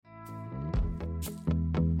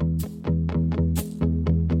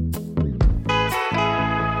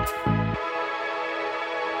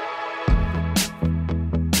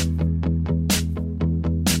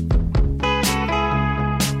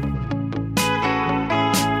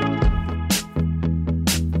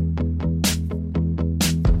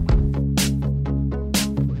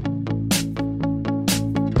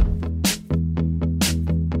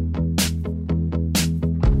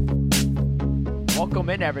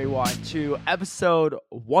everyone, to episode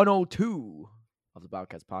 102 of the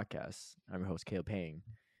Bobcats Podcast. I'm your host, Caleb Payne,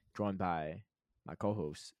 joined by my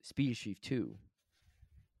co-host, Speed Chief 2.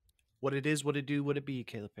 What it is, what it do, what it be,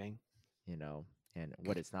 Caleb Payne. You know, and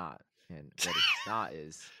what it's not. And what it's not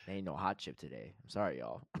is, there ain't no hot chip today. I'm sorry,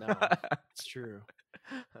 y'all. No, it's true.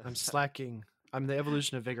 I'm slacking. I'm the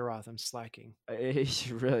evolution of Vigoroth. I'm slacking. It's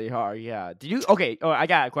really hard, yeah. Did you, okay, I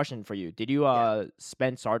got a question for you. Did you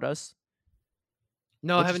spend Stardust?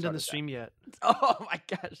 No, What'd I you haven't done the start stream yet. Oh my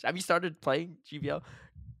gosh. Have you started playing GBL?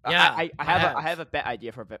 Yeah, I have a bet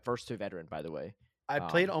idea for first to veteran, by the way. I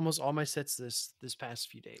played almost all my sets this past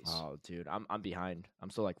few days. Oh, dude, I'm behind. I'm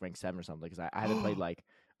still like rank 7 or something because I haven't played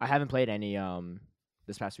I haven't played any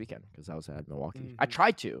this past weekend because I was at Milwaukee. Mhm. I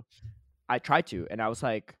tried to, and I was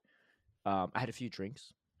like, I had a few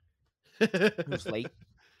drinks. It was late,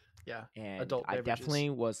 Yeah, and adult I beverages. definitely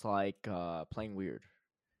was like playing weird.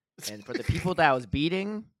 And for the people that I was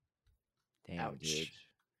beating, damn, Ouch. dude,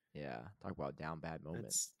 yeah, talk about down bad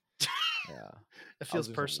moments. Yeah, It feels I was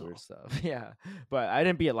doing some personal. weird stuff. Yeah, but I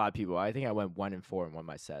didn't beat a lot of people. I think I went 1-4 in one of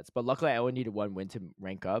my sets. But luckily, I only needed one win to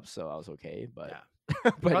rank up, so I was okay. But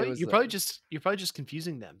Yeah, but you're probably just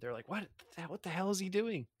confusing them. They're like, what the hell is he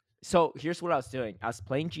doing? So here's what I was doing. I was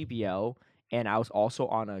playing GBL, and I was also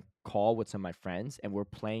on a call with some of my friends, and we're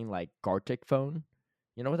playing like Gartic phone.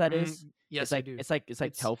 You know what that is? Yes, it's like I do. it's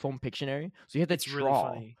like telephone Pictionary. So you have to It's draw.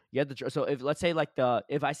 really funny. You have to draw. So if let's say like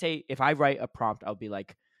if I write a prompt, I'll be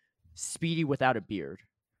like Speedy without a beard.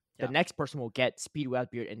 Yeah. The next person will get Speedy without a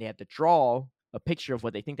beard, and they have to draw a picture of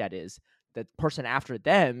what they think that is. The person after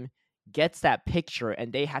them gets that picture,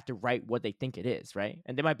 and they have to write what they think it is, right?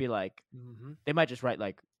 And they might be like, they might just write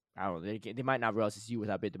like, I don't know. They might not realize it's you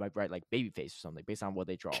without beard. They might write like baby face or something based on what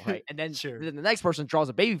they draw, right? And then, Sure. then the next person draws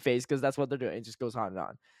a baby face because that's what they're doing. It just goes on and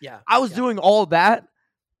on. Yeah, I was doing all that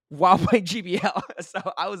while playing GBL, so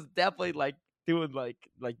I was definitely like doing like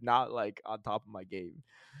not like on top of my game.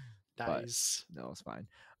 Nice. But no, it's fine.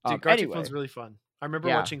 Dude, Gartic Anyway, Phone's really fun. I remember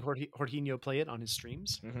watching Jorginho play it on his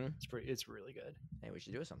streams. mm-hmm. It's really good. Hey, we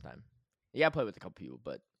should do it sometime. Yeah, I play with a couple people,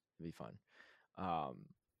 but it'd be fun.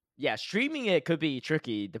 Yeah, streaming it could be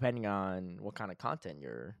tricky depending on what kind of content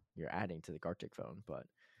you're adding to the Gartic phone, but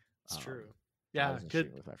It's true. I Yeah, wasn't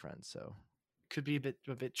streaming with my friends, so could be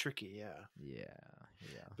a bit tricky. Yeah.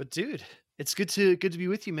 Yeah. But dude, it's good to be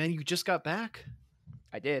with you, man. You just got back.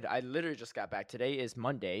 I did. I literally just got back. Today is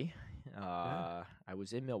Monday. Yeah. I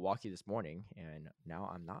was in Milwaukee this morning, and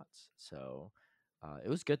now I'm not. So it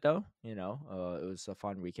was good though. You know, it was a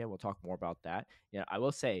fun weekend. We'll talk more about that. Yeah, I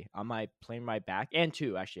will say on my plane ride back, and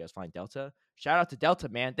two actually, I was flying Delta. Shout out to Delta,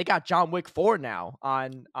 man. They got John Wick 4 now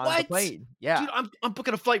on the plane. Yeah, dude, I'm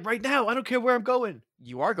booking a flight right now. I don't care where I'm going.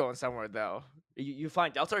 You are going somewhere though. You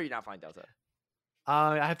flying Delta or you not flying Delta?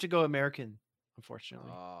 I have to go American,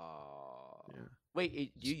 unfortunately. Yeah.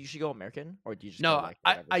 Wait, you usually go American or do you just no? go,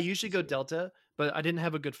 like, I usually go Delta, but I didn't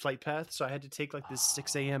have a good flight path, so I had to take like this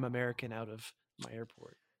 6 a.m. American out of my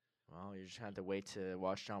airport. Well, you just had to wait to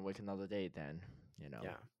watch John Wick another day then, you know.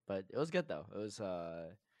 Yeah. But it was good though. It was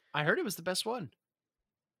I heard it was the best one.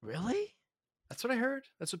 Really? That's what I heard.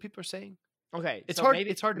 That's what people are saying. Okay, it's so hard. Maybe,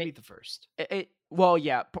 it's hard to beat the first. Well,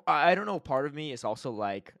 yeah. I don't know. Part of me is also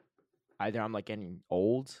like, either I'm like getting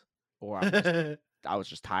old, or I was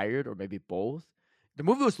just tired, or maybe both. The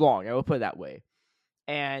movie was long. I will put it that way,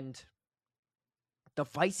 and the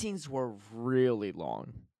fight scenes were really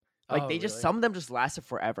long. Like really? Some of them just lasted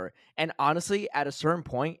forever. And honestly, at a certain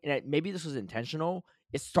point, and maybe this was intentional,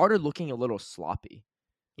 it started looking a little sloppy.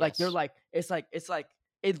 Like they're like, it's like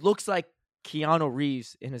it looks like Keanu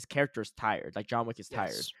Reeves and his character is tired. Like John Wick is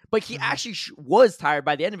tired, but he actually was tired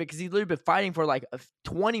by the end of it because he's literally been fighting for like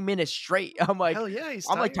 20 minutes straight. I'm like, hell yeah, he's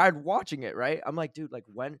I'm like tired watching it. Right? I'm like, dude, like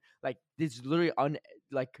when like this literally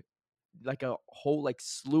like a whole like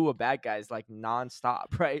slew of bad guys like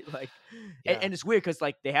nonstop, right? Like, and it's weird because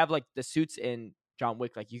like they have like the suits in John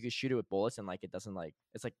Wick, like you can shoot it with bullets and like it doesn't like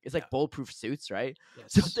it's like bulletproof suits, right?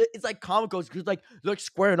 Yes. So it's like comical because like they're like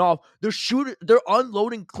squaring off, they're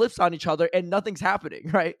unloading clips on each other and nothing's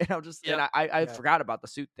happening, right? And I'm just and I forgot about the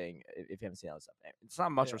suit thing. If you haven't seen that stuff, it's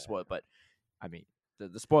not much of a spoiler, but I mean.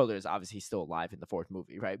 The spoiler is obviously he's still alive in the fourth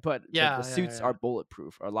movie, right? But the suits are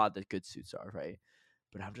bulletproof, or a lot of the good suits are, right?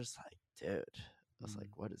 But I'm just like, dude, I was like,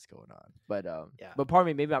 what is going on? But but part of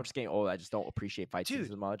me, maybe I'm just getting old. I just don't appreciate fight scenes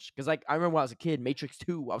as much. Because like I remember when I was a kid, Matrix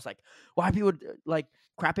 2, I was like, why are people like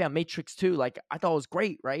crapping on Matrix 2? Like I thought it was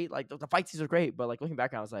great, right? Like the fight scenes are great, but like looking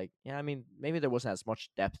back, I was like, yeah, I mean, maybe there wasn't as much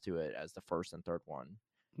depth to it as the first and third one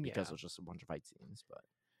because it was just a bunch of fight scenes. But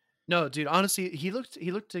no, dude, honestly, he looked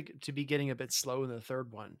to be getting a bit slow in the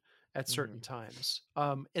third one. at certain times.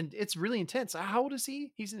 And it's really intense. How old is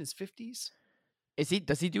he? He's in his 50s.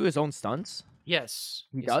 Does he do his own stunts? Yes.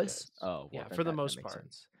 He Yes, he does? does. Oh, well, Yeah, then for the that most makes part.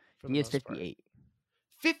 sense. For the He is most part. 58.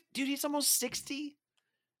 Dude, he's almost 60.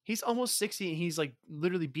 He's almost 60 and he's like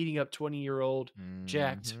literally beating up 20-year-old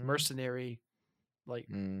jacked mercenary, like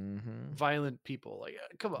violent people. Like,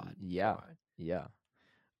 come on. Yeah. Come on.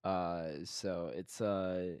 Yeah. So it's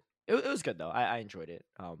it was good though. I enjoyed it.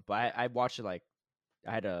 But I watched it like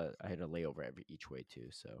I had a layover each way too.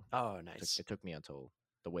 So Oh, nice. it took me until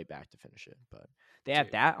the way back to finish it. But they have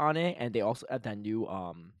Dude. that on it, and they also have that new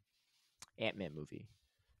Ant-Man movie.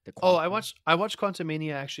 Oh, I watched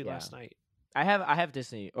Quantumania actually last night. I have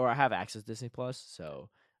Disney, or I have access to Disney Plus, so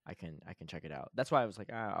I can check it out. That's why I was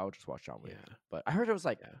like, I'll just watch John Wick. Yeah. But I heard it was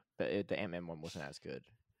like the Ant-Man one wasn't as good.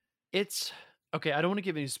 It's okay. I don't want to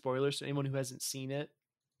give any spoilers to anyone who hasn't seen it,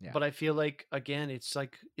 but I feel like again, it's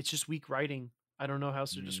just weak writing. I don't know how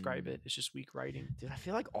else to describe it. It's just weak writing. Dude, I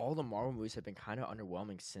feel like all the Marvel movies have been kind of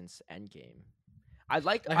underwhelming since Endgame. I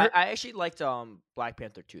actually liked Black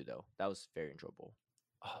Panther 2 though. That was very enjoyable.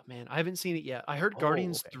 Oh man, I haven't seen it yet. I heard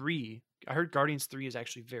Guardians 3. I heard Guardians 3 is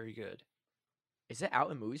actually very good. Is it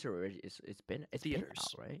out in movies or already? It's been theaters, been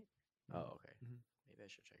out, right? Oh, okay. Maybe I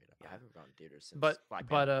should check it out. Yeah. I haven't gone to theaters since Black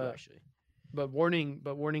Panther 2, actually. But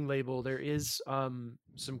warning label, there is some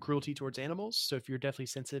cruelty towards animals. So if you're definitely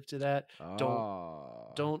sensitive to that,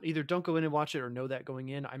 don't go in and watch it or know that going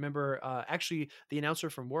in. I remember actually the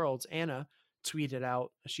announcer from Worlds, Anna, tweeted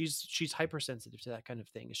out, she's hypersensitive to that kind of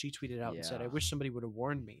thing. She tweeted out and said, I wish somebody would have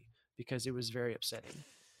warned me because it was very upsetting.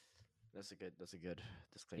 That's a good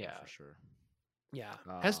disclaimer for sure. Yeah.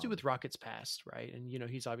 Has to do with Rocket's past, right? And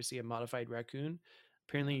he's obviously a modified raccoon.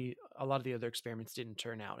 Apparently a lot of the other experiments didn't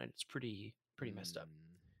turn out, and it's pretty messed up.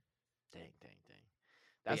 Dang.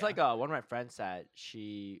 That's like one of my friends said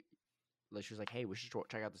she was like, hey, we should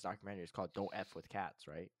check out this documentary. It's called Don't F with Cats,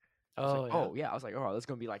 right? I was like, oh, that's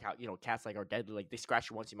gonna be like how cats like are deadly, like they scratch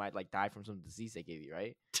you once, you might like die from some disease they gave you,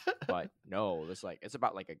 right? But no, it's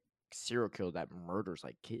about like a serial killer that murders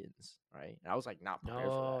like kittens, right? And I was like not prepared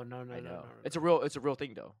for that. No. It's a real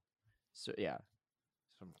thing though. So yeah,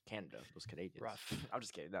 it's from Canada, those Canadians. Rough. I'm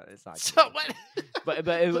just kidding. No, it's not. So what? But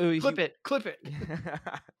clip it.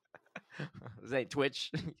 This ain't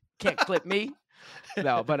Twitch. Can't clip me.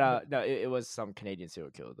 No, but no, it was some Canadian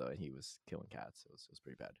serial killer though, and he was killing cats. It was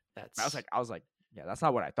pretty bad. I was like, yeah, that's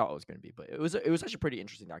not what I thought it was going to be, but it was actually a pretty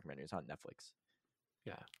interesting documentary. It's on Netflix.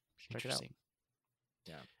 Yeah, check it out.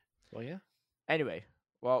 Yeah. Well, yeah. Anyway,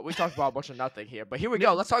 we talked about a bunch of nothing here, but here we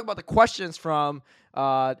go. Let's talk about the questions from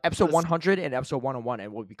episode 100 and episode 101,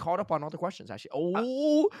 and we'll be caught up on all the questions. Actually,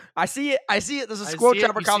 I see it. There's a squirrel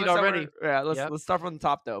trapper comment already. Yeah, let's start from the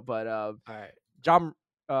top though. But all right, John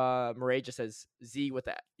Murray just says Z with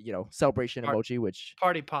that celebration emoji, which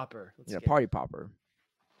party popper. Party popper.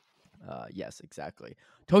 Yes, exactly.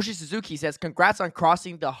 Toshi Suzuki says, "Congrats on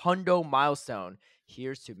crossing the Hundo milestone.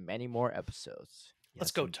 Here's to many more episodes."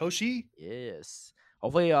 Let's go, Toshi. Yes.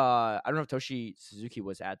 Hopefully, I don't know if Toshi Suzuki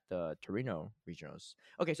was at the Torino regionals.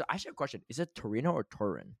 Okay, so I actually have a question: is it Torino or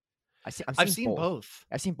Turin? I've seen both.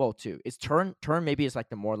 I've seen both too. Is Turin maybe is like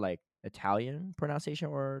the more like Italian pronunciation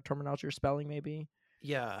or terminology or spelling maybe?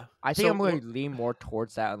 Yeah, I think I'm going to lean more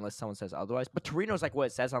towards that unless someone says otherwise. But Torino is like what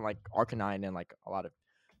it says on like Arcanine and like a lot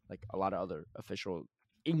of other official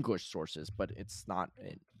English sources, but it's not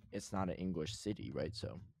an English city, right?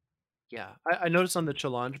 So yeah, I noticed on the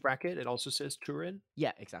challenge bracket it also says Turin.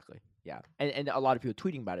 Yeah, exactly. Yeah, and a lot of people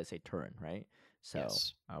tweeting about it say Turin, right? So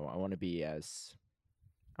yes. I want to be as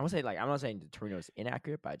I want to say like I'm not saying Torino is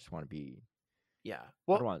inaccurate, but I just want to be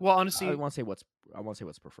Well, honestly, I want to say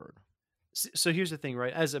what's preferred. So here's the thing,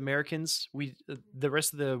 right? As Americans, the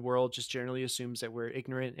rest of the world just generally assumes that we're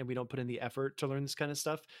ignorant and we don't put in the effort to learn this kind of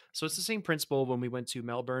stuff. So it's the same principle when we went to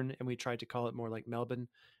Melbourne and we tried to call it more like Melbourne.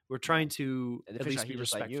 We're trying to at least be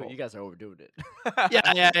respectful. Like, you guys are overdoing it.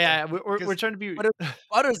 Yeah. We're trying to be.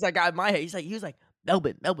 Butters that guy in my head. He was like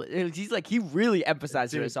Melbourne. He's like he really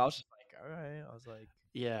emphasized it. So I was just like, all right. I was like,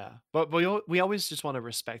 yeah, but we always just want to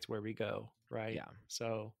respect where we go, right? Yeah.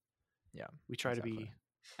 So yeah, we try to be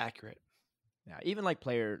accurate. Yeah, even like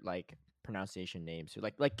player like pronunciation names,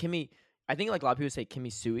 like Kimmy. I think like a lot of people say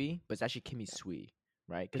Kimmy Sui, but it's actually Kimmy Sui,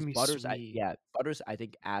 right? Because Butters, Butters, I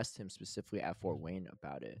think asked him specifically at Fort Wayne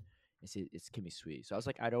about it. It's Kimmy Sui. So I was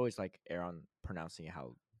like, I'd always like err on pronouncing it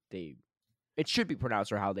how it should be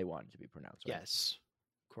pronounced or how they want it to be pronounced. Right? Yes,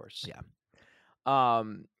 of course. Yeah.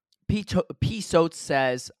 P. Sotes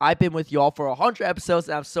says, I've been with y'all for 100 episodes,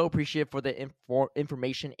 and I'm so appreciative for the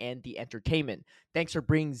information and the entertainment. Thanks for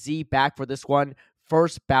bringing Z back for this one.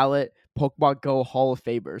 First ballot Pokemon Go Hall of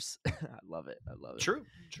Famers. I love it. I love it. True.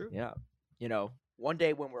 Yeah. One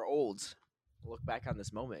day when we're old, we'll look back on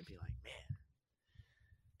this moment and be like, man,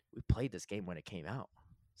 we played this game when it came out.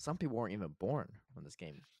 Some people weren't even born when this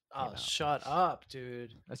game came out. Shut up,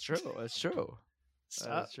 dude. That's true. That's true.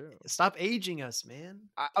 Stop aging us, man.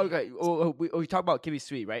 Okay. We talk about Kimmy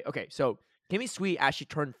Sweet, right? Okay. So Kimmy Sweet actually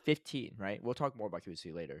turned 15, right? We'll talk more about Kimmy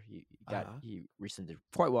Sweet later. He recently did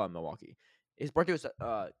quite well in Milwaukee. His birthday was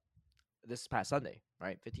this past Sunday,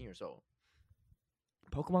 right? 15 years old.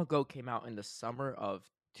 Pokemon Go came out in the summer of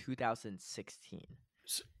 2016.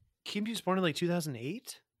 So, Kimmy was born in like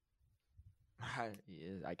 2008?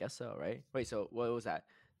 I guess so, right? Wait, so what was that?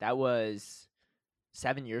 That was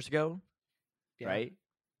 7 years ago, right?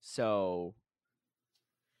 So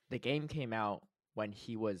the game came out when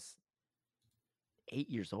he was 8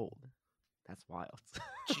 years old. That's wild.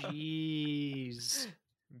 Jeez.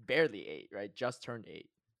 Barely 8, right? Just turned 8.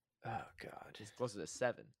 Oh God, he's closer to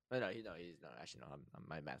 7. No, he's not. Actually, no,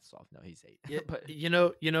 my math's off. No, he's 8. Yeah, but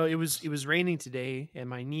it was raining today, and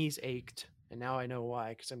my knees ached, and now I know why.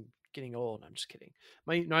 Because I'm getting old. I'm just kidding.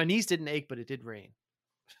 My knees didn't ache, but it did rain.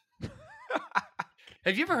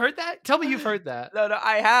 Have you ever heard that? Tell me you've heard that. No,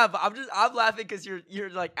 I have. I'm laughing because you're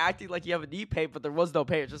like acting like you have a knee pain, but there was no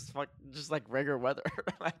pain. It's just like regular weather.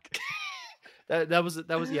 Like that was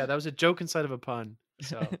a joke inside of a pun.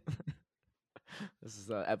 So this is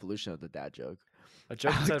the evolution of the dad joke. A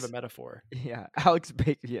joke inside of a metaphor. Yeah, Alex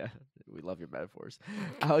Baker. Yeah, we love your metaphors,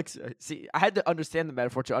 Alex. See, I had to understand the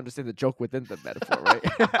metaphor to understand the joke within the metaphor, right?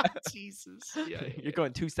 Jesus, you're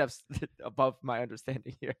going 2 steps above my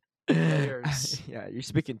understanding here. Yeah, you're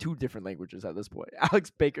speaking 2 different languages at this point. Alex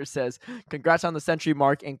Baker says, congrats on the century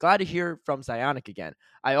mark and glad to hear from Zionic again.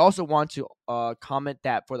 I also want to comment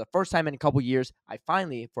that for the first time in a couple years, I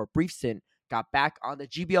finally, for a brief stint, got back on the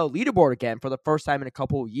GBL leaderboard again for the first time in a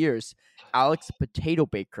couple of years. Alex Potato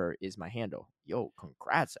Baker is my handle. Yo,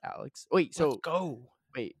 congrats, Alex. Wait, so let's go.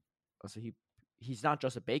 Wait, so he's not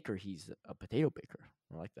just a baker, he's a potato baker.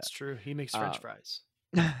 I like that. That's true. He makes French fries.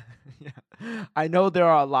 Yeah. I know there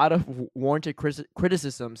are a lot of warranted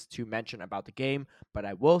criticisms to mention about the game, but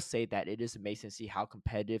I will say that it is amazing to see how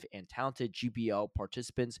competitive and talented GBL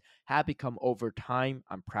participants have become over time.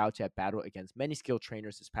 I'm proud to have battled against many skilled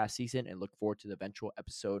trainers this past season and look forward to the eventual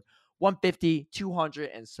episode 150, 200,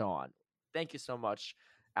 and so on. Thank you so much,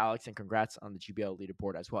 Alex, and congrats on the GBL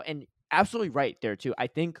leaderboard as well. And absolutely right there, too. I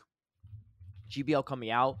think GBL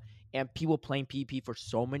coming out and people playing PvP for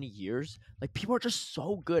so many years, like people are just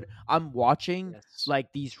so good. I'm watching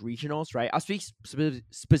like these regionals, right? I'll speak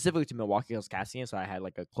specifically to Milwaukee Hills Cassian, so I had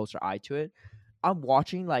like a closer eye to it. I'm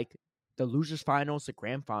watching like the losers finals, the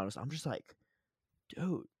grand finals. I'm just like,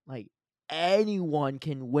 dude, like anyone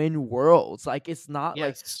can win worlds. Like it's not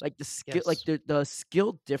like the skill, like the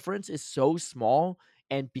skill difference is so small.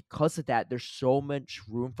 And because of that, there's so much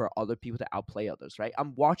room for other people to outplay others, right?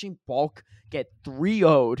 I'm watching Bulk get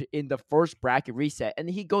 3-0'd in the first bracket reset, and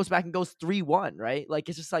he goes back and goes 3-1, right? Like,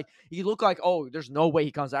 it's just like, you look like, oh, there's no way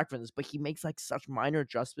he comes back from this, but he makes, like, such minor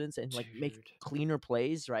adjustments and, like, makes cleaner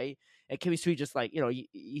plays, right? And Kimmy Sweet just, like,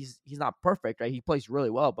 he's not perfect, right? He plays really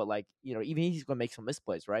well, but, like, even he's going to make some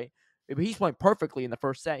misplays, right? But he's playing perfectly in the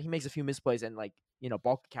first set. He makes a few misplays, and, like,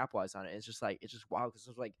 Bulk capitalize on it. It's just, like, it's just wild because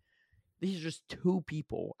it's, like, these are just 2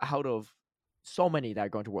 people out of so many that are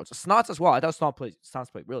going to Worlds. Snots as well. I thought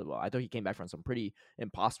Snots played really well. I thought he came back from some pretty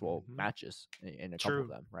impossible matches in a couple of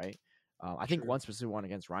them, right? I think one specific one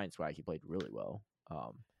against Ryan Swag, he played really well.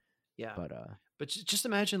 But just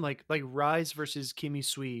imagine like Rise versus Kimmy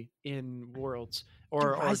Sui in Worlds,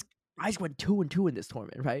 or Rise went 2-2 in this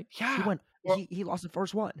tournament, right? Yeah, he lost the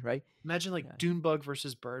first one, right? Imagine like Dunebug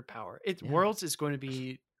versus Bird Power. Worlds is going to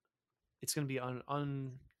be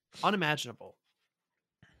unimaginable.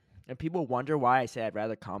 And people wonder why I say I'd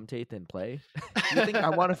rather commentate than play. You think I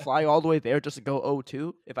want to fly all the way there just to go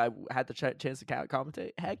 0-2 if I had the chance to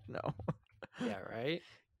commentate? Heck no. Yeah, right.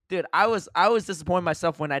 Dude, I was disappointed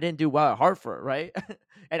myself when I didn't do well at Hartford, right?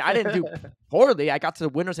 And I didn't do poorly. I got to the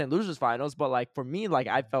winners and losers finals, but like for me, like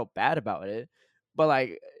I felt bad about it. But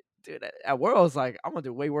like, dude, at Worlds, like I'm gonna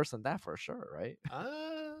do way worse than that for sure, right?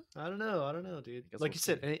 I don't know, dude. Like you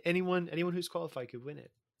said, anyone who's qualified could win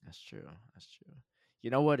it. That's true. You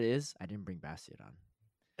know what it is? I didn't bring Bastion on.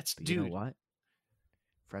 Dude. You know what?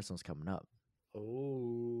 Fresno's coming up.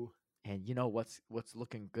 Oh. And you know what's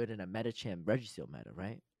looking good in a Medicham Registeel meta,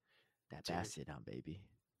 right? That Bastion, baby.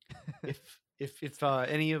 if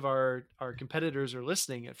any of our competitors are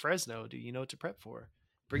listening at Fresno, do you know what to prep for?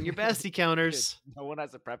 Bring your Bastion counters. Dude, no one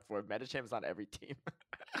has to prep for it. Medicham's on every team.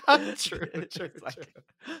 True.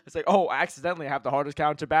 It's like, oh, I accidentally have the hardest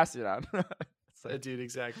counter Bastion on. like, dude,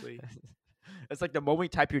 exactly. it's like the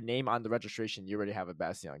moment you type your name on the registration, you already have a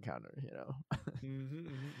Bastion counter,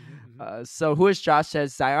 So who is Josh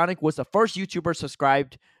says Zionic was the first YouTuber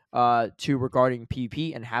subscribed to regarding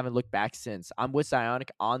PvP and haven't looked back since. I'm with Zionic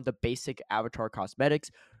on the basic avatar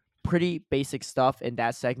cosmetics. Pretty basic stuff in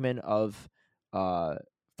that segment of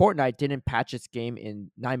Fortnite didn't patch its game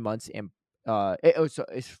in 9 months and it's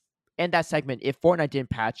in that segment if Fortnite didn't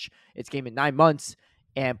patch its game in 9 months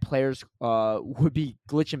and players would be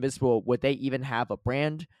glitch invisible, would they even have a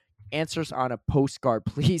brand? Answers on a postcard,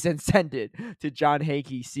 please, and send it to John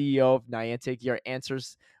Hagee, CEO of Niantic. Your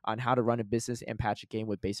answers on how to run a business and patch a game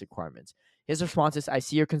with basic requirements. His response is, I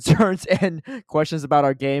see your concerns and questions about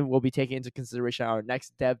our game will be taken into consideration on our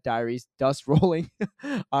next Dev Diaries. Dust rolling.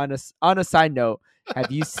 On a side note, have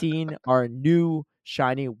you seen our new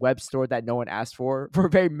shiny web store that no one asked for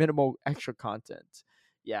very minimal extra content?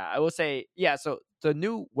 Yeah, I will say, yeah, so the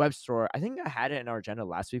new web store, I think I had it in our agenda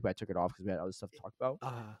last week, but I took it off because we had other stuff to talk about.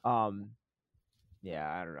 Yeah,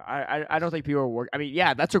 I don't know. I don't think people are working. I mean,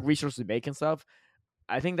 yeah, that took resources to make and stuff.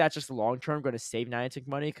 I think that's just long term going to save Niantic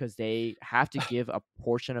money because they have to give a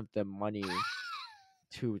portion of the money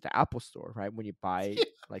to the Apple Store, right? When you buy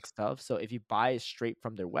like stuff. So if you buy it straight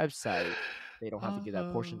from their website, they don't have to give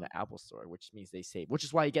that portion to the Apple Store, which means they save. Which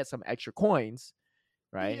is why you get some extra coins,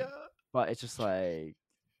 right? Yeah. But it's just like,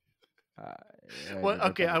 Well,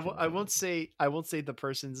 okay, I won't say the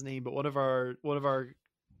person's name, but one of our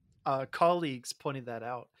colleagues pointed that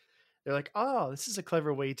out. They're like, "Oh, this is a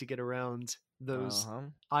clever way to get around those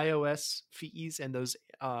iOS fees and those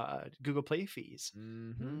Google Play fees."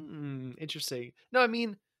 Interesting. No, I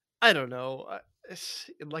mean, I don't know.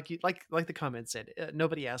 Like the comment said,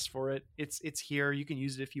 nobody asked for it. It's here. You can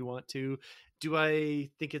use it if you want to. Do I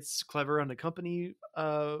think it's clever on the company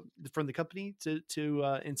from the company to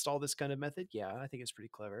install this kind of method? Yeah, I think it's pretty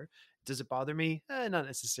clever. Does it bother me? Not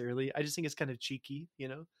necessarily. I just think it's kind of cheeky, you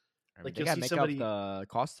know. I mean, Like they you'll gotta see make up somebody. the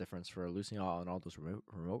cost difference for losing out on all those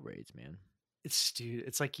remote raids, man. It's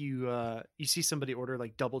like you see somebody order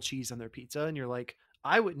like double cheese on their pizza, and you're like,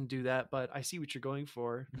 I wouldn't do that, but I see what you're going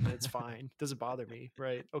for, and it's fine. Doesn't bother me,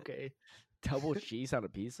 right? Okay, Double cheese on a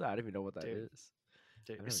pizza? I don't even know what that dude. is. I've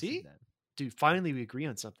Dude, never seen see, dude. Finally, we agree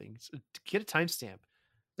on something. Get a timestamp,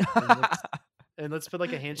 and that. let's put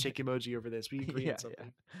like a handshake emoji over this. We agree on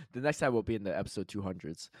something. The next time will be in the episode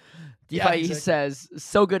 200s. Yeah, DeFi exactly. says,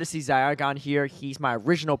 so good to see Zyargon here. He's my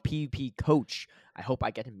original PvP coach. I hope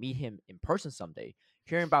I get to meet him in person someday.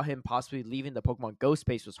 Hearing about him possibly leaving the Pokemon Go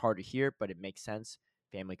space was hard to hear, but it makes sense.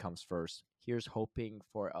 Family comes first. Here's hoping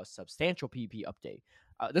for a substantial PvP update.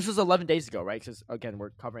 This was 11 days ago, right? Because, again, we're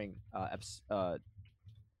covering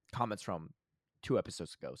comments from 2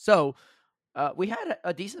 episodes ago. So, we had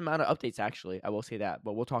a decent amount of updates, actually. I will say that,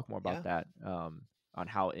 but we'll talk more about that on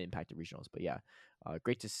how it impacted regionals. But yeah,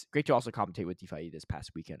 great to also commentate with DeFi this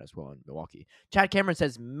past weekend as well in Milwaukee. Chad Cameron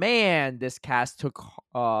says, "Man, this cast took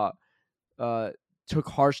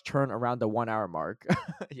harsh turn around the 1 hour mark."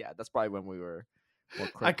 Yeah, that's probably when we were more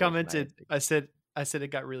critical. I commented. I said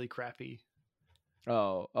it got really crappy.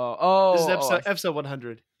 This is episode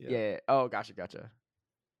 100. Yeah. Oh, gotcha.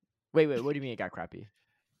 Wait. What do you mean it got crappy?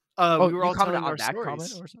 We were all telling on our that stories.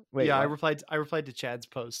 comment or something? Wait, yeah, what? I replied to Chad's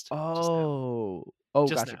post. Gotcha.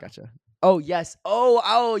 Oh yes.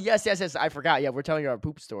 Oh yes. I forgot. Yeah, we're telling our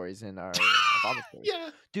poop stories and our vomit stories.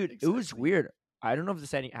 Yeah, dude, exactly. It was weird. I don't know if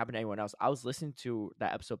this happened to anyone else. I was listening to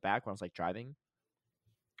that episode back when I was like driving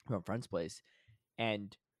from a friend's place,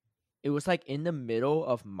 and it was like in the middle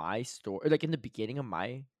of my story, like in the beginning of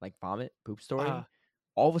my like vomit poop story.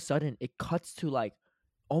 All of a sudden, it cuts to like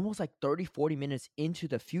almost like 30-40 minutes into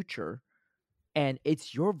the future, and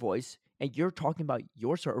it's your voice and you're talking about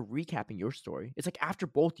your story or recapping your story. It's like after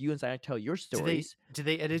both you and Zion tell your stories. Did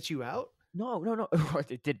they edit you out? No.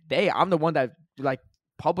 Did they? I'm the one that like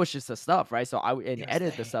publishes the stuff, right? So I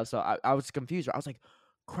edit the stuff. So I was confused. I was like,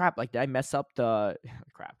 crap, like did I mess up the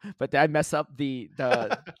crap? But did I mess up the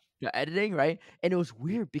editing, right? And it was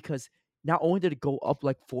weird because not only did it go up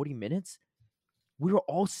like 40 minutes, we were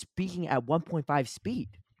all speaking at 1.5 speed.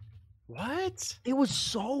 What? It was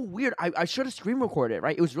so weird. I should have screen recorded it,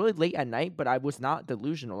 right? It was really late at night, but I was not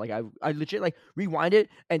delusional. Like I legit like rewind it.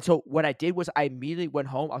 And so what I did was I immediately went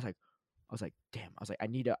home. I was like, damn. I was like, I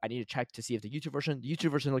need to check to see if the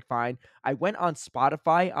YouTube version looked fine. I went on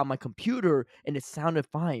Spotify on my computer and it sounded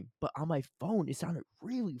fine, but on my phone it sounded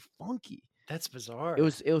really funky. That's bizarre. It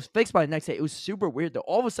was fixed by the next day. It was super weird though.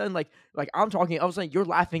 All of a sudden, like I'm talking, all of a sudden you're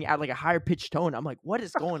laughing at like a higher pitched tone. I'm like, what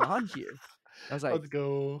is going on here? I was like, Let's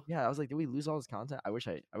go. yeah, I was like, did we lose all this content? I wish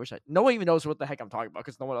I. No one even knows what the heck I'm talking about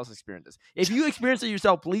because no one else experienced this. If you experienced it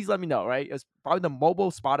yourself, please let me know. Right? It's probably the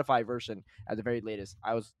mobile Spotify version at the very latest.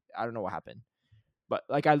 I don't know what happened, but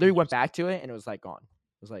like I literally went Interesting. back to it and it was like gone.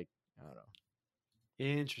 It was like I don't know.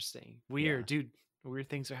 Interesting. Yeah, Weird, dude. Weird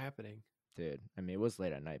things are happening. dude. I mean, it was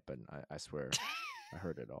late at night, but I swear I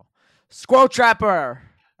heard it all. Squirrel Trapper,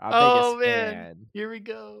 our biggest Oh man, fan, here we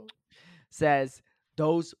go. says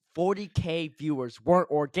those 40K viewers weren't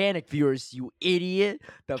organic viewers, you idiot.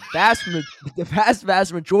 The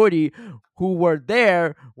vast majority who were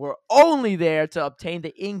there were only there to obtain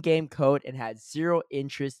the in-game code and had zero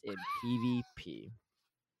interest in PvP.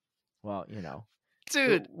 Well,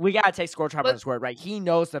 Dude, we gotta take Squirrel Trapper on let his word, right? He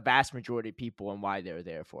knows the vast majority of people and why they're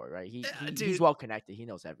there for it, right? He's dude. well connected. He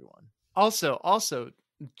knows everyone. Also,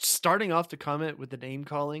 starting off the comment with the name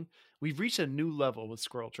calling, we've reached a new level with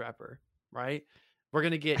Squirrel Trapper, right? We're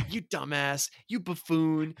gonna get you dumbass, you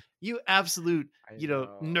buffoon, you absolute, I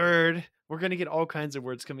know. nerd. We're gonna get all kinds of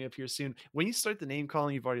words coming up here soon. When you start the name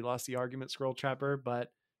calling, you've already lost the argument, Squirrel Trapper, but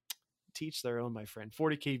teach their own, my friend.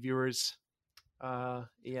 40K viewers. Yeah,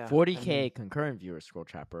 I 40K mean, concurrent viewers, Scroll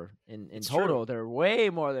Trapper. In it's total, true. they're way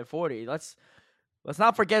more than 40. Let's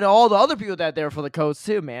not forget all the other people that are there for the codes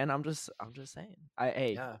too, man. I'm just saying.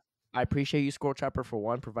 Yeah. I appreciate you, Scroll Trapper, for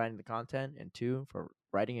one, providing the content, and two, for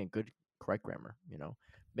writing a good, correct grammar.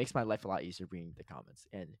 Makes my life a lot easier reading the comments.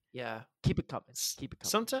 And Yeah. keep it coming. Keep it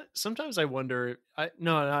coming. Sometimes I wonder.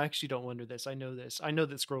 No, I actually don't wonder this. I know this. I know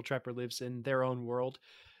that Squirrel Trapper lives in their own world,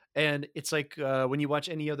 and it's like when you watch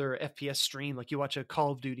any other FPS stream, like you watch a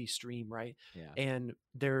Call of Duty stream, right? Yeah. And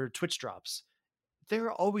their Twitch drops. There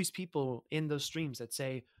are always people in those streams that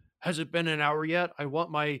say, "Has it been an hour yet? I want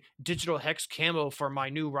my digital hex camo for my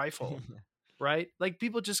new rifle." Right? Like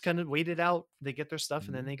people just kind of wait it out. They get their stuff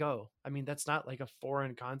and then Mhm. they go. I mean, that's not like a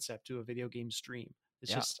foreign concept to a video game stream.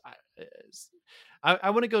 It's Yeah. just I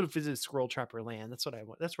want to go to visit Squirrel Trapper Land. That's what I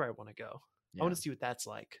want. That's where I want to go. I Yeah. want to see what that's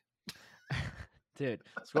like. Dude,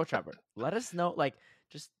 Scroll Trapper, let us know. Like,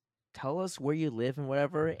 just tell us where you live and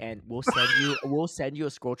whatever, and we'll send you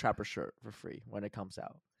a Scroll Trapper shirt for free when it comes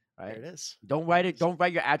out. There Right? it is. Don't There write it it. is. Don't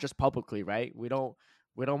write your address publicly. Right? We don't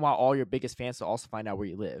want all your biggest fans to also find out where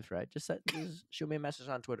you live. Right? Just shoot me a message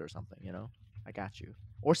on Twitter or something. I got you.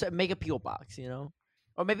 Or make a PO box.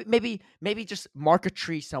 Or maybe just mark a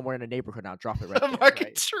tree somewhere in the neighborhood. And I'll drop it right there.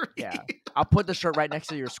 Market Right? Yeah. tree. I'll put the shirt right next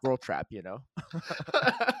to your squirrel trap.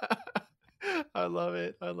 I love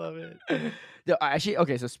it. I love it. No, actually,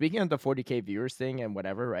 okay. So speaking of the 40K viewers thing and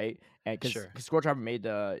whatever, right? And because Sure. Squirrel Trapper made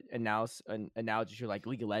the analogy to like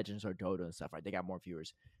League of Legends or Dota and stuff, right? They got more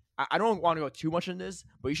viewers. I don't want to go too much in this,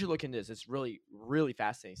 but you should look into this. It's really, really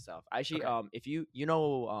fascinating stuff. Actually, Okay. if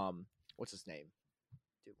what's his name?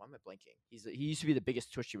 Dude, why am I blanking? He used to be the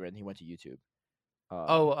biggest Twitch streamer, and he went to YouTube.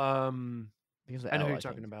 Oh, Because of I know who L, you're I think.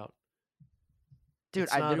 talking about. Dude,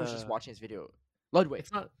 It's I not literally was just watching his video. Ludwig.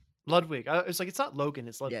 it's not Ludwig. It's like it's not Logan,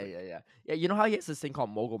 it's Yeah, Ludwig. yeah, yeah, yeah. You know how he has this thing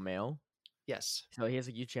called Mogul Mail? Yes. So he has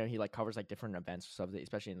a YouTube channel. He like covers like different events or stuff,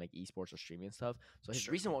 especially in like esports or streaming and stuff. So his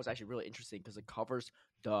Sure. recent one was actually really interesting because it covers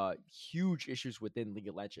the huge issues within League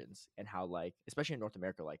of Legends and how like, especially in North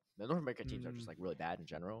America, like the North American teams are just like really bad in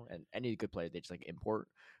general, and any good player they just like import.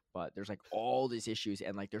 But there's like all these issues,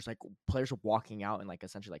 and like there's like players walking out and like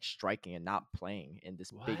essentially like striking and not playing in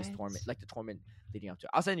this biggest What? tournament, like the tournament leading up to it.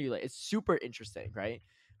 I'll send you like it's super interesting, right?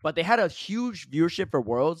 But they had a huge viewership for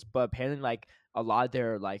Worlds, but apparently like a lot of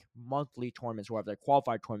their like monthly tournaments, or their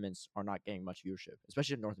qualified tournaments, are not getting much viewership,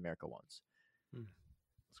 especially the North America ones. Hmm.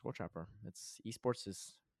 Skull Trapper, it's esports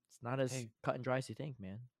it's not as Hey. cut and dry as you think,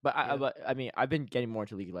 man. But Yeah. I mean, I've been getting more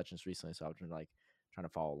into League of Legends recently, so I've been like trying to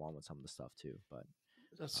follow along with some of the stuff too. But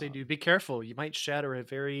Let's say, dude, be careful. You might shatter a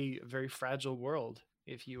very, very fragile world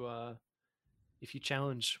if you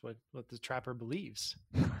challenge what the trapper believes.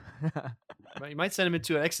 You might send him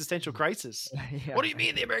into an existential crisis. yeah. What do you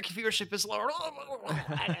mean the American viewership is low?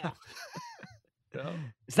 No,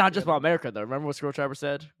 It's not just yeah, about America though. Remember what Skull Trapper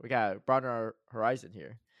said? We got broaden our horizon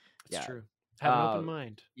here. it's Yeah. true. Have an open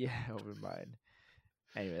mind. Yeah, open mind.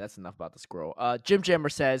 Anyway, that's enough about the squirrel. Jim Jammer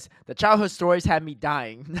says the childhood stories had me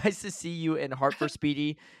dying. Nice to see you in Hartford,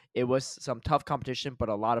 Speedy. It was some tough competition, but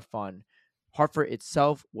a lot of fun. Hartford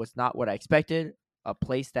itself was not what I expected. A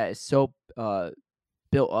place that is so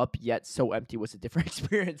built up yet so empty was a different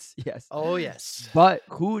experience. Yes. Oh yes. But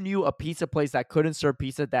who knew a pizza place that couldn't serve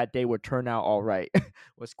pizza that day would turn out all right?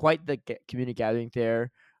 Was quite the community gathering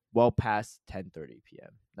there. Well past 10:30 p.m.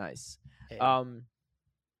 Nice. Hey,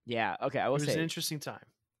 Yeah. Okay. I will it was an say interesting time.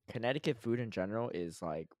 Connecticut food in general is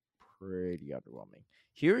like pretty underwhelming.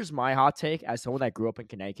 Here's my hot take as someone that grew up in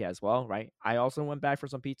Connecticut as well, right? I also went back for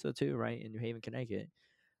some pizza too, right? In New Haven, Connecticut.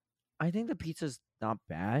 I think the pizza's not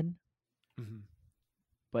bad, Mhm.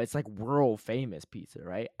 but it's like world famous pizza,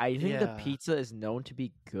 right? I think the Yeah. pizza is known to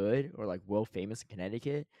be good or like world famous in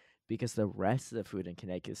Connecticut because the rest of the food in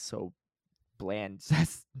Connecticut is so bland,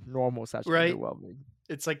 that's normal, such Right? underwhelming.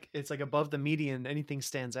 It's like above the median, anything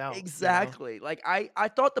stands out, you know? Exactly. Like I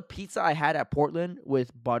thought the pizza I had at Portland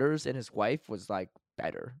with Butters and his wife was like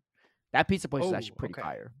better. That pizza place is Oh, actually pretty okay.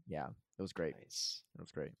 fire. Yeah, it was great. Nice. It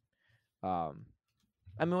was great. Um,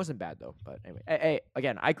 I mean, it wasn't bad though. But anyway, hey,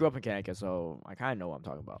 again, I grew up in Connecticut, so I kind of know what I'm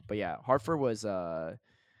talking about. But yeah, Hartford was Yeah.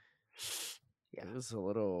 it was a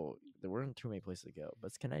little. There weren't too many places to go, but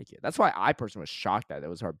it's Connecticut. That's why I personally was shocked that it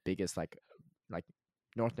was our biggest like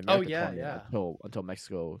North Oh, America yeah, tournament yeah. until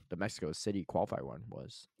Mexico, the Mexico City qualifier one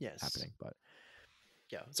was Yes. happening. But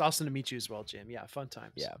Yeah, it's awesome to meet you as well, Jim. Yeah, fun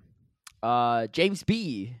times. yeah. James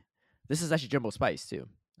B. This is actually Jimbo Spice too.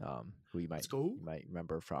 Who Let's go. you might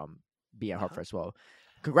remember from being at Uh-huh. Hartford as well.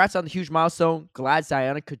 Congrats on the huge milestone. Glad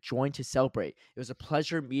Ziona could join to celebrate. It was a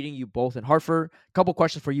pleasure meeting you both in Hartford. Couple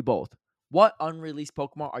questions for you both. What unreleased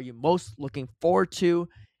Pokemon are you most looking forward to?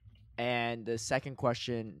 And the second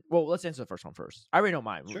question, well, let's answer the first one first. I already know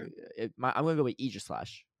mine. Sure. I'm going to go with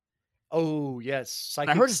Aegislash. Oh, yes. I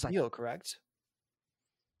Psychic heard it's like, Steel, correct?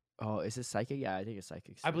 oh, is it Psychic? Yeah, I think it's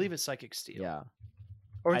Psychic. I Steel. believe it's Psychic Steel. Yeah.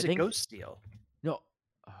 Or I is it think Ghost Steel? no.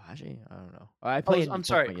 Oh, actually, I don't know. I Oh, play in I'm Pokemon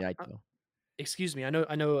sorry. Unite though. Excuse me. I know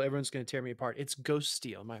everyone's going to tear me apart. It's Ghost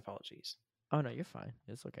Steel. My apologies. Oh no, you're fine.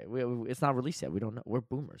 It's okay. It's not released yet. We don't know. We're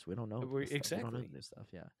boomers. We don't know. This stuff. We don't know Exactly. this stuff.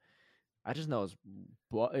 Yeah. I just know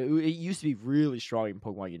it used to be really strong in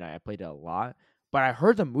Pokemon Unite. I played it a lot, but I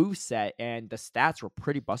heard the move set and the stats were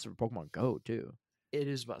pretty busted for Pokemon Go too. It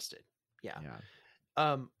is busted. Yeah. Yeah.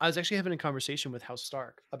 I was actually having a conversation with House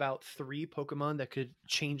Stark about 3 Pokemon that could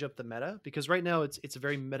change up the meta, because right now it's a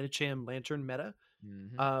very Medicham Lantern meta.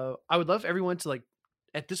 Mm-hmm. I would love everyone to, like,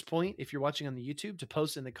 at this point, if you're watching on the YouTube, to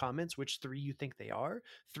post in the comments which 3 you think they are.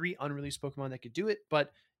 3 unreleased Pokemon that could do it,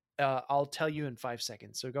 but I'll tell you in 5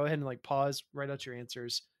 seconds. So go ahead and like pause, write out your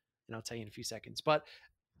answers, and I'll tell you in a few seconds. But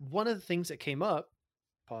one of the things that came up,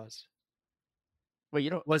 pause, Wait, you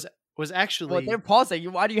don't. was Well, they're actually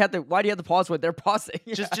pausing. Why do you have to pause when they're pausing?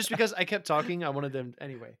 just because I kept talking, I wanted them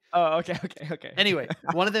anyway. Oh, okay. Anyway,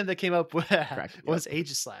 one of them that came up Correct. was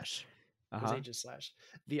Aegislash. Was Uh-huh. Aegislash.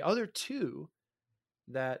 The other 2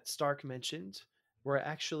 that Stark mentioned were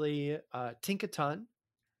actually Tinkaton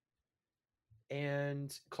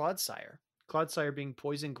and Clodsire. Clodsire being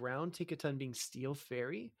Poison Ground, Tinkaton being Steel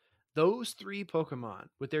Fairy. Those 3 Pokemon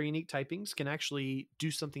with their unique typings can actually do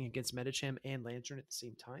something against Medicham and Lantern at the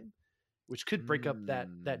same time, which could break up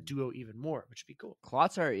that duo even more, which would be cool.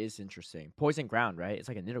 Clodsire is interesting. Poison Ground, right? It's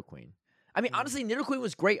like a Nidoqueen. I mean, Mm. honestly, Nidoqueen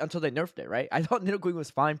was great until they nerfed it, right? I thought Nidoqueen was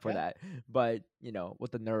fine for Yeah. that, but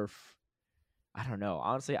with the nerf, I don't know.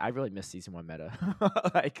 Honestly, I really miss Season 1 meta.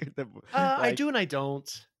 I do and I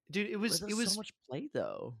don't. Dude, it was so much play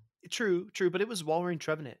though. true, but it was Walrein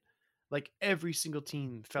Trevenant. Like every single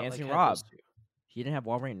team felt Dancing like had Rob. those 2. He didn't have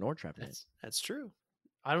Walrein nor Trevenant. That's true.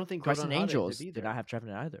 I don't think Crescent Groudon Hada Angels did either. did not have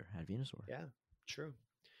Trevenant either. Had Venusaur. Yeah, true.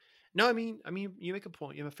 No, I mean, you make a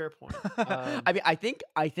point. You have a fair point. I mean, I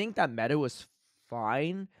think that meta was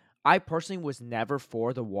fine. I personally was never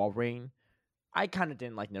for the Walrein. I kind of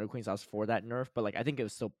didn't like Nidoqueen, so I was for that nerf, but like I think it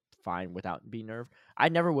was still fine without being nerfed. I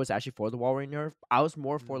never was actually for the Walrein nerf. I was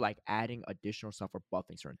more for like adding additional stuff or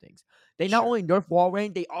buffing certain things. They not only nerfed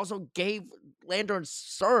Walrein, they also gave Lantern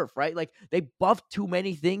Surf, right? Like they buffed too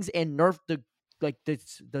many things and nerfed the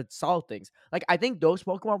solid things. Like I think those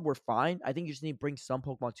Pokemon were fine. I think you just need to bring some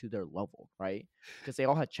Pokemon to their level, right? Because they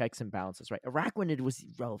all had checks and balances, right? Araquanid was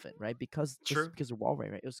irrelevant, right? Because of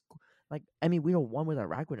Walrein, right? It was like, I mean, we don't won with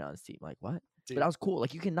Araquanid on this team. Like what? Dude. But that was cool.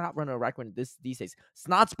 Like you cannot run a Araquanid these days.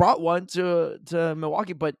 Snots brought one to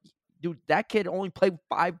Milwaukee, but dude, that kid only played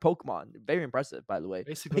 5 Pokemon. Very impressive, by the way.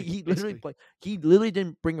 Basically, he literally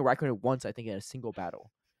didn't bring a Araquanid once, I think, in a single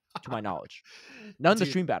battle, to my knowledge. None of the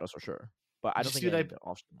stream battles for sure. But I don't think any of the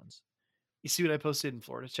off-stream ones. You see what I posted in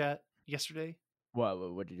Florida chat yesterday?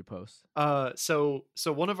 What did you post? So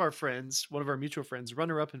one of our friends, one of our mutual friends,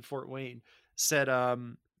 runner up in Fort Wayne, said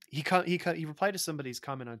he replied to somebody's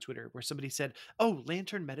comment on Twitter where somebody said, "Oh,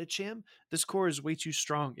 Lantern Medicham, this core is way too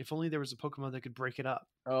strong. If only there was a Pokemon that could break it up."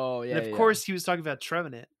 Oh yeah. And of course he was talking about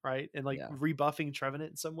Trevenant, right? And like rebuffing Trevenant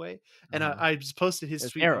in some way. And I just posted his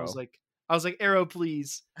tweet. And I was like, Arrow,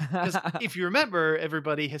 please. Because if you remember,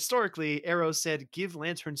 everybody, historically, Arrow said, give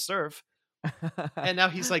Lantern Surf And now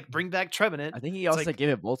he's like, "Bring back Trevenant." I think he It's also like, gave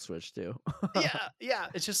it Volt Switch too. yeah, yeah.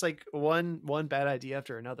 It's just like one bad idea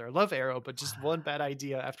after another. I love Arrow, but just one bad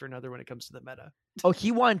idea after another when it comes to the meta. Oh,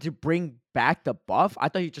 he wanted to bring back the buff? I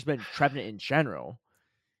thought he just meant Trevenant in general.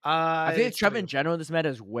 I feel like It's Trevenant in debatable. general in this meta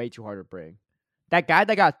is way too hard to bring. That guy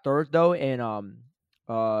that got third though in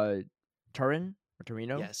uh Turin or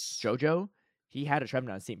Torino, Yes. Jojo, he had a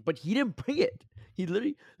Trevenant on his team, but he didn't bring it. He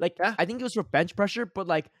literally like Yeah. I think it was for bench pressure, but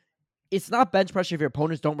like it's not bench pressure if your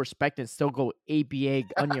opponents don't respect and still go ABA,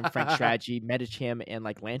 Onion Frank strategy, Medicham, and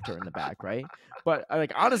like Lantern in the back, right? But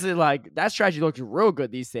like honestly, like that strategy looks real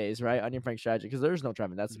good these days, right? Onion Frank strategy because there's no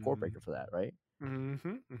Trevenant. That's the core Mhm. breaker for that, right?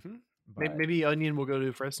 Mhm, mhm. But Maybe Onion will go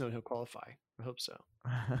to Fresno and he'll qualify. I hope so.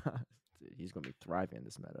 he's gonna be thriving in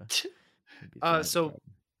this meta. He'll be Uh, thriving, so thriving.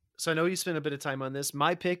 so I know you spent a bit of time on this.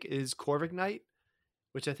 My pick is Corviknight,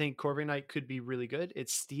 which I think Corviknight could be really good.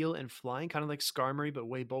 It's steel and flying, kind of like Skarmory, but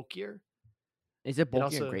way bulkier. Is it It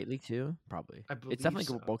bulkier in also, Great League too? Probably. I It's believe definitely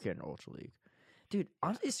so. bulkier in Ultra League. Dude, Yeah.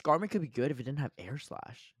 honestly, Skarmory could be good if it didn't have Air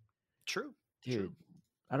Slash. True. Dude, True.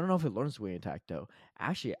 I don't know if it learns wing attack though.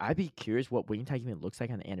 Actually, I'd be curious what wing attack even looks like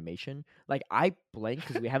on the animation. Like I blank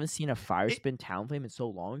because we haven't seen a fire It spin Talonflame in so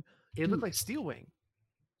long. it looked Dude, like Steel Wing.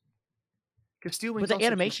 Because Steel but Wing's the also two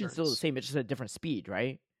animation's still the turns. same, it's just a different speed,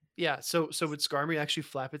 right? Yeah. So would Skarmory actually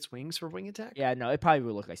flap its wings for wing attack? Yeah, no, it probably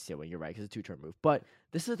would look like Steel Wing, you're right, because it's a two-turn move. But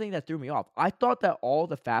this is the thing that threw me off. I thought that all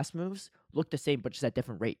the fast moves looked the same, but just at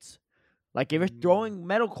different rates. Like if you're Mm, throwing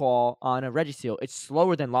Metal Claw on a Registeel, it's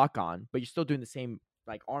slower than Lock On, but you're still doing the same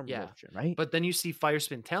like arm yeah. motion, right? But then you see Fire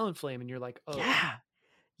Spin Talonflame, and you're like, oh, Yeah.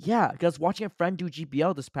 Yeah. Because watching a friend do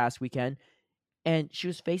GBL this past weekend, and she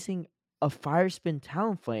was facing a Fire Spin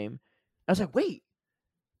Talonflame. I was yep. like, wait.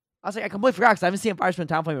 I was like, I completely forgot because I haven't seen a Fire Spin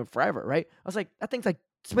Talonflame in forever, right? I was like, that thing's like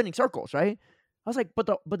spinning circles, right? I was like, but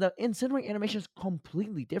the Incinerate animation is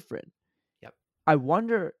completely different. Yep. I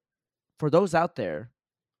wonder for those out there,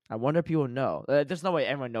 I wonder if people know. There's no way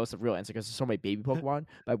everyone knows the real answer because there's so many baby Pokemon.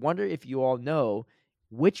 But I wonder if you all know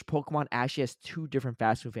which Pokemon actually has two different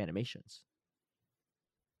fast move animations.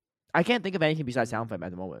 I can't think of anything besides Talonflame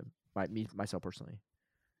at the moment. Myself personally,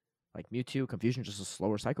 like Mewtwo, Confusion, just a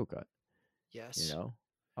slower Psycho Cut. You Yes. know,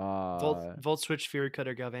 Volt Switch, Fury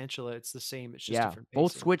Cutter, Galvantula, it's the same. It's just yeah. different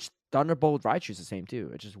Volt pacing. Switch, Thunderbolt, Raichu is the same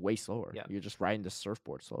too. It's just way slower. Yeah. You're just riding the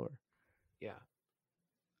surfboard slower. Yeah.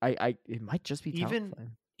 It might just be Even Talonflame.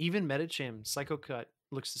 even Medicham Psycho Cut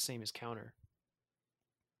looks the same as Counter.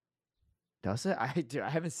 Does it? I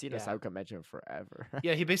haven't seen a Yeah. Psycho Cut mention in forever.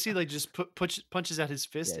 Yeah, he basically like just punches out his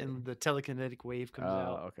fist Yeah. and the telekinetic wave comes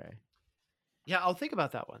out. Okay. Yeah, I'll think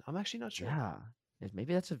about that one. I'm actually not sure. Yeah.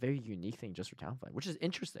 Maybe that's a very unique thing just for Talonflame, which is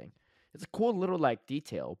interesting. It's a cool little like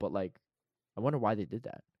detail, but like I wonder why they did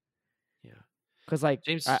that. Yeah. Because like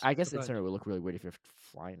James, I oh, guess go ahead. Incinerate would look really weird if you're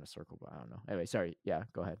flying in a circle, but I don't know. Anyway, sorry. Yeah,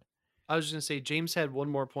 go ahead. I was just gonna say James had one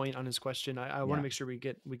more point on his question. I want to Yeah. make sure we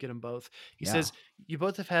get them both. He Yeah. says you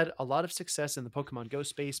both have had a lot of success in the Pokemon Go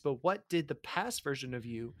space, but what did the past version of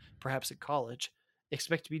you, perhaps at college,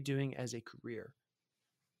 expect to be doing as a career?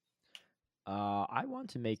 I want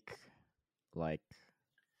to make like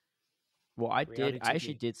well, I Reality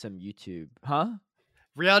actually TV. did some YouTube. Huh?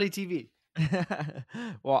 Reality TV.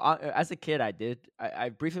 Well, as a kid, I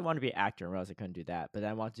briefly wanted to be an actor and realized I couldn't do that. But then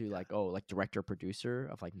I wanted to do like director, producer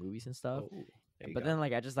of like movies and stuff. Oh, there you But go. then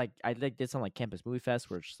I did some like campus movie fest,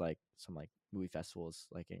 where it's just like some like movie festivals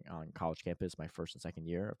like on college campus, my first and second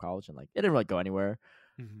year of college, and like it didn't really go anywhere.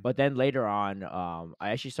 Mhm. But then later on, I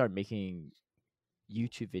actually started making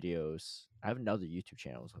YouTube videos. I have another YouTube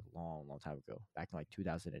channel. It was a long, long time ago, back in like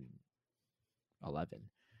 2011.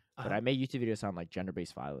 But Uh-huh. I made YouTube videos on like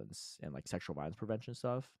gender-based violence and like sexual violence prevention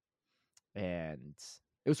stuff, and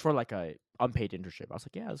it was for like a unpaid internship. I was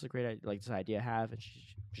like, yeah, this is a great idea, like this idea I have, and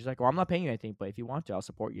she's like, well, I'm not paying you anything, but if you want to, I'll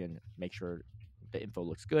support you and make sure the info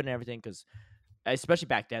looks good and everything. Because especially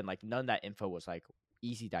back then, like none of that info was like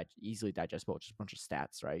easily digestible, just a bunch of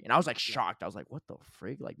stats, right? And I was like Yeah. shocked. I was like, what the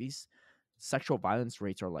frig? Like these sexual violence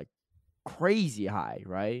rates are like crazy high,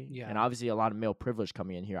 right? And Yeah. obviously a lot of male privilege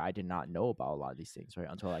coming in here. I did not know about a lot of these things, right?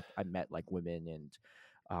 Until like I met like women and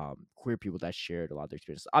queer people that shared a lot of their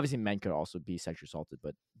experiences. Obviously, men could also be sexually assaulted,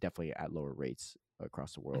 but definitely at lower rates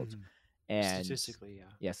across the world. Mhm. And Statistically, yeah.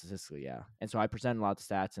 yeah, statistically, yeah. And so I present a lot of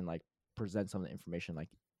stats and like present some of the information like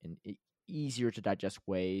in easier to digest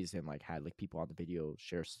ways, and like had like people on the video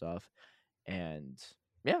share stuff. And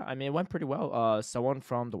yeah, I mean, it went pretty well. Someone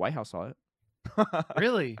from the White House saw it.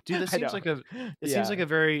 Really? Dude, I know. it seems Yeah, like a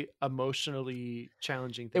very emotionally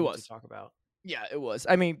challenging it thing to was. talk about. Yeah, it was.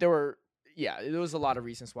 I mean, there was a lot of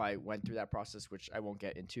reasons why I went through that process, which I won't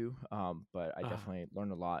get into. But I Uh, definitely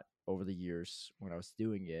learned a lot over the years when I was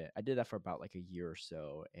doing it. I did that for about like a year or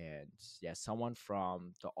so, and yeah, someone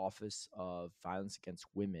from the Office of Violence Against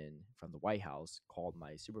Women from the White House called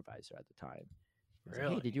my supervisor at the time. I was like,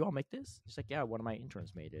 "Hey, did Really? you all make this?" She's like, "Yeah, one of my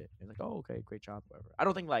interns made it." And like, "Oh, okay, great job, whatever." I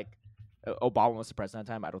don't think like Obama was the president at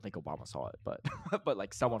the time. I don't think Obama saw it, but but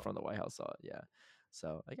like someone Oh, from the White House saw it. Yeah,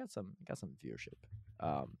 so I got some viewership.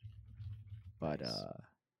 Um, but nice.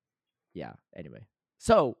 yeah. Anyway,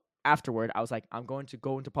 so afterward, I was like, I'm going to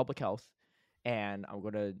go into public health, and I'm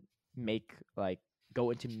going to make like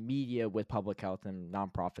go into media with public health and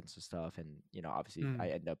nonprofits and stuff. And obviously, I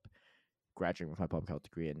Mm, end up graduating with my public health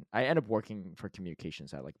degree, and I end up working for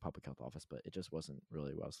communications at like a public health office, but it just wasn't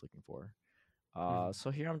really what I was looking for. mm.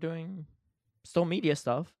 So here I'm doing still media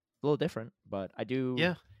stuff, a little different, but I do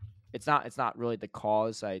Yeah. it's not really the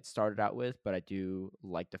cause I started out with, but I do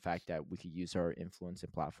like the fact that we could use our influence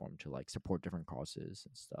and platform to like support different causes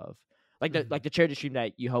and stuff. Mm. Like the charity stream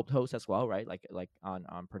that you helped host as well, right? Like on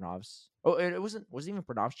Pranav's. Oh, it was even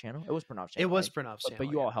Pranav's channel. It was Pranav's It channel, was right? Pranav's But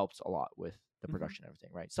channel, you all yeah. helped a lot with the Hmm. production and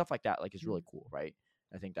everything, right? Stuff like that like is Hmm. really cool, right?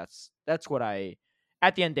 I think that's what I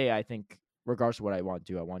at the end of the day I think regardless of what I want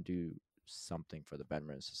to do, I want to do something for the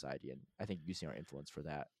betterment of society, and I think using our influence for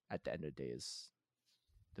that at the end of the day is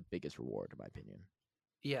the biggest reward, in my opinion.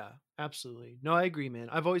 Yeah, absolutely. No, I agree, man.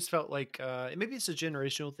 I've always felt like maybe it's a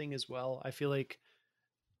generational thing as well. I feel like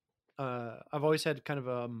I've always had kind of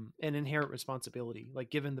an inherent responsibility, like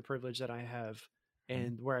given the privilege that I have Mhm.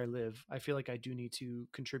 and where I live, I feel like I do need to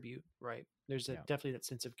contribute. Right? There's Yeah. definitely that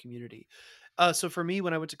sense of community. So for me,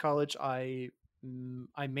 when I went to college, I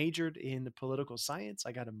majored in political science.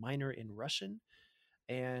 I got a minor in Russian,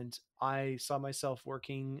 and I saw myself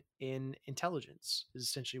working in intelligence. Is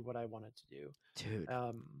essentially what I wanted to do. Dude,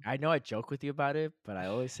 Um, I know I joke with you about it, but I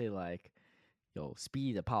always say like, "Yo,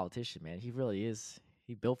 Speedy, the politician, man, he really is.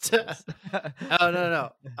 He built for oh this." no,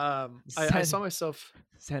 no, no. I saw Send myself.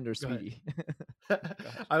 Sender Go ahead. Speedy.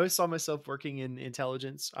 Gosh. I always saw myself working in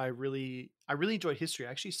intelligence. I really enjoyed history.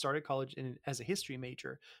 I actually started college as a history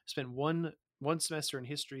major. Spent one semester in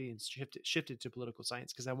history and shifted to political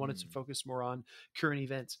science because I wanted to Mm. focus more on current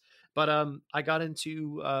events. But I got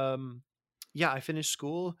into yeah, I finished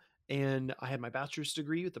school and I had my bachelor's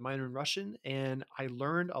degree with the minor in Russian, and I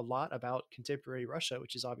learned a lot about contemporary Russia,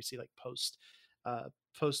 which is obviously like uh,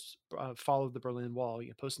 post fall of the Berlin Wall,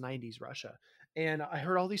 post '90s Russia. And I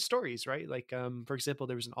heard all these stories, right? Like, for example,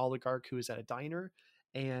 there was an oligarch who was at a diner,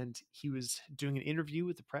 and he was doing an interview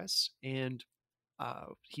with the press, and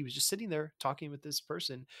he was just sitting there talking with this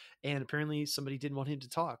person, and apparently somebody didn't want him to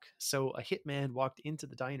talk. So a hitman walked into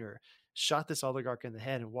the diner, shot this oligarch in the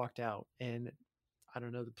head, and walked out. And I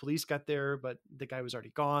don't know, the police got there, but the guy was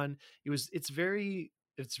already gone. It's very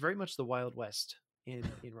much the Wild West in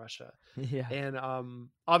Russia. Yeah, And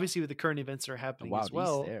obviously with the current events that are the happening as Wild East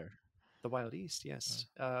well, there. the Wild East, Uh, yes.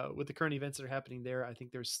 With the current events that are happening there, I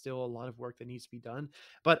think there's still a lot of work that needs to be done.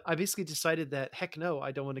 But I basically decided that heck no,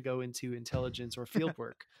 I don't want to go into intelligence or field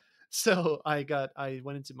work. So I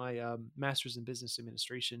went into my master's in business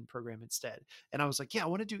administration program instead, and I was like, yeah, I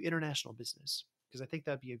want to do international business because I think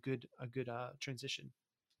that'd be a good transition.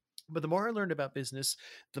 But the more I learned about business,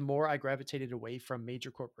 the more I gravitated away from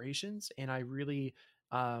major corporations, and I really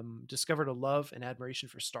discovered a love and admiration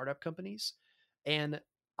for startup companies. And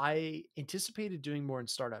I anticipated doing more in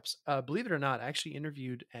startups. Believe it or not, I actually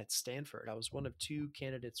interviewed at Stanford. I was one of two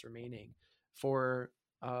candidates remaining for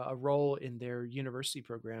a role in their university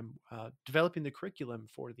program, developing the curriculum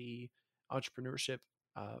for the entrepreneurship,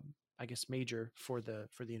 I guess, major for the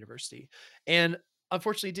university. And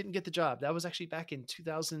unfortunately didn't get the job. That was actually back in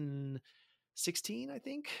 2016, I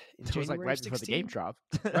think, in it was like January of right before the game 16, dropped.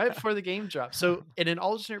 right before the game dropped. So in an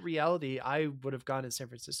alternate reality, I would have gone to San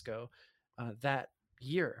Francisco that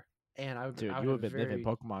year, and I Dude, would you have would a have been living very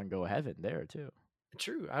Pokemon Go heaven there too.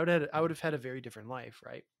 true. I would have had a very different life,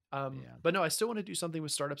 right? Yeah. But no, I still want to do something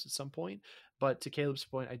with startups at some point. But to Caleb's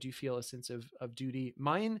point, I do feel a sense of duty.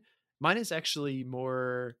 Mine is actually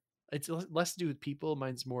more. It's less to do with people.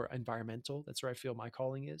 Mine's more environmental. That's where I feel my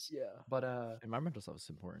calling is. Yeah. But Environmental stuff is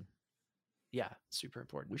important. yeah, super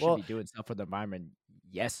important. We should Well, be doing stuff for the environment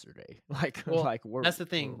yesterday. Like well, like we're that's the we're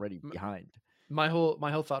thing. already behind. My whole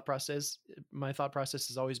thought process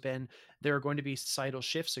has always been there are going to be societal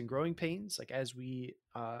shifts and growing pains, like as we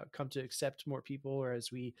come to accept more people or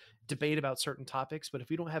as we debate about certain topics. But if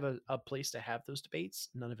we don't have a place to have those debates,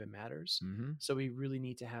 none of it matters. Mm-hmm. So we really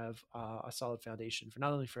need to have a solid foundation for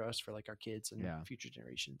not only for us, for like our kids and Yeah. future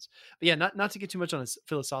generations. But yeah, not to get too much on a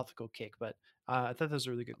philosophical kick, but I thought that was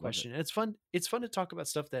a really good I love it. question. And it's fun. It's fun to talk about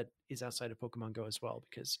stuff that is outside of Pokemon Go as well,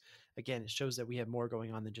 because again, it shows that we have more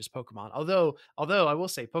going on than just Pokemon. Although I will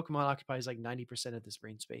say Pokemon occupies like 90% of this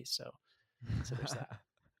brain space. So there's that.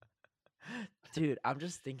 Dude, I'm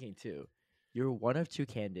just thinking too. You're one of two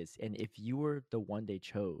candidates, and if you were the one they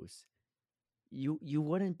chose, you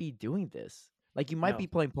wouldn't be doing this. Like you might No, be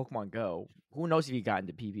playing Pokemon Go. Who knows if you got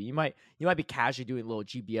into PB? You might be casually doing a little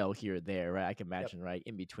GBL here or there, right? I can yep, imagine, right?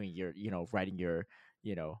 In between your, writing your,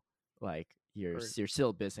 you know, like or your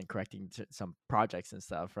syllabus and correcting some projects and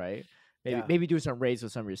stuff, right? Maybe yeah, maybe doing some raids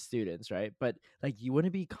with some of your students, right? But like you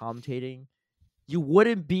wouldn't be commentating, you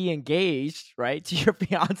wouldn't be engaged, right, to your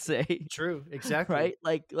fiance, true, exactly. right?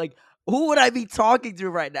 Like who would I be talking to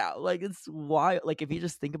right now? Like it's wild. Like if you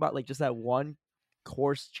just think about like just that one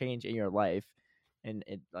course change in your life, and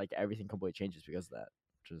it like everything completely changes because of that.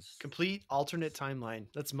 Just Complete alternate timeline.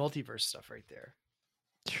 That's multiverse stuff right there.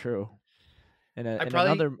 true. In a, I in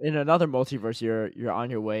probably, another in another multiverse, you're on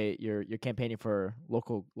your way. You're campaigning for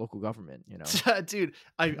local government. dude,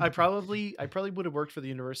 I probably would have worked for the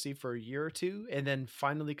university for a year or two, and then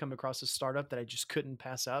finally come across a startup that I just couldn't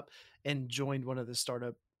pass up, and joined one of the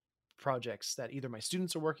startup projects that either my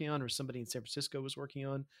students are working on or somebody in San Francisco was working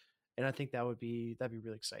on, and I think that'd be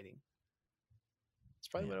really exciting. It's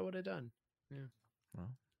probably what Man, I would have done. Yeah, well,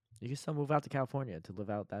 you can still move out to California to live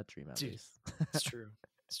out that dream at dude, least. it's true.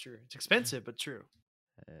 It's true. It's expensive, but true.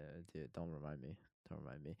 Dude, don't remind me. Don't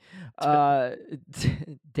remind me. Uh,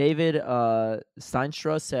 David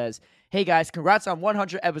Steinstra says, "Hey guys, congrats on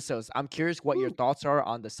 100 episodes. I'm curious what your Woo. thoughts are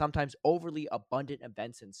on the sometimes overly abundant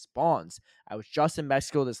events and spawns. I was just in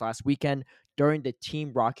Mexico this last weekend during the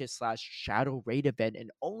Team Rocket / Shadow Raid event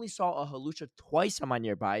and only saw a Halucha twice on my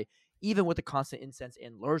nearby, even with the constant incense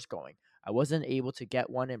and lures going. I wasn't able to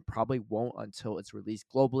get one and probably won't until it's released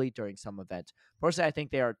globally during some event. Personally, I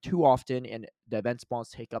think they are too often, and the event spawns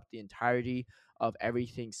take up the entirety of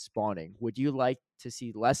everything spawning. Would you like to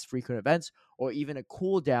see less frequent events or even a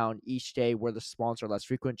cooldown each day where the spawns are less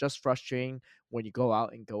frequent? Just frustrating when you go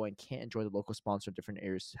out and can't enjoy the local spawns or different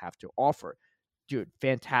areas have to offer." Dude,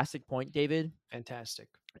 fantastic point, David. Fantastic.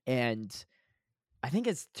 And I think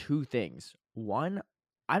it's two things. One,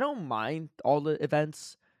 I don't mind all the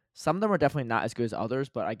events. Some of them are definitely not as good as others,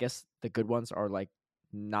 but I guess the good ones are like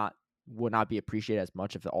not would not be appreciated as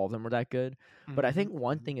much if all of them were that good. But I Hmm. think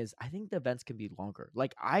one thing is I think the events can be longer.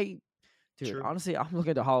 Dude, True. honestly, I'm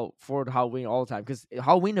looking forward to Halloween all the time because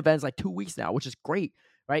Halloween event's like 2 weeks now, which is great,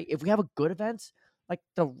 right? If we have a good event, like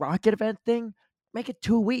the Rocket event thing, make it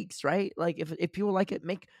 2 weeks, right? Like if people like it,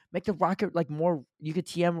 make the Rocket like more. You could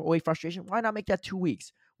TM away frustration. Why not make that 2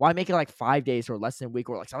 weeks? Why make it like 5 days or less than a week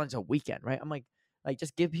or like sometimes a weekend, right? I'm like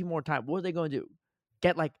just give people more time. What are they going to do?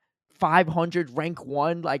 Get like 500 rank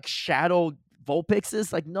one like shadow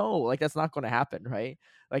Vulpixes? Like no, like that's not going to happen, right?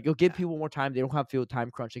 Like you'll give Yeah. people more time. They don't have to feel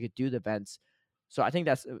time crunch. They could do the events. So I think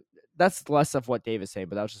that's less of what Dave is saying,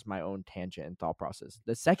 but that was just my own tangent and thought process.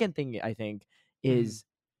 The second thing I think Mhm. is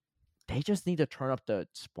they just need to turn up the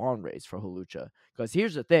spawn rates for Halucha. Because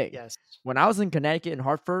here's the thing: Yes. when I was in Connecticut and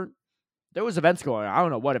Hartford, there was events going on. I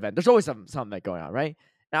don't know what event. There's always something going on, right?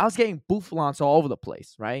 And I was getting Bouffalants all over the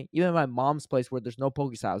place, right? Even at my mom's place where there's no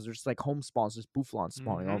Pokestops, there's just like home spawns, there's Bouffalants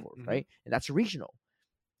spawning Mhm. over, Mhm. right? And that's regional.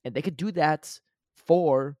 And they could do that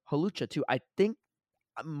for Halucha too. I think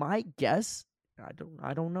my guess, I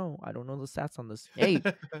don't know. I don't know the stats on this. Hey,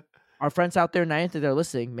 our friends out there in Niantic that are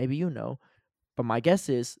listening, maybe you know. But my guess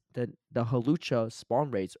is that the Halucha spawn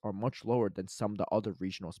rates are much lower than some of the other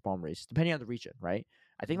regional spawn rates, depending on the region, right?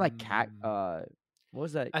 I think like Mm. what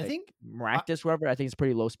was that? I Like think uh, Maractus, wherever. I think it's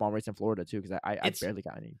pretty low spawn rates in Florida too, because I it's barely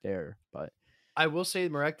got any there. But I will say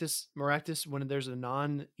Maractus, when there's a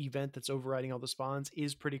non-event that's overriding all the spawns,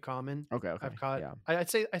 is pretty common. okay, I've okay, caught yeah, I'd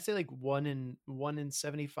say like one in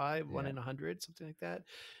 75, one yeah. in 100, something like that.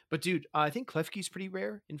 But dude, I think Klefki's pretty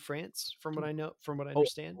rare in France, from what Dude, I know, from what I oh,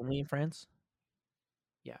 understand. only in France?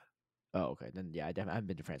 Yeah, Oh, okay. Then yeah, I haven't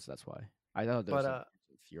been to France, so that's why. I thought there but was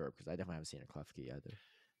in Europe because I definitely haven't seen a Klefki either.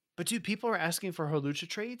 But dude, people are asking for Holucha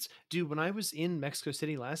trades. Dude, when I was in Mexico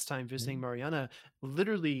City last time visiting Mhm. Mariana,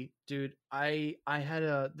 literally, dude, I had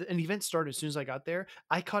an event started as soon as I got there.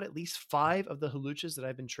 I caught at least 5 of the Holuchas that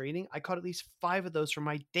I've been trading. I caught at least 5 of those from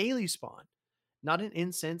my daily spawn. Not an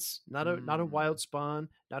incense, not a Mm, wild spawn,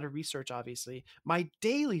 not a research, obviously. My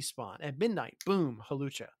daily spawn at midnight, boom,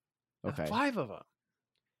 Holucha. okay, 5 of them.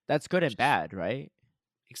 that's good and Which is bad, right?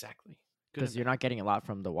 exactly good and Because you're bad. not getting a lot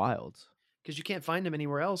from the wilds. Because you can't find them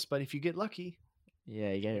anywhere else, but if you get lucky,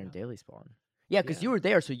 Yeah, you get it you in know, daily spawn. Yeah, because yeah. you were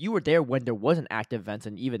there, so you were there when there wasn't active events,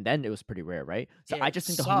 and even then it was pretty rare, right? So It sucked, I just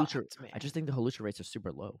man. think the Halucha rates are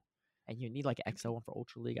super low. and you need like an XL one for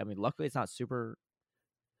Ultra League. I mean, luckily it's not super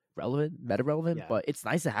meta relevant, Yeah. but it's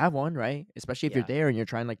nice to have one, right? Especially if you're Yeah. there and you're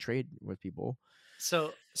trying to like trade with people.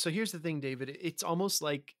 So here's the thing, David. It's almost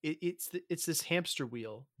like it's this hamster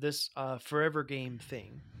wheel, this forever game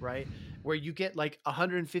thing, right? Where you get like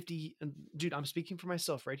 150. Dude, I'm speaking for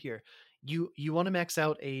myself right here. You want to max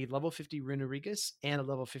out a level 50 Runa Regus and a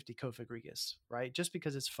level 50 Kofa Regus, right? Just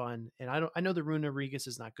because it's fun. And I know the Runa Regus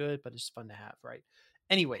is not good, but it's fun to have, right?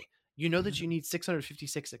 Anyway, you know that you need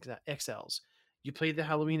 656 XLs. You play the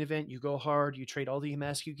Halloween event, you go hard, you trade all the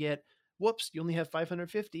masks you get. Whoops, you only have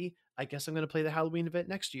 550. I guess I'm going to play the Halloween event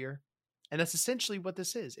next year. And that's essentially what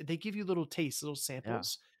this is. They give you little tastes, little Yeah.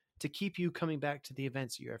 samples to keep you coming back to the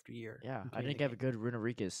events year after year. Yeah, And I playing didn't the get a game. good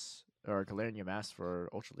Runaricus or Galarian Mask for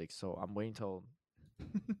Ultra League, so I'm waiting till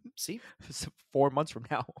See? 4 months from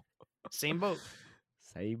now. Same boat.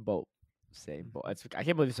 Same boat. Same boat. I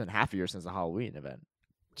can't believe it's been half a year since the Halloween event.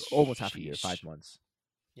 Almost half a year, 5 Sheesh. months.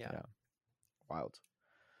 Yeah. Yeah.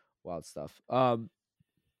 Wild stuff.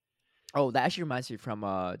 Oh, that actually reminds me from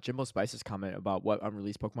Jimbo Spice's comment about what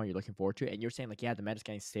unreleased Pokemon you're looking forward to, and you're saying like, yeah, the meta's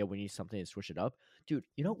getting stale. We need something to switch it up, dude.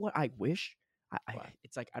 You know what? I wish. What?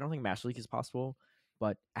 It's like I don't think Master League is possible,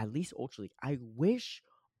 but at least Ultra League. I wish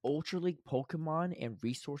Ultra League Pokemon and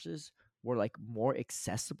resources were like more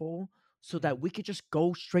accessible, so that we could just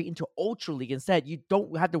go straight into Ultra League instead. You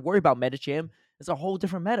don't have to worry about Medicham. It's a whole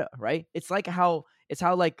different meta, right? It's how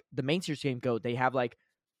like the main series game go. They have like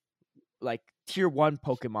tier 1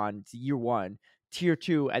 Pokemon, it's year 1, tier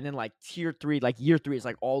 2, and then like tier 3, like year 3 is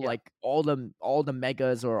like all Yeah. like all the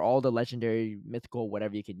megas or all the legendary, mythical,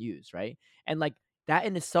 whatever you can use, right? And like that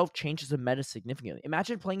in itself changes the meta significantly.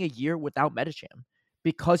 Imagine playing a year without Medicham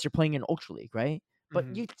because you're playing in Ultra League, right?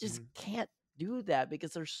 But you just can't do that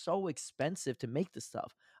because they're so expensive to make this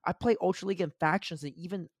stuff. I play Ultra League in factions, and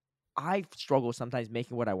even I struggle sometimes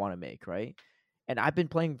making what I want to make, right? And I've been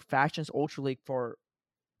playing factions Ultra League for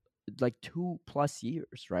like 2+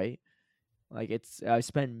 years, right? Like I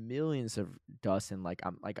spent millions of dust, and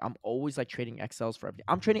I'm always like trading XLs for everything.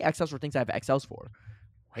 I'm trading XLs for things I have XLs for.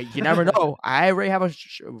 Right? You never know. I already have a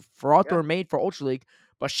Ferrothorn made for Ultra League,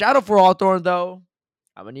 but Shadow Ferrothorn though,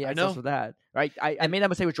 I'm gonna need I XLs know. for that. Right? I And made that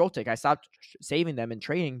mistake with Joltik. I stopped saving them and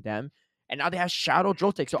trading them, and now they have Shadow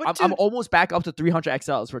Joltik. So but I'm dude, almost back up to 300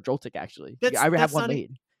 XLs for Joltik. Actually, I already have one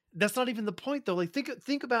made. that's not even the point though. Like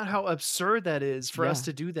think about how absurd that is for us Yeah,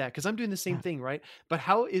 to do that, because I'm doing the same yeah. thing, right? But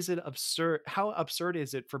how is it absurd? How absurd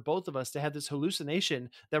is it for both of us to have this hallucination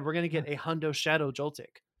that we're going to Yeah. get a Hundo Shadow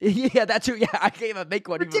Joltik? Yeah, that too. Yeah, I can't even make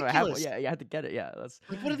one even if I have one. Ridiculous. Yeah, you have to get it. Yeah, that's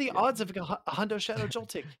Like, what are the yeah. odds of a Hundo Shadow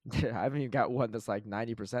Joltik? Yeah, I haven't even got one that's like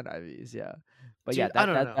 90% IVs. Yeah, but yeah, Dude, I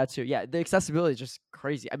don't that know. too. Yeah, the accessibility is just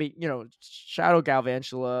crazy. I mean, Shadow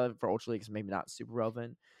Galvantula for Ultra League is maybe not super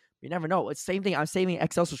relevant. You never know. It's the same thing. I'm saving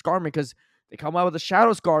XLs for Skarmory because they come out with a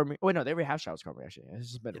Shadow Skarmory. Wait, no, they already have Shadow Skarmory actually. It's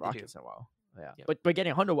just been Yeah, they do. Rockets in a while. Yeah, Yep. but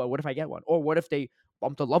getting a Hundo one, what if I get one? Or what if they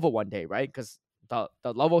bump the level one day, right? Because the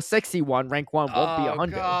level 61 rank 1 won't be a Oh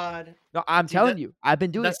Hundo. God, No, I'm dude, telling you, I've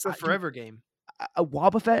been doing that's the dude, forever game. a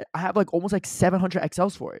Wobbuffet. I have like almost like 700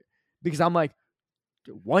 XLs for it because I'm like,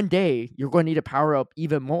 one day you're going to need to power up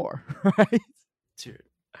even more, right? Dude,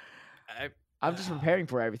 I'm just preparing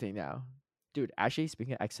for everything now, dude. Actually,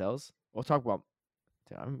 speaking of XLs, we'll talk about.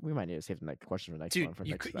 We might need to save the next question for the next dude, one for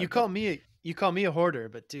you next. you call me a hoarder,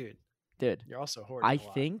 but dude, dude. you're also hoarding I a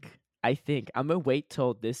lot. think I'm gonna wait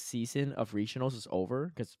till this season of regionals is over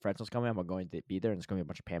because Fresno's coming. I'm going to be there, and there's gonna be a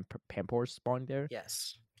bunch of Pampors spawning there.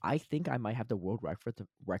 Yes. I think I might have the world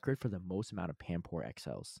record for the most amount of Pampor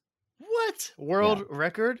XLs. What world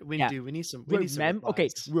record? We Yeah. need some replies. Okay,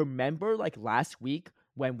 remember like last week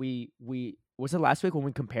when we was it last week when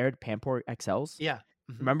we compared Pampor XLs? Yeah.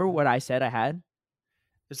 Remember what I said I had?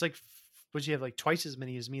 It's like, would you have like twice as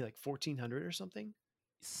many as me, like 1,400 or something?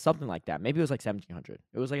 Something like that. Maybe it was like 1,700.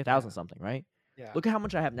 It was like 1,000 something, right? Yeah. Look at how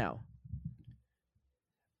much I have now,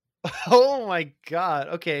 Oh my God.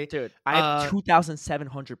 Okay. dude. I have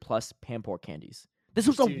 2,700 plus Pampor candies. This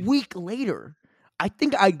was a week later. I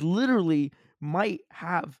think I literally might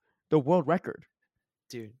have the world record.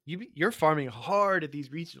 Dude, you're farming hard at these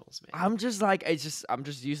regionals, man. I'm just like, I'm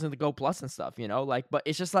just using the Go Plus and stuff, like, but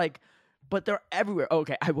it's just like, but they're everywhere.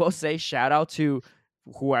 Okay, I will say shout out to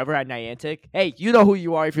whoever at Niantic. Hey, you know who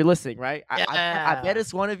you are if you're listening, right? I bet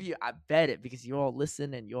it's one of you. I bet it because you all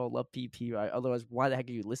listen and you all love PP, right? Otherwise, why the heck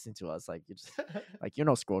are you listening to us? Like, you're just like,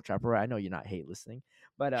 Scroll Trapper, right? I know you're not hate listening,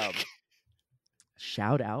 but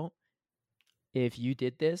shout out if you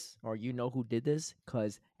did this or you know who did this,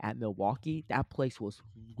 because at Milwaukee, that place was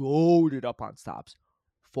loaded up on stops.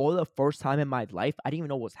 For the first time in my life, I didn't even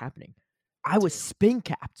know what was happening. I was Dude. spin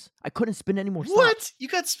capped. I couldn't spin any more What? stops. You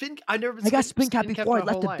got spin? I never been I got spin capped spin capped before I my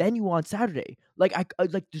left whole the life. venue on Saturday. Like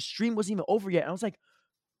like the stream wasn't even over yet. And I was like,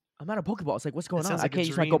 I'm out of Pokeballs. Like, what's That going on? sounds I like a can't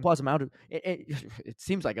use my Go dream. Plus. I'm out of it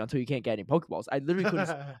seems like until you can't get any Pokeballs. I literally couldn't.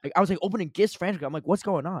 Like, I was like opening gifts frantically. I'm like, what's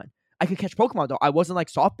going on? I could catch Pokemon though. I wasn't like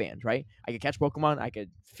soft banned, right? I could catch Pokemon. I could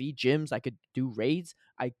feed gyms. I could do raids.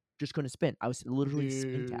 I just couldn't spin. I was literally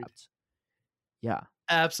spin Dude. capped. Yeah.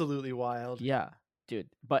 Absolutely wild. Yeah, dude.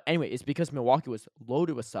 But anyway, it's because Milwaukee was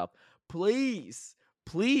loaded with stuff. Please,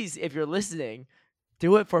 please, if you're listening,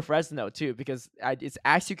 do it for Fresno too, because it's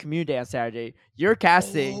actually Community Day on Saturday. You're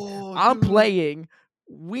casting. Oh, I'm dude. playing.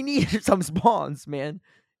 We need some spawns, man.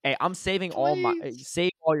 Hey, I'm saving Please.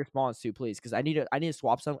 save all your spawns too, please, because I need to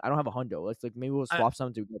swap some. I don't have a hundo. Let's like maybe we'll I, swap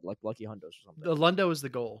some to get like lucky hundos or something. the Lundo is the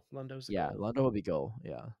goal. Lundo's the Yeah, goal. Lundo would be goal.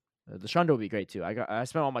 Yeah, the Shundo would be great too. I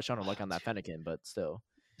spent all my Shundo like Oh, on that dude. Fennekin, but still.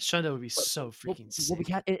 Shundo would be But so freaking we sick.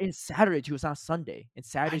 can't. It's Saturday too. It's not Sunday. And I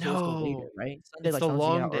Saturdays always go later, know. right? Sunday It's like the sometimes you get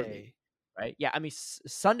long out early, day. right? Yeah, I mean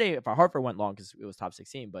Sunday if Hartford went long because it was top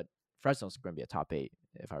 16, but Fresno's going to be a top 8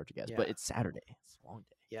 if I were to guess. Yeah. But it's Saturday. It's a long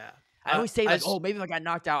day. Yeah. I always say like, s- oh, maybe if I got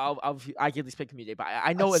knocked out, I can at least pick Community Day. But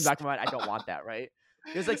I know in the back of my mind I don't want that, right?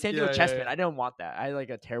 It was like same thing with yeah. Chessman. I didn't want that. I had like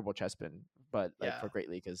a terrible Chessman, but like Yeah. for Great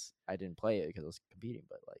League because I didn't play it because I was competing.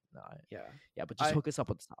 But like, no, Yeah. yeah. But just hook us up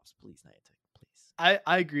with the stops, please, Niantic, please.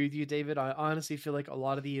 I agree with you, David. I honestly feel like a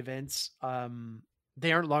lot of the events,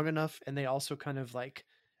 they aren't long enough, and they also kind of like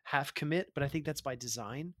half commit. But I think that's by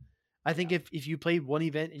design. I think Yeah. if you played one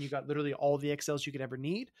event and you got literally all the XLs you could ever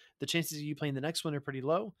need, the chances of you playing the next one are pretty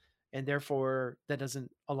low, and therefore that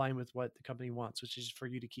doesn't align with what the company wants, which is for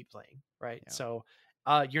you to keep playing, right? Yeah. So,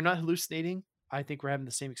 you're not hallucinating. I think we're having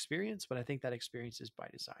the same experience, but I think that experience is by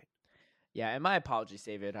design. Yeah, and my apologies,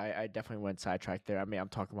 David. I definitely went sidetracked there. I mean, I'm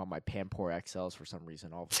talking about my Pampor XLs for some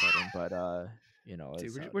reason all of a sudden, but you know,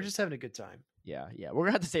 Dude, it's we're just having a good time. yeah. We're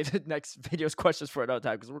gonna have to save the next video's questions for another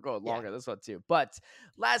time because we're going Yeah. long on this one too. But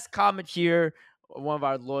last comment here, one of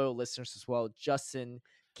our loyal listeners as well, Justin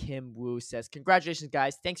Kim Woo says, "Congratulations,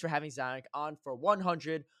 guys! Thanks for having Zionic on for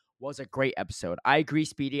 100. Was a great episode. I agree,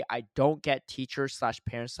 Speedy. I don't get teachers /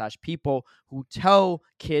 parents / people who tell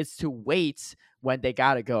kids to wait when they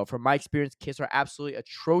gotta go. From my experience, kids are absolutely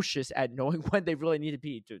atrocious at knowing when they really need to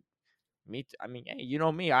pee. Dude, I mean, hey, you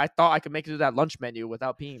know me. I thought I could make it to that lunch menu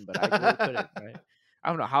without peeing, but I really couldn't. Right? I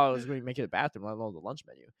don't know how I was going to make it to the bathroom, let alone the lunch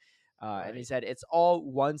menu. And he Right. said it's all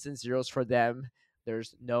ones and zeros for them.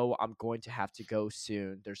 There's no I'm going to have to go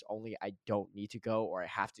soon. There's only I don't need to go or I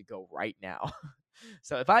have to go right now.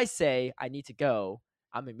 So if I say I need to go,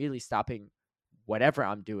 I'm immediately stopping whatever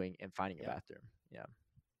I'm doing and finding a Yeah. bathroom. Yeah,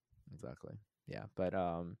 exactly. Yeah, but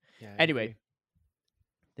Yeah. I anyway, agree.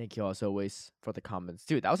 thank you as always for the comments,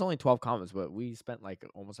 dude. That was only 12 comments, but we spent like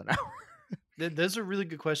almost an hour. Those are really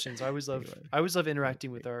good questions. Anyway, I always love they're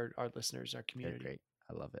interacting with great. our listeners, our They're community. great.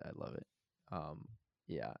 I love it. I love it.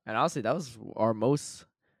 Yeah, and honestly, that was our most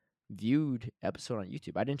viewed episode on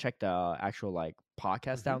YouTube. I didn't check the actual like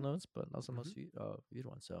podcast Mhm. downloads, but that was the Mhm. most viewed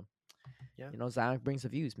one. So Yeah. you know, Zion brings the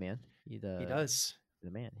views, man. He does. He's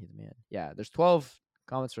the man. He's the man. Yeah, there's 12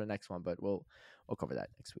 comments for the next one, but we'll cover that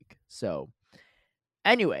next week. So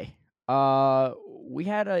anyway, we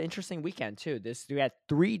had an interesting weekend too. We had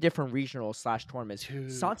 3 different regional / tournaments.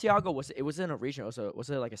 Dude. Santiago wasn't a regional. Was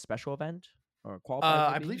it like a special event or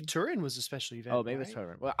qualified? Maybe? I believe Turin was a special event. Oh, maybe right? it's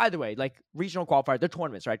tournament. Well, either way, like regional qualifier, they're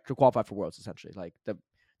tournaments, right? To qualify for worlds, essentially. Like the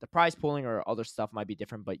prize pooling or other stuff might be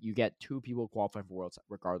different, but you get 2 people qualifying for worlds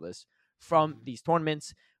regardless. From Mhm. these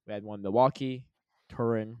tournaments, we had one in Milwaukee,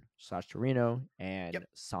 Turin / Torino, and Yep.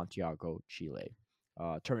 Santiago, Chile.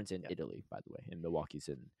 Turin's in Yep. Italy, by the way, and Milwaukee's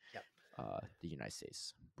in Yep. the United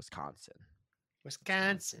States, Wisconsin.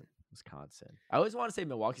 Wisconsin. I always want to say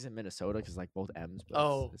Milwaukee's in Minnesota because like both M's, but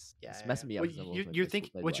Oh, it's yeah. messing me up. Well, Because I'm a little bit you're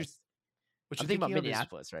thinking what you're Midwest. what I'm you're thinking about thinking of is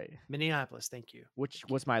Minneapolis, right? Minneapolis. Thank you. Which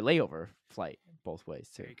was my layover flight both ways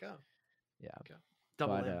too. There you go. Yeah, Go.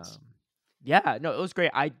 Double but M's. yeah, no, it was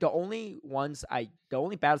great. The only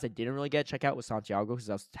battles I didn't really get to check out was Santiago because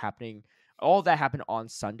that was happening. All of that happened on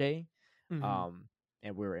Sunday, Mhm.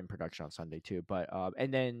 and we were in production on Sunday too. But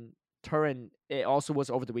and then Turin, it also was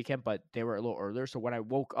over the weekend, but they were a little earlier. So when I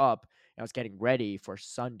woke up and I was getting ready for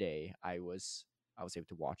Sunday, I was able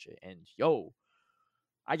to watch it. And yo,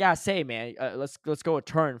 I gotta say, man, let's go with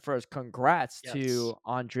Turin first. Congrats Yes. to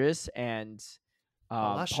Andres and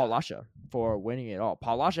Paul Paul Lasha. Lasha for winning it all.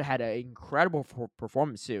 Paul Lasha had an incredible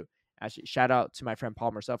performance too. Actually, shout out to my friend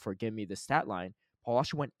Paul myself for giving me the stat line. Paul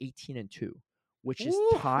Lasha went 18-2, which is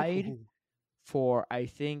tied Ooh. for, I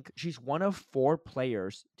think she's one of 4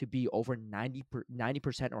 players to be over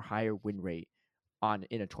 90% or higher win rate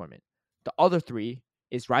in a tournament. The other 3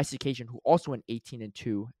 is Rice Occasion, who also went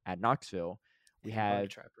 18-2 at Knoxville. We And Bug have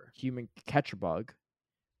Trapper. Human Catcher Bug.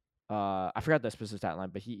 I forgot the specific stat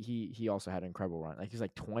line, but he also had an incredible run. Like he's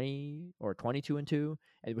like 20 or 22-2,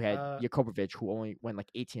 and we had Jakobovic, who only went like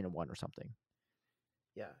 18-1 or something.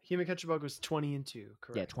 Yeah, Human Catcher Bug was 20-2,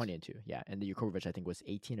 correct? Yeah, 20-2. Yeah, and the Jakobovic I think was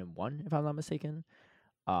 18-1 if I'm not mistaken.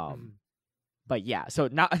 But yeah, so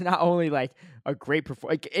not only like a great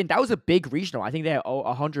performance, and that was a big regional. I think they had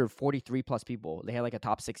 143 plus people. They had like a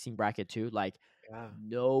top 16 bracket too. Like,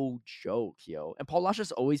 no joke, yo. And Paul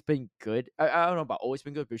Lasha's always been good. I don't know about always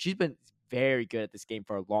been good, but she's been very good at this game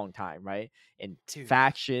for a long time, right? In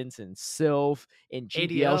factions and Sylph, in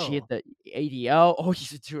GBL, she hit the ADL. Oh,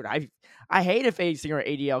 dude, I hate facing her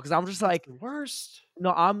ADL because I'm just like the worst.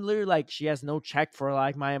 No, I'm literally like, she has no check for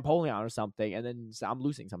like my Empoleon or something, and then I'm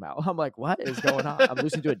losing somehow. I'm like, what is going on? I'm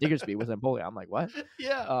losing to a Diggersby with Empoleon. I'm like, what?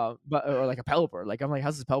 Yeah. But or like a Pelipper. Like I'm like,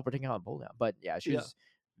 how's this Pelipper taking out Empoleon? But yeah, she was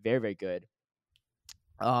very, very good.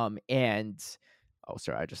 And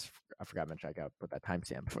sorry, I forgot to mention I got put that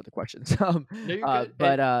timestamp before the questions. No, you're good.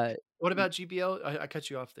 But what about GBL? I cut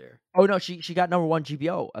you off there. Oh no, she got number 1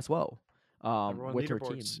 GBO as well. With her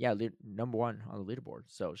team. Leaderboards. Yeah, number 1 on the leaderboard.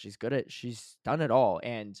 So she's she's done it all.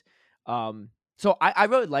 And so I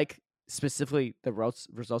really like specifically the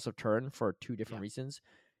results of turn for 2 different reasons.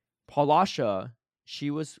 Paulasha,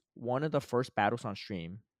 she was one of the first battles on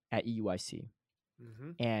stream at EUIC.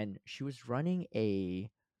 And she was running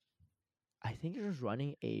I think it was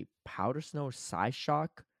running a Powder Snow Psyshock.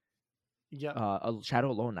 Yeah. A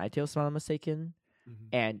Shadow Lone Ninetales, if I'm not mistaken.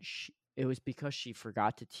 And it was because she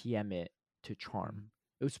forgot to TM it to Charm.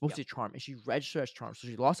 It was supposed to be Charm, and she registered as Charm. So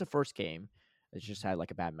she lost the first game. It just had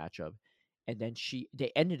like a bad matchup. And then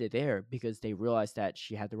they ended it there because they realized that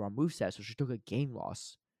she had the wrong moveset, so she took a game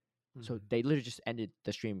loss. So they literally just ended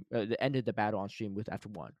the stream, ended the battle on stream with after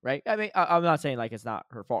 1, right? I mean, I'm not saying like it's not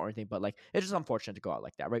her fault or anything, but like it's just unfortunate to go out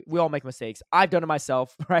like that, right? We all make mistakes. I've done it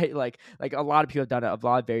myself, right? Like a lot of people have done it. A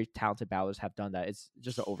lot of very talented battlers have done that. It's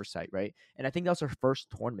just an oversight, right? And I think that was her first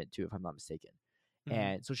tournament too, if I'm not mistaken.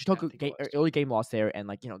 And so she took early game loss there, and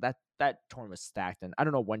like that tournament was stacked. And I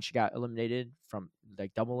don't know when she got eliminated from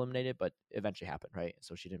like double eliminated, but eventually happened, right?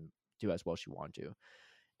 So she didn't do as well as she wanted to.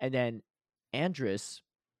 And then Andress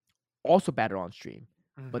also battled on stream,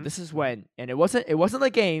 but this is when, and it wasn't the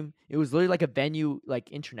game. It was literally like a venue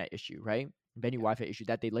like internet issue, right? Venue Wi-Fi issue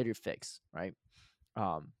that they later fixed, right?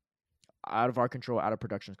 Out of our control, out of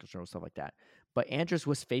production control, stuff like that. But Andress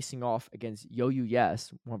was facing off against Yo-Yu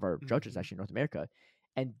Yes, one of our judges actually in North America,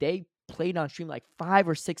 and they played on stream like 5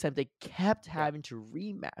 or 6 times. They kept having to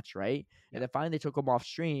rematch, right? And then finally they took them off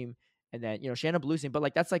stream, and then she ended up losing. But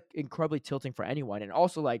like that's like incredibly tilting for anyone, and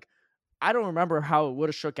also like I don't remember how it would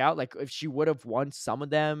have shook out. Like if she would have won some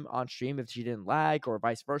of them on stream if she didn't lag, or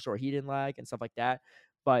vice versa, or he didn't lag and stuff like that.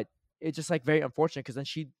 But it's just like very unfortunate because then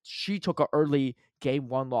she took an early game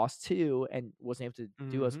 1 loss too and wasn't able to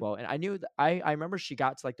do as well. And I knew that I remember she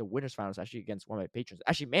got to like the winners finals actually against one of my patrons,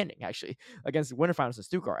 actually Manning actually against the winner finals in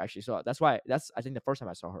Stuttgart actually. So that's I think the first time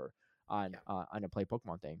I saw her on a play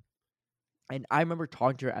Pokemon thing. And I remember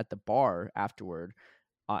talking to her at the bar afterward.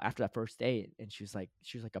 After that first date, and she was like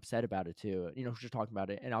upset about it too. She was talking about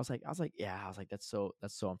it, and I was like, that's so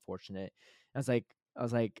unfortunate. And I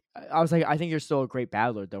was like, I think you're still a great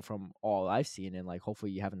battler though, from all I've seen, and like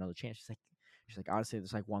hopefully you have another chance. She's like, honestly,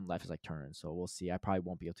 there's like 1 left is like turn, so we'll see. I probably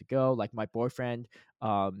won't be able to go. Like my boyfriend,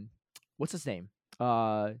 what's his name?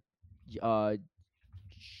 John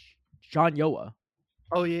Yoa.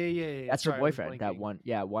 Oh yeah. That's her boyfriend. That one,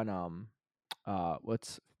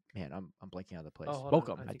 what's man, I'm blanking out the place.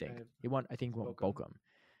 Bokum, I think. He won Bokum.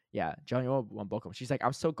 Yeah, John Yoa won Bokum. She's like,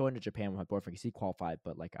 I'm still going to Japan with my boyfriend because he qualified,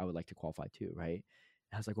 but like I would like to qualify too, right? And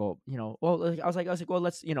I was like, well, I was like, well,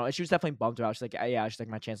 let's, and she was definitely bummed out. She's like, yeah, she's like,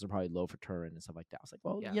 my chances are probably low for turn and stuff like that. I was like,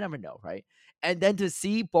 well, you never know, right? And then to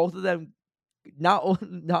see both of them not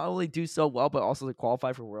only do so well, but also to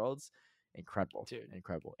qualify for Worlds, incredible, dude,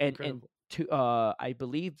 incredible. And I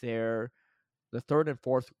believe they're the 3rd and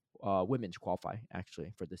 4th women to qualify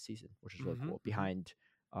actually for this season, which is really cool, behind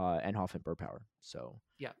Enhoff and Burpower. So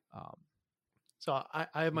so I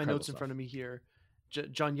have my notes in front of me here.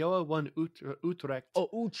 John Yoa won Utrecht. Oh,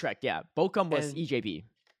 Utrecht, yeah. Bokum was EJB.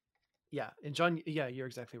 Yeah, and you're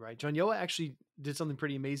exactly right. John Yoa actually did something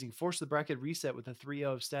pretty amazing. Forced the bracket reset with a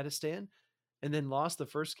 3-0 of status stand, and then lost the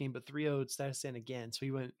first game, but 3-0 status stand again. So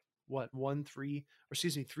he went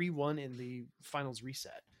 3-1 in the finals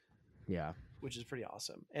reset. Yeah, which is pretty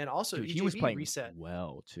awesome. And also, dude, he was playing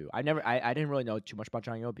well too. I didn't really know too much about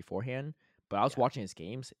John Yo beforehand, but I was watching his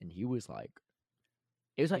games, and he was like,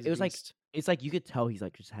 He's a beast. it's like you could tell he's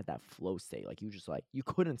like just had that flow state. Like you just like you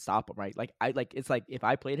couldn't stop him, right? Like it's like if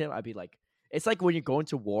I played him, I'd be like it's like when you go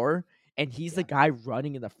into war and he's the Yeah. guy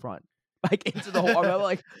running in the front, like into the whole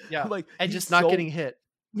army. Yeah, I'm like and he's just not so getting hit.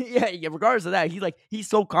 yeah. Regardless of that, he's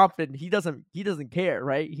so confident. He doesn't care,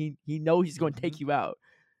 right? He know he's going to Mhm. take you out.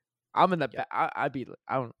 I'm in the Yep. back. I'd be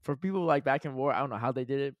I don't for people like back in war. I don't know how they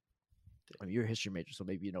did it. I mean, you're a history major, so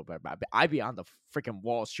maybe you know better. But I'd be on the freaking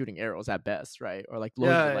walls shooting arrows at best, right? Or like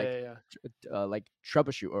loading the like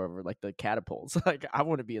troubleshoot or like the catapults. Like I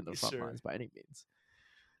want to be in the Yes, front sir. lines by any means.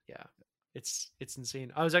 Yeah. It's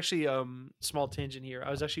insane. I was actually small tangent here. I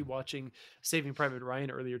was actually watching Saving Private Ryan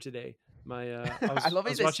earlier today. My I love I how you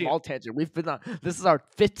was say watching it. small tangent. We've been on. This is our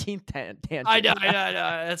 15th I know, tangent. I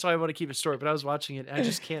know. That's why I want to keep it short. But I was watching it, and I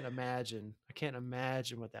just can't imagine. I can't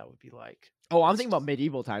imagine what that would be like. Oh, I'm It's thinking about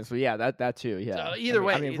medieval times, but yeah, that too. Yeah, I mean, either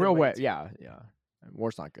real way, way. it's Yeah, yeah.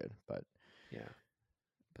 War's not good, but yeah.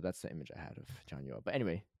 that's the image I had of John Yo. But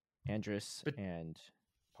anyway, Andrus But and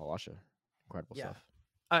Palasha, incredible yeah,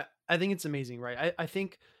 stuff. I think it's amazing, right? I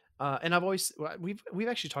think, and I've always we've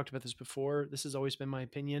actually talked about this before. This has always been my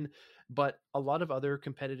opinion, but a lot of other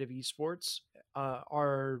competitive esports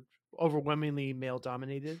are overwhelmingly male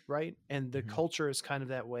dominated, right? And the Mm-hmm. culture is kind of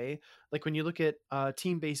that way. Like when you look at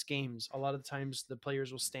team based games, a lot of the times the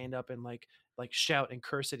players will stand up and like shout and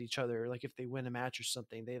curse at each other. Like if they win a match or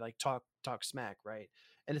something, they like talk smack, right?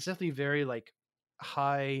 And it's definitely very like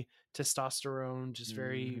high testosterone, just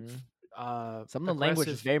very Mm-hmm. Some of the language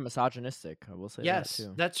is aggressive. very misogynistic. I will say that Yes,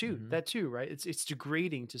 too. that too, Mm-hmm. that too, right? It's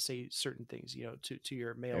degrading to say certain things, to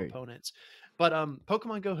your male Very. opponents. But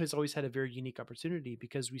Pokemon Go has always had a very unique opportunity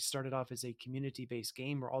because we started off as a community-based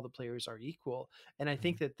game where all the players are equal. And I Mm-hmm.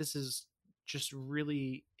 think that this is just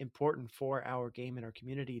really important for our game and our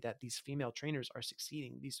community that these female trainers are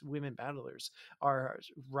succeeding. These women battlers are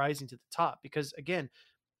rising to the top because again,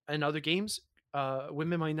 in other games,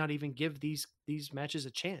 women might not even give these matches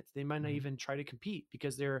a chance. They might not Mm-hmm. even try to compete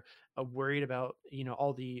because they're worried about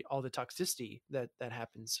all the toxicity that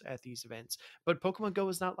happens at these events. But Pokemon Go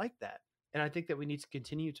is not like that, and I think that we need to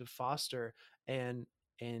continue to foster and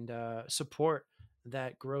support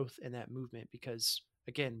that growth and that movement because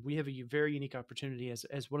again we have a very unique opportunity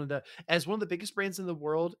as one of the biggest brands in the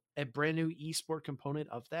world, a brand new esport component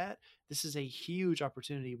of that. This is a huge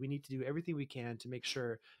opportunity. We need to do everything we can to make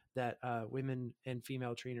sure that women and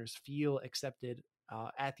female trainers feel accepted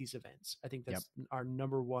at these events. I think Yep. that's our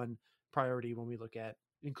number one priority when we look at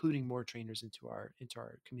including more trainers into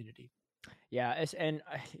our community. Yeah, and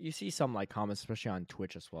you see some like comments, especially on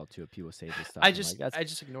Twitch as well too. Of people say this stuff. I I'm like, just that's I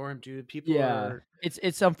just ignore them, dude. People yeah. are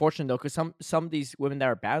It's unfortunate though, because some of these women that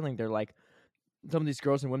are battling, they're like some of these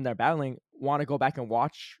girls and women that are battling want to go back and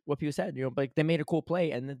watch what people said. Like they made a cool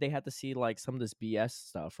play, and then they had to see like some of this BS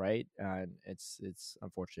stuff, right? And it's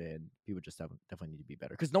unfortunate, and people just definitely need to be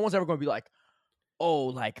better because no one's ever going to be like, oh,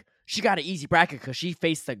 like she got an easy bracket because she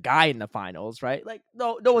faced a guy in the finals, right? Like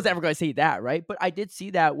no one's true. ever going to say that, right? But I did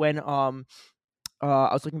see that when I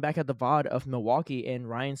was looking back at the VOD of Milwaukee and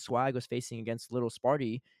Ryan Swag was facing against Little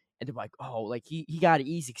Sparty, and they're like, oh, like he got it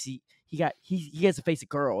easy because he has to face a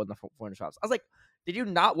girl in the finals. I was like, did you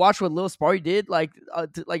not watch what Little Sparty did? Like,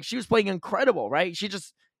 like she was playing incredible, right? She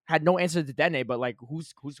just had no answer to Dene, but like,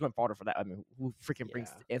 who's going to falter for that? I mean, who freaking brings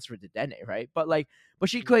Yeah. the answer to Dene, right? But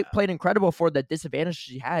she Yeah. played incredible for the disadvantage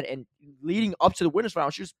she had, and leading up to the winners final,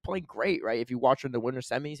 she was playing great, right? If you watch her in the winners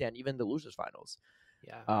semis and even the losers finals,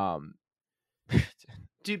 Yeah. um.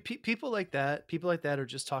 Dude, people like that are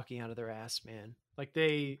just talking out of their ass, man. Like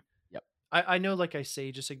Yep. I know, like I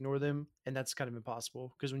say, just ignore them, and that's kind of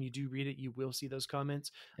impossible because when you do read it, you will see those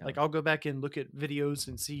comments. Yeah. Like I'll go back and look at videos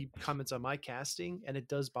and see comments on my casting, and it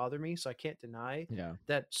does bother me. So I can't deny Yeah.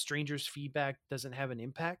 that strangers' feedback doesn't have an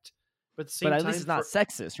impact. But at the But same at least time, it's not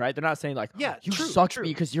sexist, right? They're not saying like, yeah, "You true, sucked true,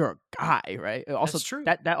 because you're a guy," right? Also, that's true.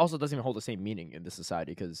 that also doesn't even hold the same meaning in this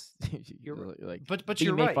society because You're right. like But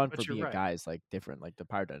you're being made right. fun for But you're being a right. guy is like different. Like the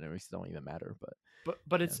power dynamics don't even matter. But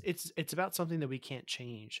But yeah, it's about something that we can't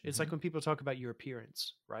change. It's mm-hmm. like when people talk about your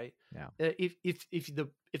appearance, right? Yeah.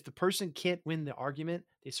 If the person can't win the argument,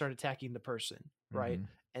 they start attacking the person, right?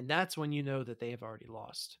 Mm-hmm. And that's when you know that they have already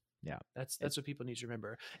lost. Yeah. That's what people need to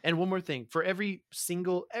remember. And one more thing, for every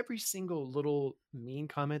single little mean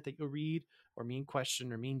comment that you'll read or mean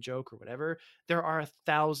question or mean joke or whatever, there are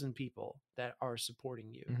 1,000 people that are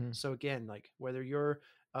supporting you. Mm-hmm. So again, like whether you're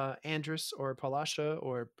Andrus or Palasha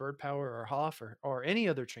or Bird Power or Hoff or any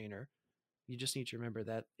other trainer, you just need to remember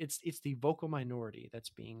that it's the vocal minority that's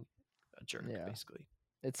being a jerk, Yeah. basically.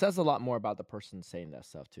 It says a lot more about the person saying that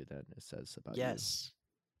stuff too than it says about you. Yes.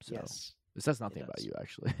 So Yes. it says nothing It about does. you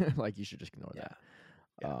actually. Like you should just ignore Yeah. that.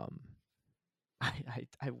 Yeah.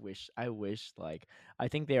 I wish like I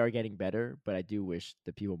think they are getting better, but I do wish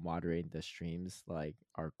the people moderating the streams like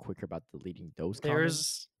are quicker about deleting those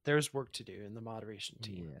comments. There's work to do in the moderation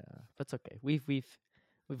team. Yeah, that's okay. We've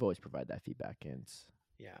always provided that feedback, and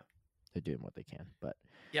Yeah. they're doing what they can. But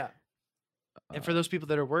Yeah. And for uh, those people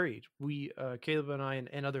that are worried, we Caleb and I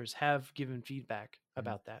and others have given feedback mhm,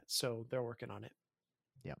 about that. So they're working on it.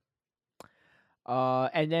 yeah.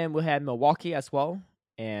 And then we had Milwaukee as well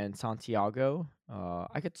and Santiago.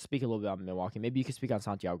 I could speak a little bit on Milwaukee. Maybe you could speak on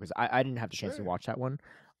Santiago because I didn't have the chance to Sure. watch that one.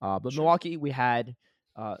 But Sure. Milwaukee, we had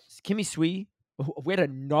Kimmy Sui. We had a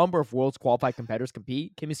number of world's qualified competitors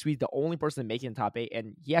compete. Kimmy Sui, the only person making the top 8,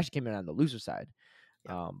 and he actually came in on the loser side.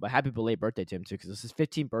 Yeah. But happy belated birthday to him too, because this is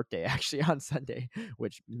 15th birthday actually on Sunday,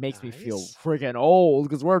 which makes me feel Nice. freaking old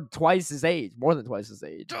because we're twice his age, more than twice his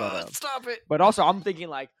age. Stop it. But also I'm thinking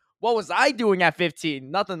like, what was I doing at 15?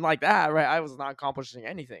 Nothing like that, right? I was not accomplishing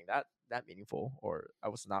anything that meaningful, or I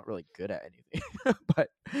was not really good at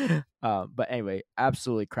anything. but anyway,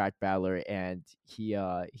 absolutely cracked battler, and he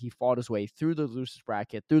fought his way through the losers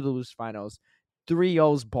bracket, through the losers finals.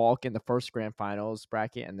 3-0's bulk in the first grand finals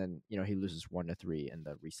bracket, and then he loses 1-3 in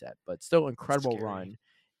the reset. But still incredible Scary. run,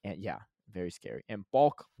 and yeah, very scary. And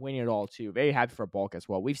Bulk winning it all too. Very happy for Bulk as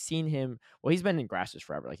well. We've seen him. Well, he's been in Grasses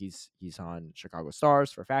forever. Like he's on Chicago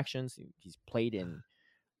Stars for factions. He's played in.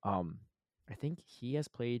 Um, I think he has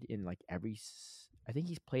played in like I think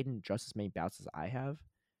he's played in just as many bouts as I have.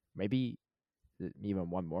 Maybe even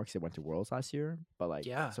one more because they went to Worlds last year. But like,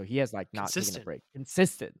 Yeah. so he has like not taken a Consistent. break,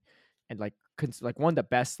 consistent, and like like one of the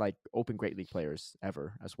best like Open Great League players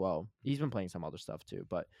ever as well. He's been playing some other stuff too,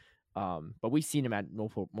 but we've seen him at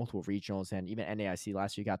multiple regionals and even NAIC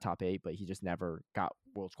last year. He got top 8, but he just never got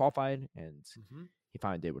Worlds qualified, and Mm-hmm. he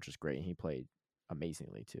finally did, which was great. And he played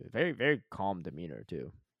amazingly too. Very very calm demeanor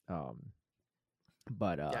too.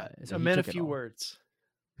 But Yeah. so A he man a took it few all. words.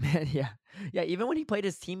 Man, yeah, yeah. Even when he played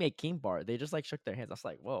his teammate King Bar, they just like shook their hands. I was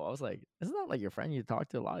like, whoa. I was like, isn't that like your friend you talk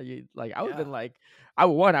to a lot? You like, I would have Yeah. been like, I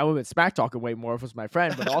would have been smack talking way more if it was my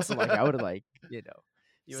friend, but also like I would have like You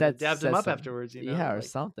would have dabbed him said up some afterwards, yeah or like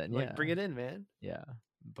something bring it in, man. yeah.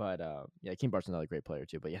 But yeah, King Bar's another great player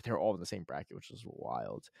too. But yeah, they're all in the same bracket, which was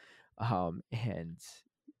wild. Um,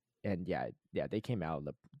 and yeah, they came out in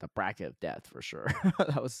the bracket of death for sure.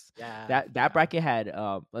 that was Yeah. that bracket had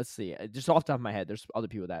let's see, just off the top of my head, there's other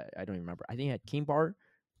people that I don't even remember. I think it had King Bart,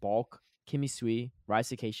 Balk, Kimmy Sui,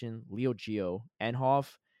 Rysication, Leo Geo,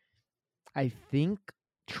 Enhoff, I think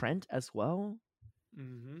Trent as well,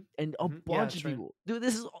 Mm-hmm. and a Mm-hmm. Yeah, bunch of Trent. people. Dude,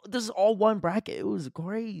 this is all one bracket. It was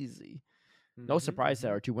crazy. No Mm-hmm. surprise that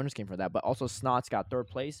Mm-hmm. our 2 winners came from that, but also Snots got 3rd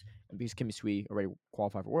place, and because Kimmy Sui already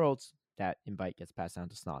qualified for Worlds, that invite gets passed down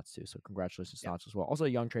to Snots too. So congratulations, Yeah. Snots as well. Also a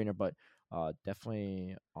young trainer, but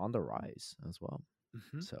definitely on the rise as well.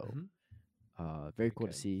 Mm-hmm. So Mm-hmm. very Very cool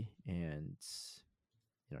to good. see, and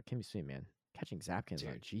Kimmy Sui, man, catching Zapkins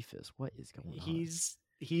on Dude. GFIS. What is going on?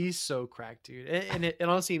 He's so cracked, dude. And it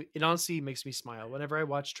honestly makes me smile whenever I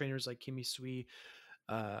watch trainers like Kimmy Sui,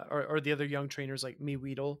 or the other young trainers like me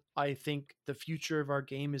Weedle. I think the future of our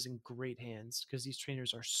game is in great hands because these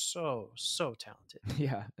trainers are so talented.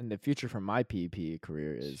 Yeah, and the future for my PvP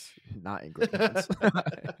career is not in great hands.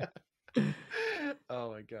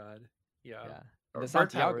 Oh my god. Yeah. Yeah, and Or the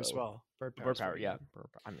Bird Power as Santiago. well. Bird Power Bird is Power, very yeah. good.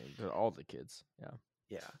 I mean, they're all the kids.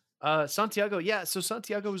 Yeah. Yeah. Santiago, yeah. So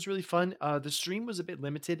Santiago was really fun. The stream was a bit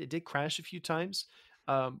limited. It did crash a few times,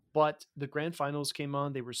 but the grand finals came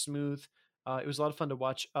on. They were smooth. It was a lot of fun to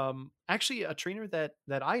watch. Actually, a trainer that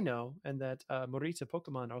I know and that Morita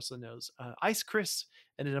Pokemon also knows, Ice Chris,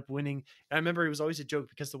 ended up winning. And I remember it was always a joke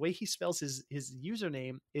because the way he spells his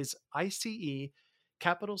username is ICE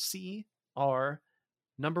capital CR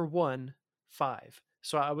number 1 5.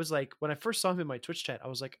 So I was like, when I first saw him in my Twitch chat, I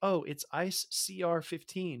was like, oh, it's Ice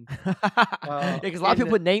CR15. Yeah, because a lot of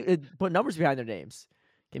people In put numbers behind their names.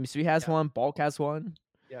 Kimmy Sui has Yeah, one. Bulk has one.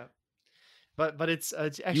 yeah. But it You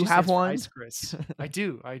actually have stands for one. Ice Chris. I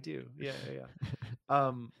do. Yeah, yeah,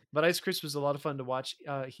 yeah. But Ice Chris was a lot of fun to watch.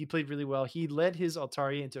 He played really well. He led his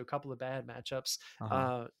Altaria into a couple of bad matchups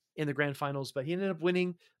Uh-huh. in the grand finals, but he ended up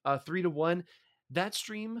winning 3-1. That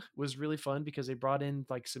stream was really fun because they brought in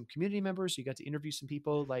like some community members. You got to interview some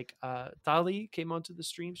people. Like Tali came onto the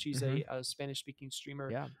stream. She's Hmm. a Spanish-speaking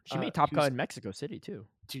streamer. Yeah, she made top cut Who's in Mexico City too.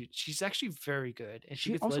 Dude, she's actually very good, and she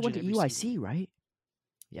She gets also went legend to every season. UIC, right?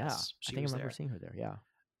 Yeah, Yes, I she think I was remember there. seeing her there. Yeah,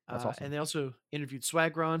 that's awesome. And they also interviewed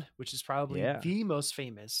Swagron, which is probably Yeah. the most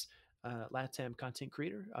famous LATAM content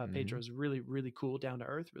creator. Hmm. Pedro is really, really cool, down to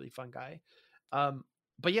earth, really fun guy.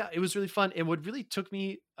 But yeah, it was really fun. And what really took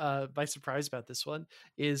me by surprise about this one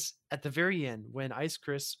is at the very end when Ice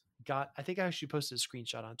Chris got, I think I actually posted a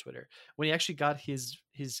screenshot on Twitter when he actually got his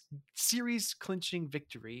series clinching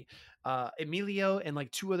victory. Emilio and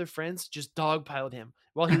like two other friends just dogpiled him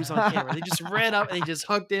while he was on camera. They just ran up and they just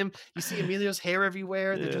hugged him. You see Emilio's hair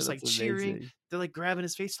everywhere. They're Yeah, just like that's cheering. amazing. They're like grabbing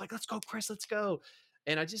his face, like, let's go, Chris, let's go.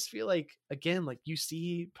 And I just feel like, again, like you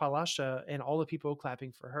see Palasha and all the people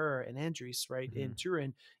clapping for her and Andres, right, in Mhm,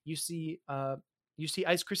 Turin. You see you see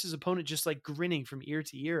Ice Chris's opponent just like grinning from ear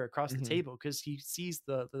to ear across the mhm, table because he sees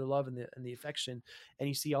the love and the affection, and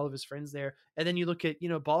you see all of his friends there. And then you look at,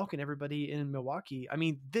 Balk and everybody in Milwaukee. I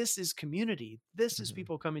mean, this is community. This is mhm,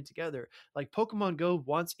 people coming together. Like Pokemon Go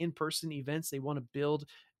wants in-person events. They want to build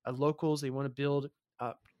locals. They want to build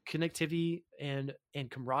uh, connectivity and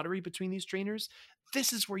camaraderie between these trainers.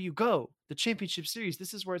 This is where you go. The championship series.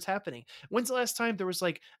 This is where it's happening. When's the last time there was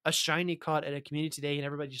like a shiny caught at a community day and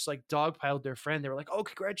everybody just like dogpiled their friend? They were like, "Oh,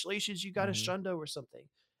 congratulations, you got a mhm. shundo or something."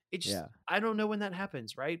 It just, Yeah. I don't know when that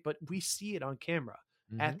happens, right? But we see it on camera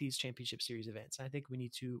at Mhm. these championship series events. And I think we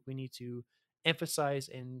need to emphasize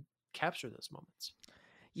and capture those moments.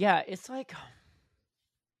 Yeah, it's like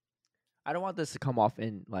I don't want this to come off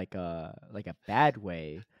in like a bad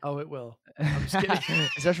way, Oh, it will. I'm just kidding.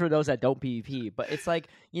 especially for those that don't PvP. But it's like,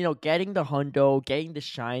 getting the hundo, getting the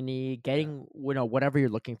shiny, Yeah. getting whatever you're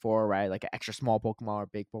looking for, right? Like an extra small Pokemon or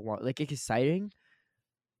big Pokemon, like it's exciting,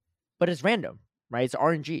 but it's random, right? It's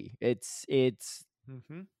RNG. It's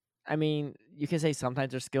Hmm. I mean, you can say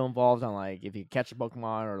sometimes there's skill involved on like if you catch a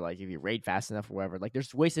Pokemon or like if you raid fast enough or whatever. Like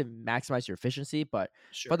there's ways to maximize your efficiency, but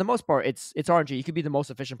for Sure. the most part, it's RNG. You could be the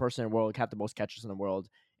most efficient person in the world, have the most catches in the world,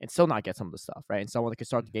 and still not get some of the stuff, right? And someone that could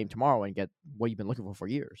start the game Hmm. tomorrow and get what you've been looking for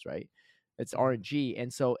years, right? It's Hmm. RNG,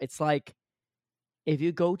 and so it's like if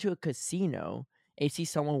you go to a casino and you see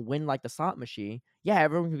someone win like the slot machine, yeah,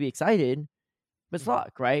 everyone can be excited, but it's Hmm.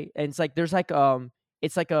 luck, right? And it's like there's like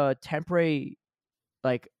it's like a temporary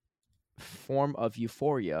like form of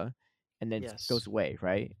euphoria and then Yes. goes away,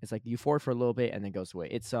 right? It's like euphoria for a little bit and then goes away.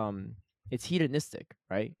 It's hedonistic,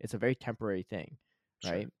 right? It's a very temporary thing,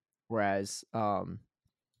 right? Sure. Whereas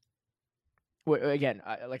again,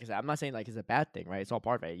 like I said, I'm not saying like it's a bad thing, right? It's all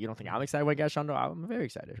part of it. You don't think I'm Hmm. excited when I get Shondo? I'm very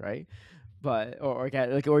excited, right? But or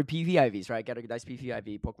get like or PVIVs, right? Get a nice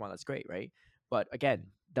PVIV Pokemon, that's great, right? But again,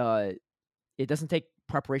 the it doesn't take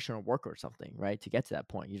preparation or work or something, right? To get to that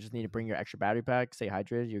point, you just need to bring your extra battery pack, stay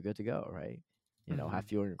hydrated, you're good to go, right? Have Hmm.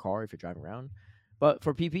 fuel in your car if you're driving around. But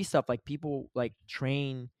for PP stuff, like people like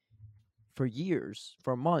train for years,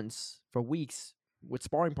 for months, for weeks with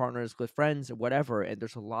sparring partners, with friends, whatever, and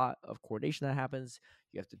there's a lot of coordination that happens.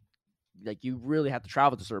 You have to like you really have to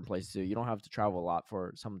travel to certain places too. You don't have to travel a lot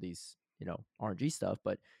for some of these, RNG stuff,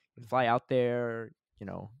 but you fly Hmm. out there,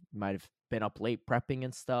 you might have been up late prepping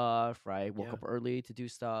and stuff, right? Woke Yeah. up early to do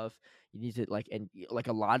stuff. You need to like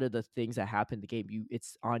a lot of the things that happen in the game,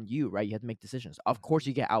 it's on you, right? You have to make decisions. Of course Hmm.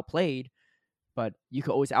 you get outplayed, but you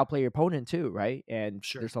can always outplay your opponent too, right? And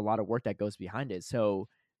Sure. there's a lot of work that goes behind it. So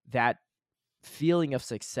that feeling of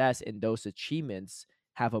success and those achievements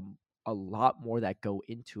have a lot more that go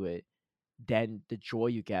into it than the joy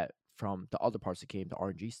you get from the other parts of the game, the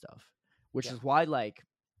RNG stuff. Which Yeah. is why, like,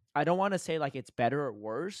 I don't want to say like it's better or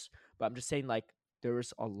worse, but I'm just saying like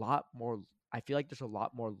there's a lot more. I feel like there's a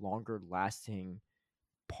lot more longer lasting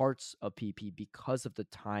parts of PP because of the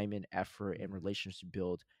time and effort and Hmm. relationships you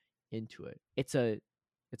build into it. It's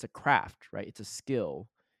a craft, right? It's a skill,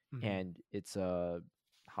 Hmm. and it's a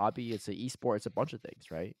hobby. It's a esport. It's a bunch of things,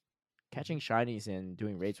 right? Catching Hmm. shinies and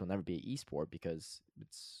doing raids will never be an esport because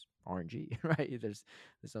it's RNG, right? There's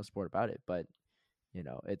no sport about it. But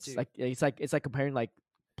it's Dude. like it's like comparing like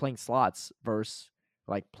playing slots versus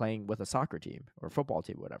like playing with a soccer team or football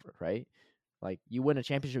team, whatever, right? Like you win a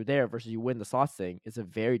championship there versus you win the slots thing. It's a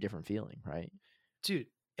very different feeling, right? Dude,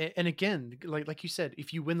 and again, like you said,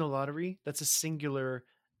 if you win the lottery, that's a singular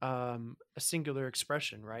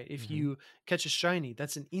expression, right? If Mm-hmm. you catch a shiny,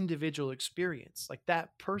 that's an individual experience. Like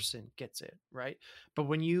that person gets it, right? But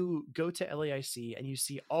when you go to LAIC and you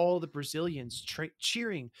see all the Brazilians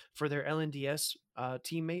cheering for their LNDS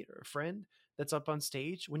teammate or friend that's up on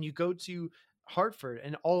stage, when you go to Hartford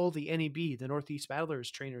and all the NEB, the Northeast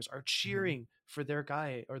Battlers trainers are Mm-hmm. cheering for their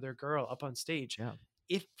guy or their girl up on stage, Yeah.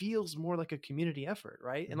 it feels more like a community effort,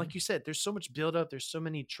 right? And Mm-hmm. like you said, there's so much buildup, there's so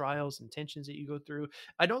many trials and tensions that you go through.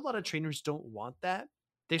 I know a lot of trainers don't want that.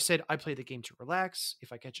 They said, I play the game to relax.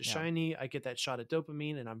 If I catch a Yeah. shiny, I get that shot of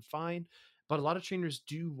dopamine and I'm fine. But a lot of trainers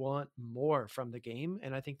do want more from the game.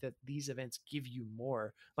 And I think that these events give you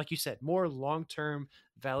more, like you said, more long term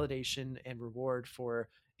validation and reward for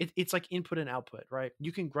it. It's like input and output, right?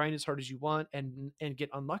 You can grind as hard as you want and get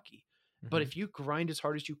unlucky. But Mm-hmm. if you grind as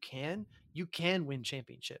hard as you can win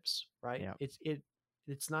championships, right? Yeah. It.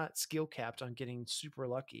 it's not skill capped on getting super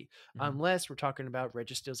lucky, Mhm. unless we're talking about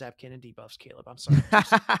Registeel Zap Cannon debuffs. Caleb, I'm sorry,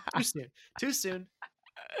 too soon, too soon,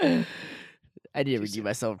 too soon, I need to too redeem soon.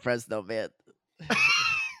 myself in Fresno, man.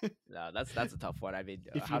 No, that's a tough one. I mean,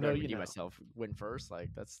 If how you do I know, you redeem know. myself? Win first? Like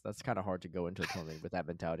that's kind of hard to go into a tournament with that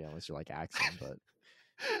mentality unless you're like Axon, but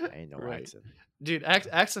I ain't no Right, Axon. dude.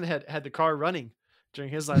 Axon had the car running during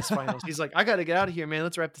his last finals. He's like, I got to get out of here, man.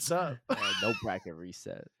 Let's wrap this up. No bracket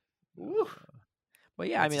reset. Woo, But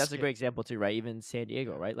yeah, I that's mean a that's a skip. great example too, right? Even San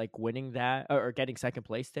Diego, Yeah. right? Like winning that or getting second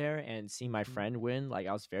place there and seeing my Mhm. friend win, like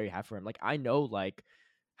I was very happy for him. Like I know like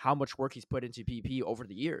how much work he's put into PP over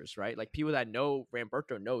the years, right? Like people that know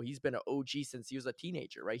Ramberto know he's been an OG since he was a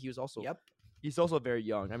teenager, right? Yep. He's also very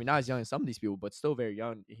young. I mean, not as young as some of these people, but still very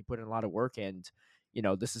young. He put in a lot of work, and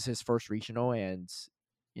this is his first regional, and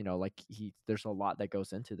like there's a lot that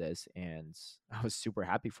goes into this, and I was super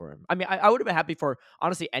happy for him. I mean, I would have been happy for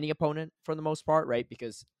honestly any opponent for the most part, right?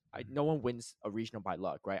 Because no one wins a regional by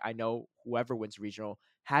luck, right? I know whoever wins regional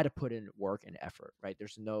had to put in work and effort, right?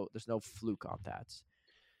 There's no fluke on that.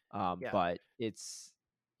 Yeah, But it's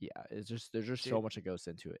just there's just so dude. much that goes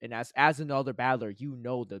into it, and as another battler,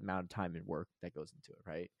 the amount of time and work that goes into it,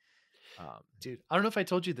 right? Um, Dude, I don't know if I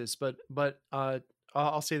told you this, but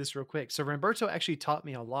I'll say this real quick. So Ramberto actually taught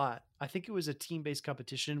me a lot. I think it was a team-based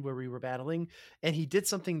competition where we were battling, and he did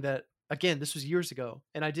something that, again, this was years ago,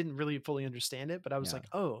 and I didn't really fully understand it, but I was yeah, like,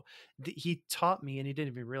 oh, he taught me, and he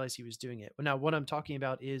didn't even realize he was doing it. But now, what I'm talking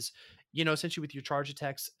about is, essentially with your charge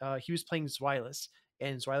attacks, he was playing Zweilous,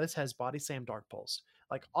 and Zweilous has Body Slam, Dark Pulse.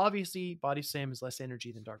 Like, obviously, Body Slam is less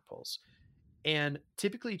energy than Dark Pulse. And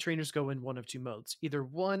typically, trainers go in one of two modes. Either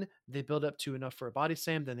one, they build up to enough for a body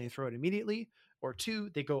slam, then they throw it immediately, or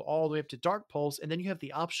two, they go all the way up to Dark Pulse, and then you have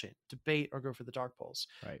the option to bait or go for the Dark Pulse.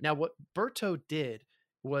 right. Now, what Berto did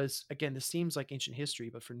was, again, this seems like ancient history,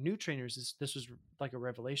 but for new trainers, this was like a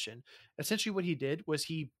revelation. Essentially, what he did was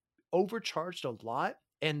he overcharged a lot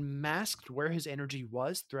and masked where his energy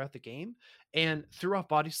was throughout the game and threw off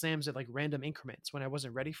body slams at like random increments when I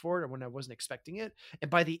wasn't ready for it or when I wasn't expecting it.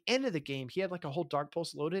 And by the end of the game, he had like a whole Dark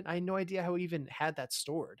Pulse loaded. I had no idea how he even had that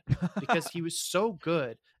stored because he was so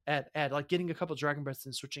good at like getting a couple Dragon Breaths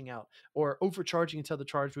and switching out or overcharging until the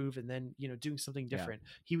charge move and then, doing something Yeah. different.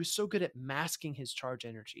 He was so good at masking his charge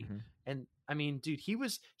energy. Hmm. And I mean, dude, he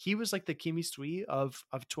was like the Kimi Stui of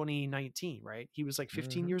 2019, right? He was like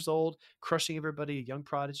 15 Hmm. years old, crushing everybody, a young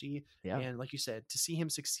prodigy. Yeah. And like you said, to see him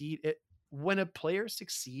succeed, when a player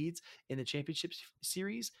succeeds in the championship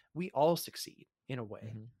series, we all succeed in a way,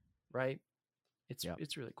 Hmm. right? It's Yeah.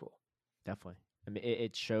 it's really cool. Definitely. I mean,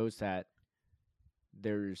 it shows that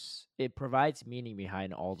it provides meaning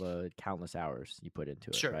behind all the countless hours you put into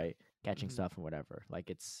it, Sure. right? Catching Hmm. stuff and whatever. Like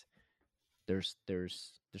there's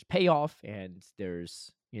payoff, and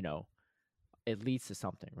it leads to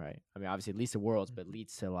something, right? I mean, obviously it leads to worlds, but it Hmm.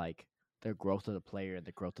 leads to like the growth of the player and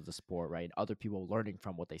the growth of the sport, right? And other people learning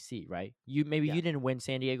from what they see, right? Maybe Yeah. you didn't win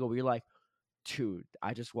San Diego, but you're like, dude,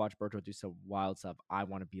 I just watched Berto do some wild stuff. I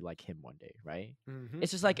want to be like him one day, right? Hmm.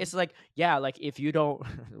 It's just like Hmm. yeah, like if you don't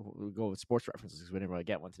we'll go with sports references because we didn't really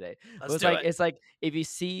get one today. But Let's do it. it's like if you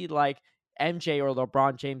see like MJ or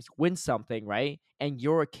LeBron James win something, right? And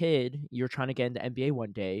you're a kid, you're trying to get into NBA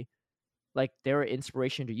one day, like they're an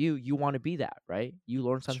inspiration to you. You want to be that, right? You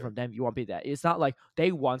learn something Sure. from them. You want to be that. It's not like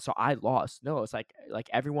they won, so I lost. No, it's like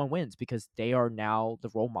everyone wins because they are now the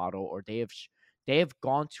role model, or they have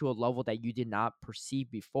gone to a level that you did not perceive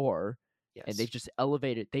before, and they've Yes. just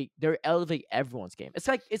elevated. They're elevating everyone's game. It's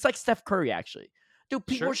like Steph Curry actually, dude.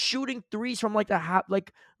 People are Sure. shooting threes from like the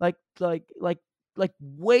like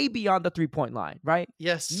way beyond the 3-point line, right?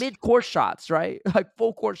 Yes. Mid court shots, right? Like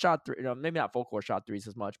full court shot three. Maybe not full court shot threes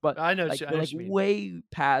as much, but I know like what you mean. way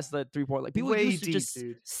past the 3-point line. People Way used to deep, just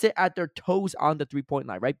dude. sit at their toes on the 3-point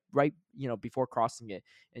line, right, before crossing it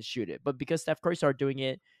and shoot it. But because Steph Curry started doing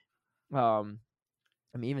it, um,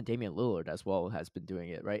 I mean, even Damian Lillard as well has been doing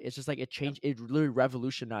it, right? It's just like it Yep. changed, it literally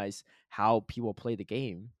revolutionized how people play the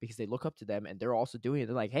game because they look up to them and they're also doing it.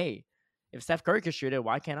 They're like, hey, if Steph Curry can shoot it,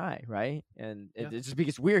 why can't I, right? And Yeah. it just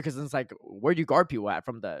becomes weird because it's like, where do you guard people at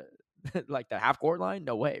from the like the half court line?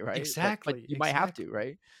 No way, right? But Exactly. you might have to, Exactly.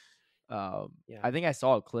 right? Yeah. I think I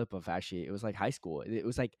saw a clip of actually it was like high school. It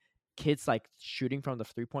was like kids like shooting from the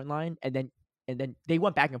 3-point line, and then they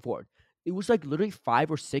went back and forth. It was like literally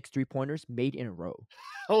 5 or 6 3-pointers made in a row.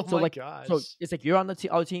 Oh So my so gosh. it's like you're on the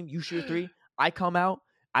other team, you shoot a three, I come out,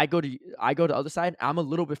 I go to the other side, I'm a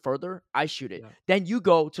little bit further, I shoot it. Yeah. Then you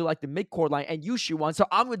go to like the midcourt line and you shoot one. So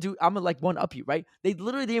I'm gonna like one up you, right? They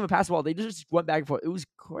literally didn't even pass the ball. They just went back and forth. It was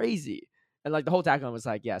crazy. And like the whole tackle was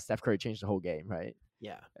like, yeah, Steph Curry changed the whole game, right?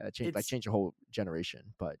 Yeah. Changed the whole generation.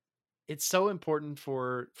 But it's so important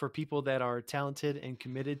for people that are talented and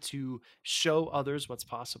committed to show others what's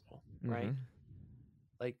possible, right? Mm-hmm.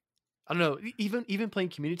 Like, I don't know, even playing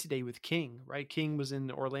Community Day with King, right? King was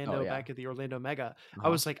in Oh Orlando yeah. back at the Orlando Mega. I Uh-huh.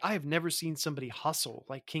 was like, I have never seen somebody hustle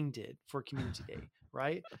like King did for Community Day,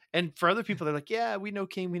 right? And for other people, they're like, yeah, we know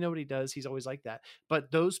King, we know what he does. He's always like that.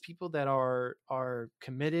 But those people that are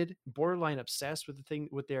committed, borderline obsessed with the thing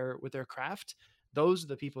with their craft, those are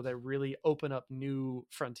the people that really open up new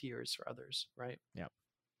frontiers for others, right? Yeah.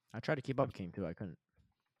 I tried to keep up with King too. I couldn't.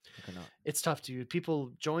 I could not. It's tough, dude.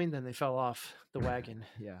 People joined, then they fell off the wagon,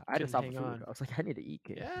 Yeah, I had to couldn't stop for hang food. on. I was like, I need to eat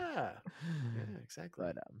King. Yeah. Yeah, exactly.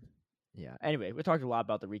 But yeah. Anyway, we talked a lot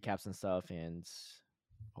about the recaps and stuff, and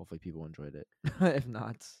hopefully people enjoyed it. If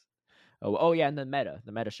not, oh yeah, and the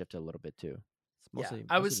meta shifted a little bit too. It's Yeah.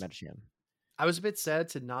 mostly Medicham. I was a bit sad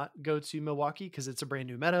to not go to Milwaukee because it's a brand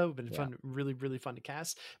new meta. It's been Yeah, fun, really, really fun to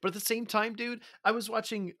cast. But at the same time, dude, I was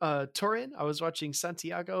watching Turin, I was watching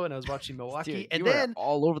Santiago, and I was watching dude, Milwaukee. you were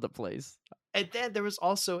all over the place. And then there was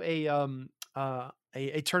also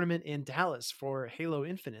a tournament in Dallas for Halo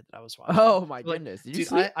Infinite that I was watching. Oh my So, like, goodness, did you dude,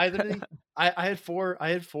 sleep? I literally I had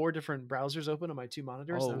four different browsers open on my two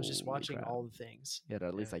monitors, and I was just Holy watching crap! all the things. You had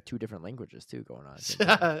at least like two different languages too going on at the same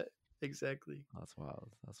time. Yeah. Exactly. That's wild.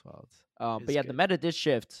 That's wild. But It's yeah, the good. meta did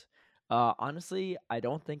shift. Honestly, I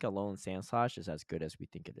don't think Alone Sand Slash is as good as we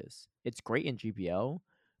think it is. It's great in GBL,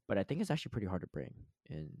 but I think it's actually pretty hard to bring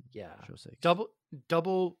in Yeah. Show 6.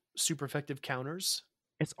 Double super effective counters.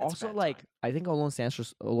 It's It's a also bad like time. I think Alone Sand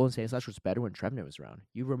Slash was better when Trevenant was around.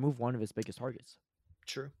 You remove one of his biggest targets.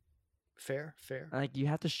 True. Fair. And, like you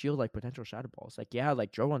have to shield like potential shadow balls. Like yeah,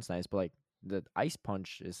 like Drone's nice, but like the ice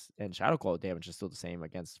punch is and shadow claw damage is still the same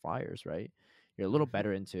against flyers, right? You're a little Mhm.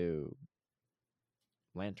 better into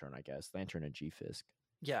Lantern, I guess. Lantern and G-Fisk.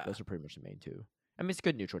 Yeah. Those are pretty much the main two. I mean, it's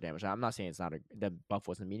good neutral damage. I'm not saying it's not the buff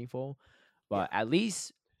wasn't meaningful, Yeah. but at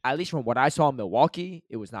least from what I saw in Milwaukee,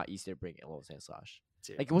 it was not easy to bring in Little Sand Slash.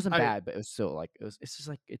 Dude. Like it wasn't bad, but it was still like it's just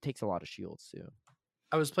like it takes a lot of shields too.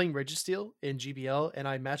 I was playing Registeel in GBL and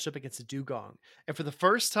I matched up against a Dugong. And for the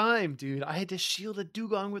first time, dude, I had to shield a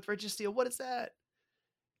Dugong with Registeel. What is that?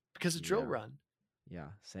 Because of Drill Yeah. Run. Yeah,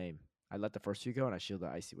 same. I let the first two go and I shielded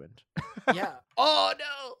the Icy Wind. Yeah. Oh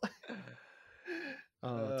no.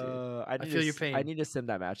 Oh, dude. I feel your pain. I need to sim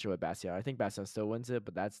that matchup with Bastion. I think Bastion still wins it,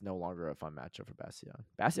 but that's no longer a fun matchup for Bastion.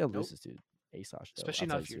 Bastion Nope. loses to Asosh, though. Especially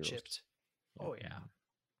not outside if you're zeros. chipped. Yeah. Oh yeah.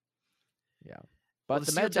 Yeah. Well, But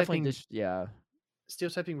the the meta steel definitely typing yeah. steel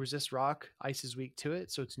typing resist rock, ice is weak to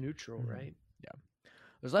it, so it's neutral, right? Yeah.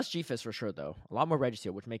 There's less G-Fist for sure, though. A lot more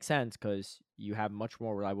Registeel, which makes sense because you have much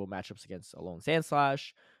more reliable matchups against Alone Sand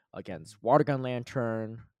Slash, against Water Gun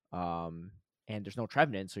Lantern, and there's no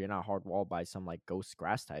Trevenant, so you're not hard walled by some like Ghost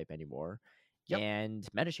Grass type anymore. Yep. And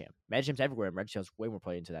Medicham. Medicham's everywhere, and Registeel's way more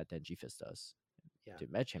play into that than G-Fist does. Yeah.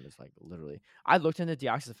 Dude, Medicham is like literally. I looked into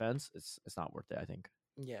Deoxys Defense. It's not worth it, I think.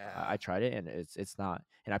 Yeah. I tried it, and it's not.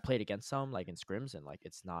 And I played against some, like in scrims, and like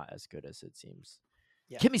it's not as good as it seems.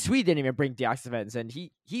 Yeah. Kimmy Sweet didn't even bring Deoxys Defense, and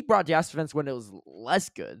he brought Deoxys Defense when it was less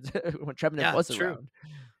good, when Trevenant was true. around.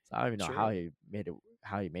 So I don't even know True.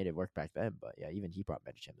 how he made it work back then, but yeah, even he brought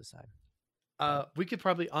Medicham this time. We could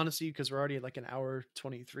probably, honestly, because we're already at like an hour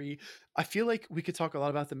 23, I feel like we could talk a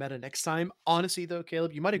lot about the meta next time. Honestly, though,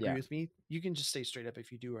 Caleb, you might agree Yeah. with me. You can just stay straight up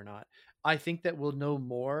if you do or not. I think that we'll know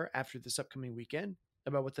more after this upcoming weekend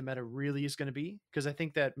about what the meta really is going to be, because I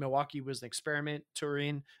think that Milwaukee was an experiment,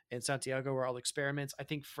 Turin and Santiago were all experiments. I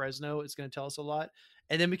think Fresno is going to tell us a lot,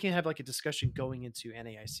 and then we can have like a discussion going into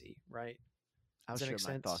NAIC, right? I'll Does that share make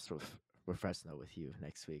my sense? thoughts with Fresno with you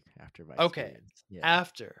next week after my Okay. experience. Yeah.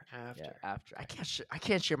 After. Yeah, after. I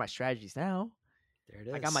can't share my strategies now. There it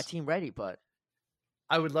is. I got my team ready, but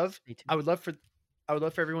I would love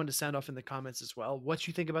for everyone to sound off in the comments as well what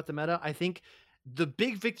you think about the meta. I think the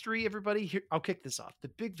big victory, everybody here, I'll kick this off. The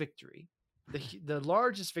big victory, the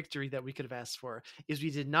largest victory that we could have asked for is we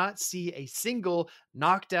did not see a single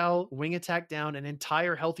knocked out wing attack down an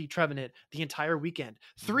entire healthy Trevenant the entire weekend.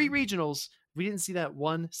 3 regionals, we didn't see that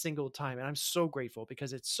one single time, and I'm so grateful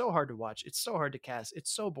because it's so hard to watch, it's so hard to cast,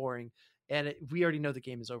 it's so boring, and we already know the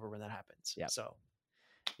game is over when that happens. Yeah. So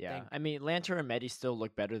yeah, I mean, Lantern and Medi still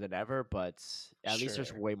look better than ever, but at least there's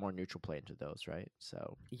Sure. way more neutral play into those, right?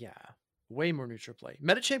 So Yeah, way more neutral play.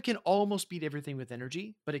 Medicham can almost beat everything with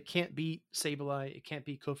energy, but it can't beat Sableye. It can't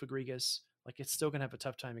beat Kofagrigus. Like, it's still gonna have a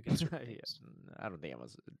tough time against certain yeah, things. I don't think it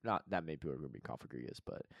was not that many people are going to be Configurious,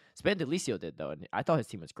 but Spandelicio did though, and I thought his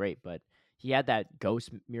team was great, but he had that Ghost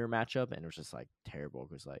mirror matchup, and it was just like terrible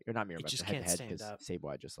because like or not mirror It matchup, just head to can't head stand because up.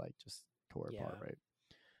 Sableye just tore it apart, Yeah. right?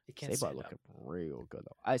 It can't Sableye stand looking up. real good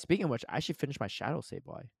though. Speaking of which, I actually finished my Shadow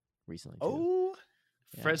Sableye recently too. Oh,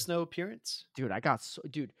 Yeah. Fresno appearance. Dude,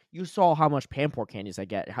 dude, you saw how much Pampor candies I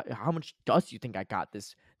get. How much dust you think I got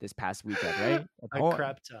this past weekend, right? A A ton.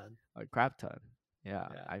 crap ton. A crap ton. Yeah.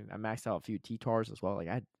 Yeah. I maxed out a few T-Tars as well. Like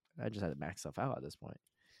I just had to max stuff out at this point.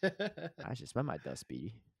 I should spend my dust,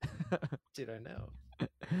 Speedy. Dude, I know.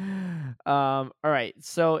 All right.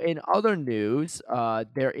 So in other news,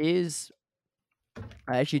 there is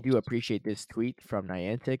I actually do appreciate this tweet from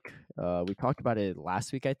Niantic. We talked about it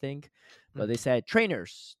last week, I think, but they Mhm. said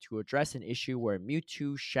trainers to address an issue where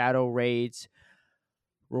Mewtwo Shadow Raids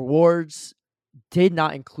rewards did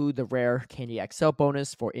not include the rare Candy XL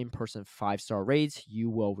bonus for in-person 5-star raids. You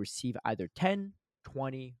will receive either 10,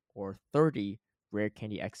 20, or 30 rare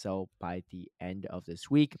Candy XL by the end of this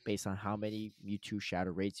week based on how many Mewtwo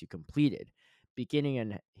Shadow Raids you completed. Beginning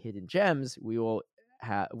in Hidden Gems, we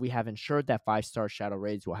have ensured that 5-star Shadow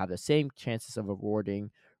Raids will have the same chances of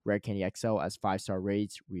awarding Rare Candy XL as 5-star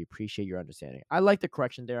raids. We appreciate your understanding. I like the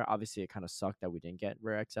correction there. Obviously, it kind of sucked that we didn't get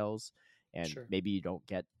Rare XLs, and Sure. maybe you don't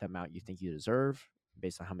get the amount you think you deserve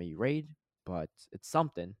based on how many you raid, but it's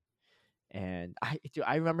something. And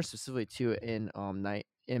I remember specifically too in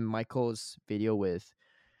Michael's video with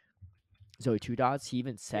Zoe Two Dots, he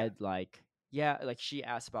even Yeah. said like, yeah, like she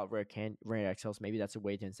asked about rare XLs. Maybe that's a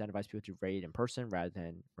way to incentivize people to raid in person rather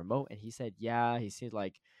than remote. And he said, yeah, he seemed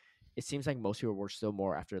like it seems like most people were still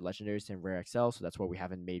more after legendaries than rare XL, so that's why we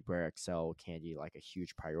haven't made rare XL candy like a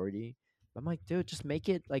huge priority. But I'm like, dude, just make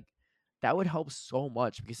it like that would help so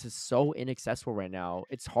much because it's so inaccessible right now.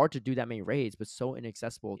 It's hard to do that many raids, but so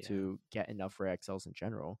inaccessible Yeah. to get enough rare XLs in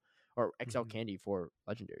general or XL Mhm. candy for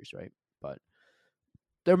legendaries, right? But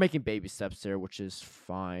they're making baby steps there, which is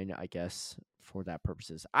fine, I guess, for that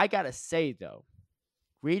purposes. I gotta say though,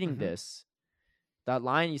 reading Mhm. this, that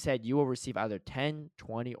line you said you will receive either 10,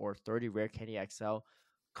 20, or 30 rare candy XL.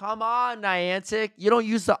 Come on, Niantic. You don't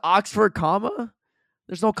use the Oxford comma?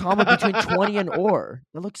 There's no comma between 20 and or.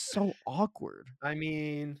 That looks so awkward. I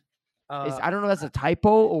mean, I don't know if that's a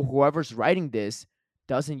typo or whoever's writing this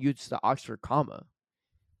doesn't use the Oxford comma.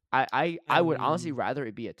 I I would honestly mean, rather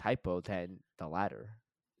it be a typo than the latter.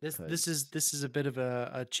 this is a bit of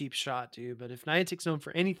a cheap shot, dude. But if Niantic's known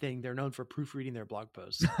for anything, they're known for proofreading their blog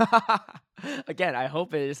posts. Again, I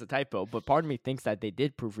hope it is a typo, but part of me thinks that they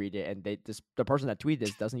did proofread it, and the person that tweeted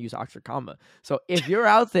this doesn't use Oxford comma. So if you're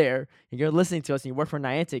out there and you're listening to us and you work for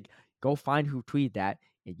Niantic, go find who tweeted that,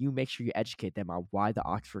 and you make sure you educate them on why the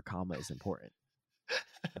Oxford comma is important.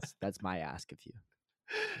 That's my ask of you.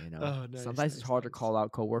 You know, Oh, nice, sometimes it's nice, hard to nice. call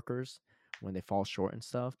out coworkers when they fall short and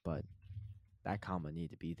stuff, but that comma need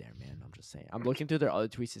to be there, man. I'm just saying. I'm looking through their other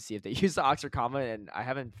tweets to see if they use the Oxford comma, and I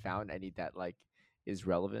haven't found any that like is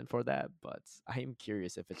relevant for that. But I am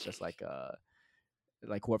curious if it's just like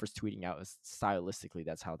whoever's tweeting out is stylistically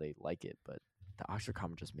that's how they like it. But the Oxford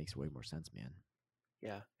comma just makes way more sense, man.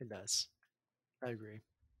 Yeah, it does. I agree.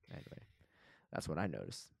 Anyway, that's what I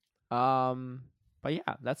noticed. But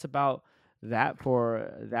yeah, that's about that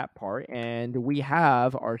for that part, and we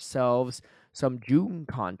have ourselves some June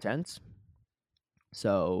content.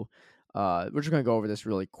 So we're just gonna go over this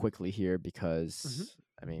really quickly here Mhm. because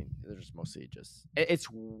I mean there's mostly just it's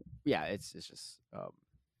just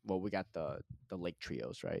well we got the lake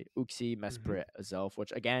trios, right? Uxie, Mhm. Mesprit, Azelf,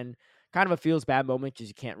 which again kind of a feels bad moment because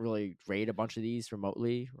you can't really raid a bunch of these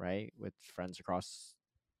remotely, right? With friends across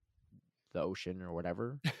the ocean or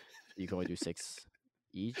whatever. You can only do 6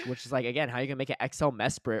 each, which is like again how you can make an XL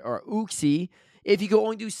Mesprit or Uxie if you can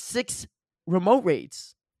only do 6 remote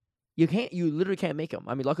raids. You literally can't make them.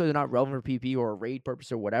 I mean, luckily they're not relevant for PvP or raid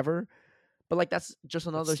purpose or whatever. But like that's just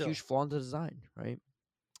But another huge still, flaw in the design, right?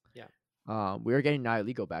 yeah. We are getting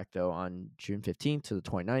Nihiligo back though on June 15th to the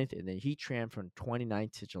 29th, and then Heatran from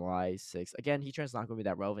 29th to July 6th. Again, Heatran's not going to be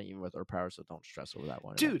that relevant even with Earth Power, so don't stress over that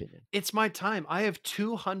one in my Dude, opinion. it's my time. I have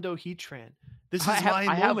 2 Hundo Heatran. This is my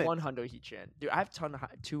I have moment. one Hundo Heatran, dude. I have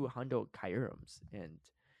 2 Hundo Kyurums and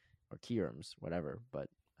or Kyurums, whatever, but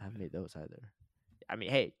I haven't made those either. I mean,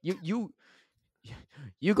 hey,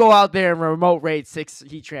 you go out there and remote raid 6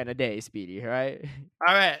 Heatran a day, Speedy, right?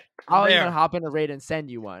 All right, I'm I'll even there. hop in a raid and send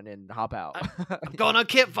you one and hop out. I'm going on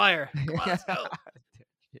campfire. Come on, Yeah. let's go.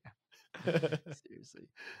 Yeah. Seriously.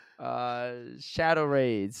 Shadow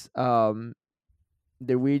raids.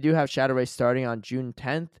 We do have shadow raids starting on June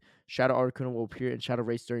 10th. Shadow Articuno will appear in shadow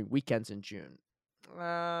raids during weekends in June.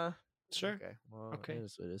 Sure. Okay. Well, it Okay.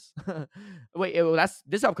 is what it is. Wait, well, that's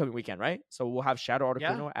this upcoming weekend, right? So we'll have Shadow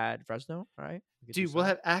Yeah. Articuno at Fresno. All right. We could do Dude, we'll so.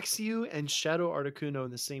 have Axew and Shadow Articuno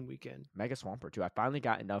in the same weekend. Mega Swampert too. I finally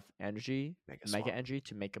got enough Mega Mega Swamp. energy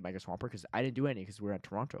to make a Mega Swampert because I didn't do any because we were in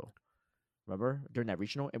Toronto. Remember during that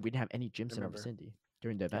regional and we didn't have any gyms in our Remember. vicinity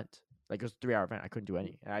during the Yep. event. Like it was a 3-hour event. I couldn't do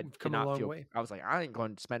any. And I We've did come a not long feel. way. I was like, I ain't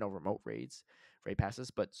going to spend on remote raid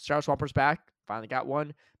passes. But Shadow Swamper's back. Finally got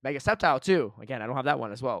one. Mega Sceptile too. Again, I don't have that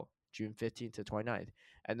one as well. June 15th to 29th.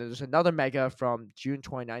 And then there's another Mega from June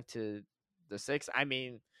 29th to the 6th. I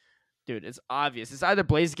mean, dude, it's obvious. It's either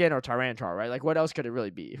Blaziken or Tyranitar, right? Like, what else could it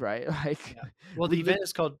really be, right? Like, Yeah. Well, the event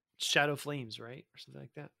is called Shadow Flames, right, or something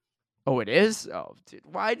like that. oh, it is. Oh, dude,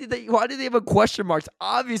 why did they have a question marks?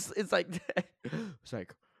 Obviously, it's like it's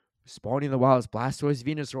like spawning in the wild is Blastoise,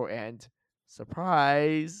 Venusaur, and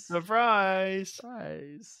surprise, Surprise!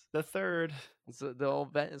 surprise. The third. So the whole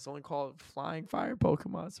event is only called Flying Fire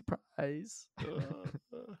Pokemon. Surprise.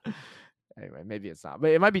 Anyway, maybe it's not,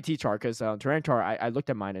 but it might be T-Char because Tyranitar. I looked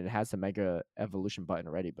at mine and it has the Mega Evolution button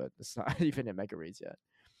already, but it's not even in Mega Raids yet.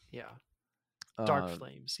 Yeah. Dark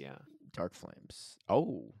Flames, yeah. Dark Flames.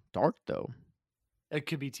 Oh, dark though. It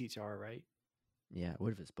could be T-Tar, right? Yeah.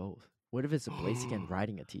 What if it's both? What if it's a Blaziken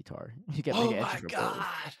riding a T-Tar? You get Oh Mega my Entry for god!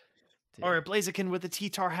 both. Dude. Or a Blaziken with a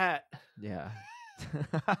T-Tar hat. Yeah.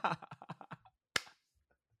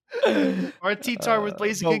 Or a T-Tar with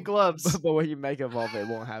Blaziken gloves. But when you Mega Evolve, it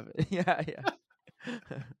won't have it. Yeah, yeah.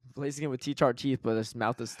 Blaziken with T-Char teeth, but his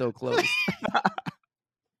mouth is still closed.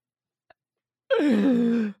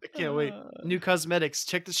 I can't wait. New cosmetics.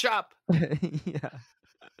 Check the shop. Yeah.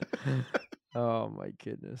 Oh my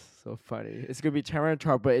goodness, so funny. It's gonna be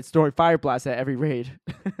Tyranitar, but it's throwing Fire Blast at every raid.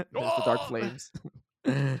 There's the Dark Flames.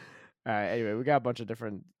 All right. Anyway, we got a bunch of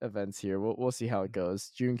different events here. We'll see how it goes.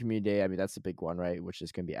 June Community Day. I mean, that's the big one, right? Which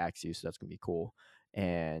is gonna be Axew, so that's gonna be cool.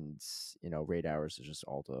 And raid hours is just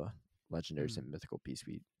all the legendaries and mythical piece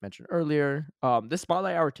we mentioned earlier. This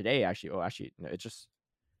spotlight hour today, actually. Oh, actually, no, it just.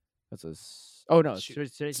 That's a. Oh no,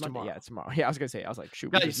 today's Monday. tomorrow. Yeah, it's tomorrow. Yeah, I was gonna say. I was like, shoot,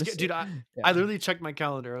 dude. I literally checked my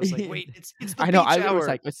calendar. I was like, wait, it's the I know. beach I hour. was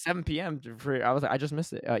like, it's 7 p.m. I was like, I just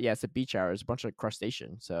missed it. Yeah, it's a beach hour. It's a bunch of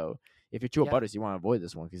crustacean. So if you're too abutted, you want to avoid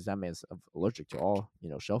this one because that man's allergic to all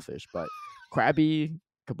shellfish. But crabby,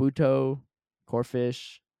 kabuto,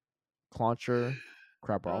 corefish, clauncher,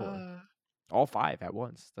 crab brawler, all 5 at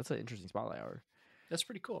once. That's an interesting spotlight hour. That's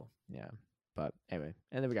pretty cool. Yeah, but anyway,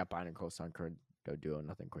 and then we got Bind and Coast on current go duo,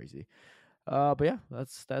 nothing crazy. But yeah,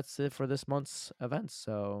 that's it for this month's events.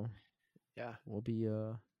 So yeah, we'll be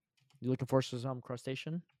you looking forward to some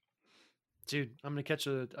crustacean? Dude, I'm gonna catch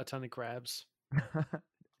a ton of crabs.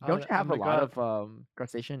 Don't you have a lot of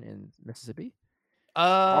crustacean in Mississippi?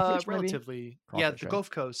 Crawfish, relatively. Crawfish, yeah, the right? Gulf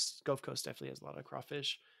Coast definitely has a lot of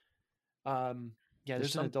crawfish. Yeah,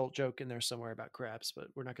 there's an adult joke in there somewhere about crabs, but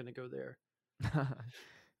we're not going to go there.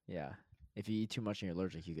 Yeah, if you eat too much and you're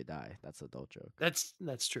allergic, you could die. That's an adult joke.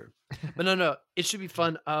 That's true. But no, it should be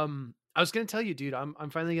fun. I was going to tell you, dude, I'm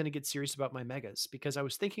finally going to get serious about my megas because I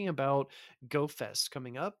was thinking about Go Fest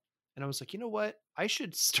coming up, and I was like, you know what? I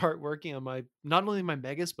should start working on not only my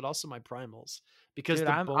megas but also my primals because dude,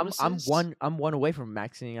 the bonuses. I'm one away from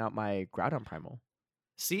maxing out my Groudon primal.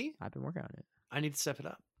 See, I've been working on it. I need to step it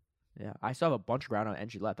up. Yeah, I still have a bunch of Groudon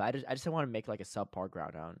energy left. I just want to make like a subpar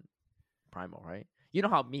Groudon primal, right? You know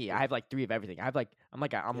how I have like 3 of everything. I'm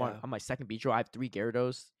on my second Beedrill. I have 3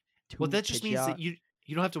 Gyarados. 2 well, that just means that you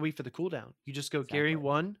don't have to wait for the cooldown. You just go Gary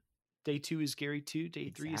 1, day 2 is Gary 2, day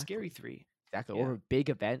 3 is Gary 3. Exactly. Yeah. Or a big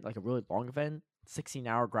event, like a really long event,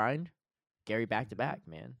 16-hour grind, Gary back to back,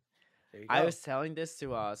 man. There you go. I was telling this to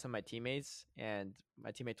some of my teammates, and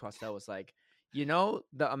my teammate Twastel was like, the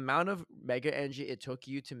amount of mega energy it took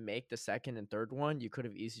you to make the second and third one, you could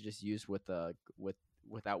have easily just used without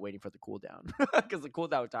waiting for the cooldown, because the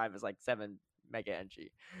cooldown time is like 7 mega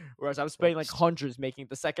energy, whereas I'm spending like hundreds making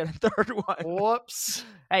the second and third one. Whoops.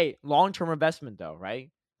 Hey, long-term investment though, right?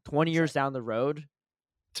 20 years down the road,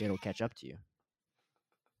 it'll catch up to you.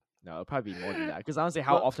 No, it'll probably be more than that. Because honestly,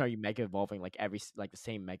 how often are you mega evolving like the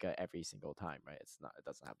same mega every single time, right? It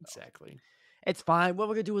doesn't happen exactly. It's fine. What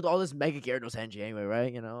we're gonna do with all this Mega Gyarados energy anyway,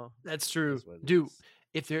 right? That's true. Dude,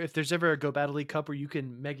 if there's ever a Go Battle League Cup where you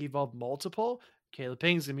can Mega Evolve multiple, Caleb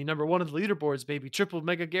Payne's gonna be number 1 of the leaderboards, baby. Triple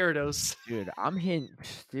Mega Gyarados. Dude, I'm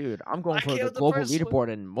going for the global leaderboard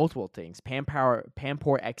in multiple things. Pampor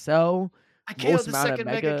XL. I KO'd the second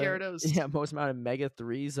Mega Gyarados. Yeah, most amount of Mega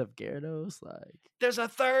 3s of Gyarados. Like, there's a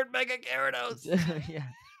third Mega Gyarados. Yeah.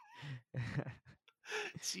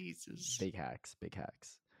 Jesus. Big hacks.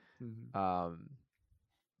 Mm-hmm.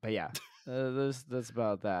 But yeah, that's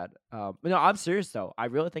about that. No, I'm serious though. I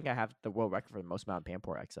really think I have the world record for the most amount of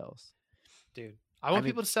Pampor XLs. Dude, I want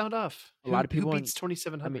people to sound off. A lot of people who beats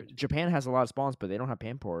 2,700. I mean, Japan has a lot of spawns, but they don't have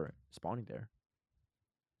Pampor spawning there.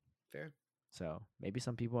 Fair. So maybe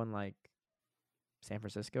some people in like San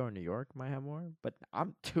Francisco or New York might have more. But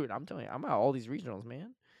I'm telling you, I'm at all these regionals,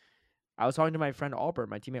 man. I was talking to my friend Auburn,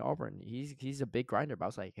 my teammate Auburn. He's a big grinder, but I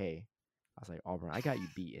was like, hey, Auburn, I got you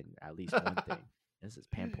beat in at least one thing. This is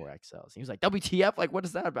Pampor XLs. He was like, WTF? Like, what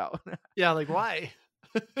is that about? Yeah, like why?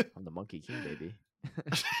 I'm the Monkey King, baby.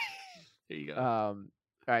 There you go. All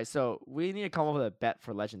right, so we need to come up with a bet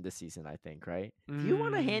for Legend this season, I think, right? If you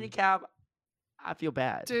want a handicap, I feel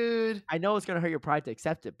bad. Dude. I know it's gonna hurt your pride to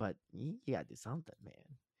accept it, but you gotta do something, man.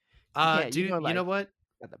 You can't, Dude, you know what?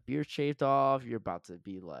 Got the beard shaved off, you're about to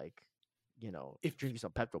be like, If drinking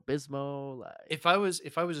some Pepto Bismol, like if I was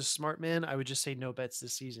a smart man, I would just say no bets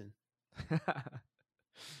this season.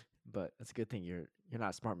 But that's a good thing you're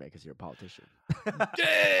not a smart man because you're a politician.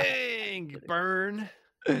 Dang, burn.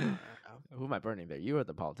 Who am I burning there? You or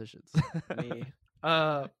the politicians? Me.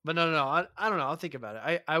 But no. I don't know. I'll think about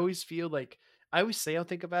it. I always feel like I always say I'll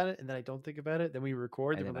think about it, and then I don't think about it. Then we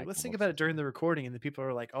record, and we're like, let's think about it during the recording, and the people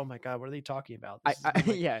are like, oh my god, what are they talking about? This has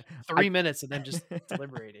been like 3 minutes of them just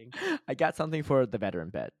deliberating. I got something for the veteran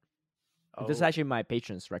bet. Oh. This is actually my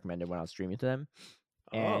patrons recommended when I was streaming to them,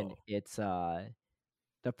 and it's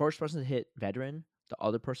the first person to hit veteran, the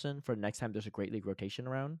other person for the next time there's a Great League rotation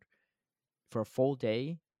around. For a full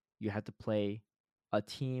day, you have to play a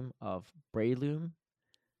team of Breloom,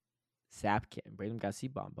 Zapcan. Breloom got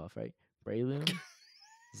C-bomb buff, right? Breloom,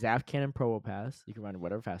 Zapcan, and Probopass. You can run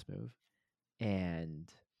whatever fast move.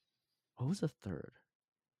 And what was the third?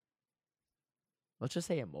 Let's just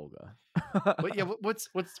say Emolga.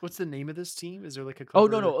 What's the name of this team? Is there like a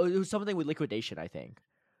clever... Oh no, it was something with liquidation, I think.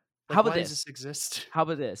 Like, how about this? Does this exist? How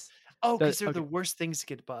about this? Oh, because they're the worst things to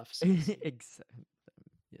get buffs. Exactly.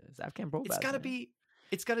 Yeah, Zapcan Probopass.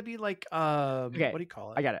 It's gotta be like what do you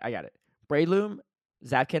call it? I got it. Breloom,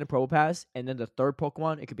 Zapcan, and Probopass, and then the third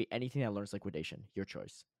Pokemon, it could be anything that learns liquidation. Your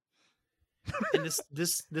choice. And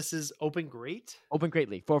this is Open Great? Open Great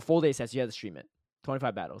League. For a full day sets, you have to stream it.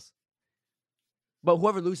 25 battles. But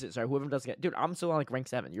whoever loses, right? Whoever doesn't get... Dude, I'm still on like rank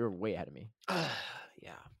 7. You're way ahead of me.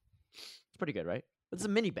 Yeah. It's pretty good, right? It's a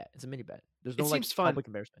mini bet. There's no seems fun. public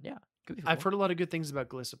embarrassment. Yeah. I've heard a lot of good things about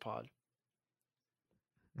Gliscopod.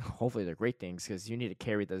 Hopefully they're great things, because you need to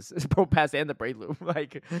carry this Probopass and the Breloom.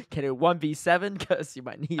 Like, can it 1v7? Because you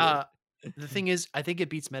might need it. The thing is, I think it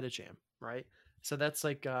beats Medicham, right? So that's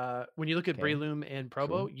like when you look at Breloom and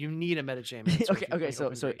Probo, you need a Medicham answer. Okay,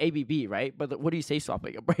 so ABB, right? But what do you say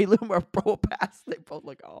swapping? A Breloom or a Probopass? They both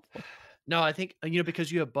look awful. No, I think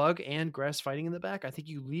because you have Bug and Grass fighting in the back, I think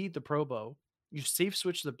you lead the Probo. You safe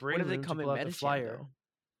switch the Breloom to pull out the Flyer. Though?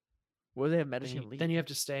 What do they have Medicham lead? Then you have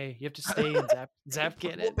to stay. You have to stay in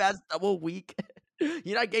Zapcan. Probopass double weak.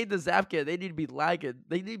 You're not getting the Zapcan. They need to be lagging.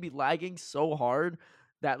 They need to be lagging so hard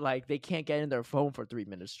that like they can't get in their phone for 3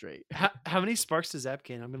 minutes straight. How many sparks to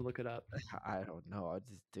Zapcan? I'm gonna look it up. I don't know,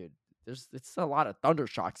 dude. It's a lot of thunder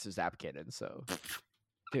shocks to Zap Cannon. So,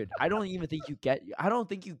 dude, I don't think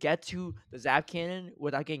you get to the Zap Cannon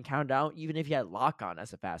without getting counted down, even if you had lock on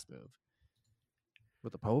as a fast move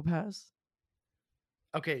with the Probopass.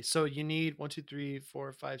 Okay, so you need 1, 2, 3,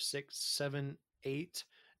 4, 5, 6, 7, 8,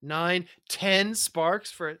 9, 10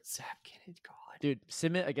 sparks for a Zap Cannon. God. Dude,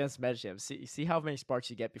 sim it against Medicham. See how many sparks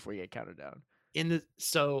you get before you get counted down.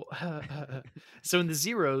 So in the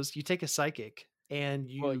zeros, you take a psychic and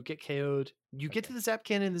you get KO'd. You get to the Zap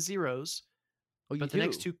Cannon in the zeros. Oh, but the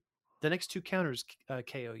next two counters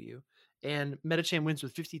KO you. And Medicham wins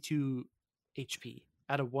with 52 HP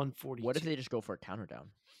out of 140. What if they just go for a counter down?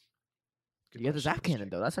 You get the Zap Cannon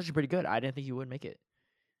though. That's actually pretty good. I didn't think you would make it.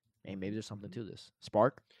 Hey, maybe there's something to this.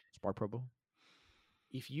 Spark Probo.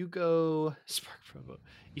 If you go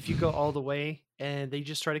all the way and they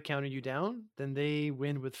just try to counter you down, then they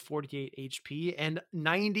win with 48 HP and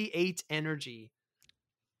 98 energy.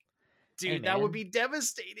 Dude, hey, that would be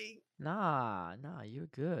devastating. Nah, you're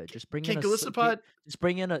good. Just bring in Gliscopod. Just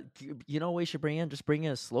bring in a. You know what we should bring in? Just bring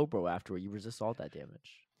in a Slowbro after you resist all that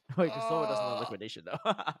damage. Wait, because Slowbro doesn't have liquidation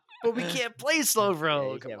though. But we can't play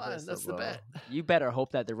Slowbro. Come on, that's the bet. You better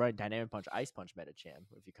hope that they're running Dynamic Punch, Ice Punch, Medicham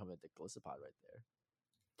if you come into Gliscopod right there.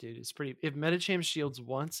 Dude, it's pretty. If Medicham shields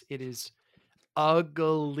once, it is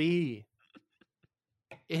ugly.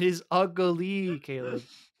 It is ugly, Caleb.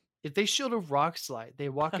 If they shield a Rock Slide, they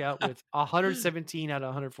walk out with 117 out of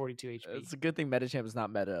 142 HP. It's a good thing Medicham is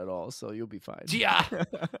not meta at all, so you'll be fine. Yeah.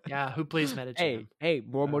 Yeah, who plays Medicham? Hey,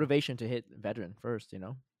 more motivation to hit Veteran first,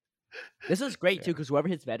 This is great, too, because whoever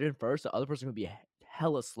hits Veteran first, the other person will be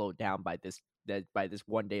hella slowed down by this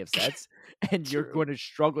 1 day of sets, and you're going to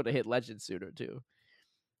struggle to hit Legend sooner, too.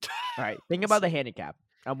 All right, think about the handicap.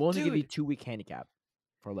 I'm willing to give you 2-week handicap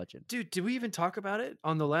for Legend. Dude, did we even talk about it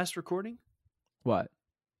on the last recording? What?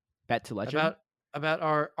 Bet to Legend? About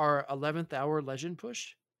our 11th hour Legend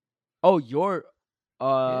push? Oh, your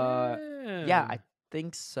yeah,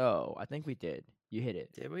 think so. I think we did. You hit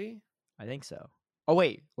it. Did we? I think so. Oh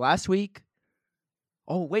wait, last week.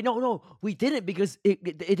 Oh wait, no, we didn't because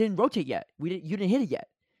it didn't rotate yet. You didn't hit it yet.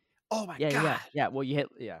 Oh my Yeah. god. Well, you hit.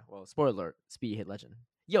 Yeah. Well, spoiler alert. Speed hit legend.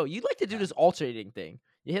 Yo, you like to do Yeah. this alternating thing.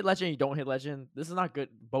 You hit legend, you don't hit legend. This is not good,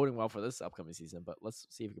 boding well for this upcoming season. But let's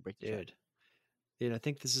see if we can break the trend. Dude, I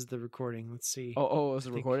think this is the recording. Let's see. It's a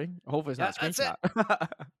think- recording. Hopefully, it's Yeah, not a that's it. screenshot.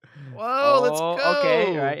 Whoa, let's Okay.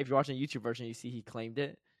 All go. right. If you're watching the YouTube version, you see he claimed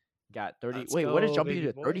it. Got 30. Let's Wait, what is go, jumping you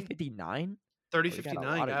baby to boy. 3059?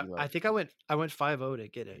 3059. of I think I went 5-0 to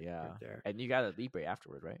get it. Yeah. Right there. And you got a Libre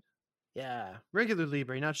afterward, right? Yeah. Regular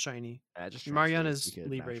Libre, not shiny. Just Mariana's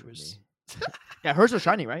Libre was. Yeah, hers was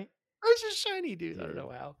shiny, right? Hers is shiny, dude. I don't know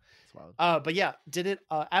how. But yeah, did it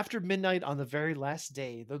after midnight on the very last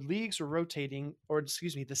day. The leagues were rotating, or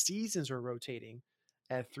excuse me, the seasons were rotating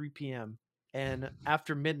at 3 p.m. And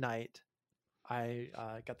after midnight, I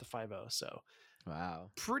got the 5-0. So wow,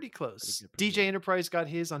 pretty close. Pretty DJ good. Enterprise got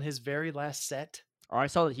his on his very last set. Oh, I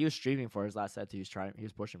saw that he was streaming for his last set. He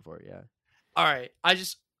was pushing for it. Yeah. All right,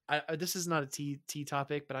 this is not a T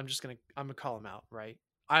topic, but I'm gonna call him out. Right,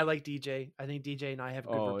 I like DJ. I think DJ and I have a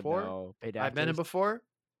good rapport. No. I've met him before.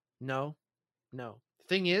 No.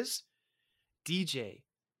 Thing is, DJ,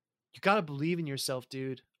 you gotta believe in yourself,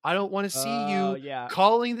 dude. I don't want to see you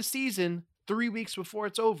calling the season 3 weeks before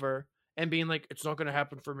it's over and being like, "It's not gonna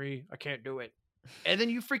happen for me. I can't do it," and then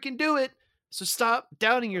you freaking do it. So stop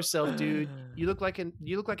doubting yourself, dude. You look like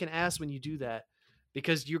an ass when you do that,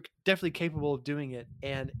 because you're definitely capable of doing it.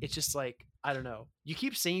 And it's just like, I don't know. You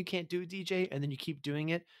keep saying you can't do it, DJ, and then you keep doing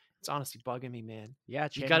it. It's honestly bugging me, man. Yeah,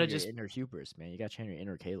 you gotta just inner hubris, man. You gotta channel your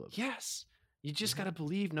inner Caleb. Yes. You just gotta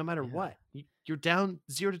believe no matter what. You're down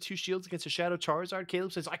 0-2 shields against a Shadow Charizard.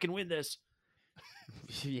 Caleb says, "I can win this."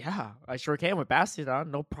 Yeah, I sure can with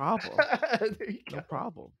Bastiodon. No problem. No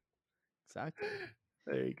problem. Exactly.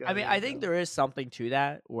 There you go. I mean, I think there is something to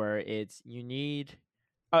that where it's you need.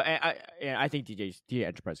 Oh, and I think DJ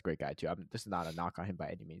Enterprise is a great guy too. This is not a knock on him by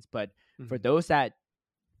any means, but for those that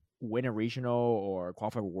win a regional or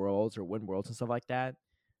qualify for worlds or win worlds and stuff like that,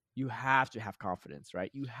 you have to have confidence,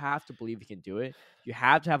 right? You have to believe you can do it. You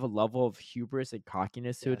have to have a level of hubris and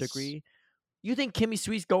cockiness to a degree. You think Kimmy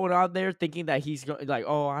Sweet's going on there thinking that he's going like,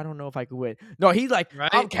 oh, I don't know if I could win. No, he's like,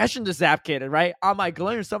 I'm catching the Zap Cannon, right? On my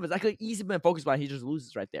Galarian stuff, it's like easy been focused on. He just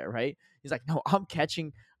loses right there, right? He's like, no, I'm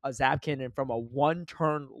catching a Zap Cannon from a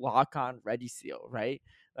 1-turn lock-on ready seal, right?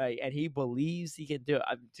 Like, and he believes he can do it.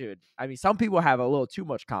 Dude, I mean, some people have a little too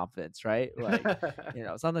much confidence, right? Like,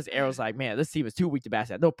 sometimes Arrow's like, man, this team is too weak to bash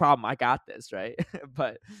that. No problem, I got this, right?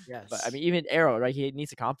 but I mean, even Arrow, right? He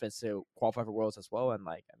needs the confidence to qualify for Worlds as well. And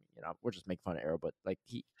like, I mean, we're just making fun of Arrow, but like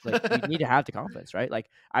you need to have the confidence, right? Like,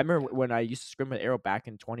 I remember when I used to scrim with Arrow back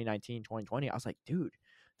in 2019, 2020, I was like, dude,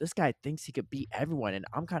 this guy thinks he could beat everyone, and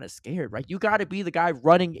I'm kind of scared, right? You got to be the guy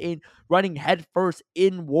running head first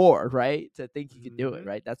in war, right? To think you could do it,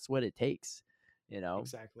 right? That's what it takes,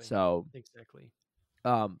 Exactly. So exactly.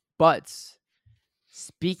 But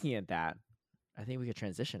speaking of that, I think we could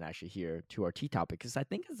transition actually here to our T topic because I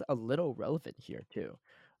think it's a little relevant here too.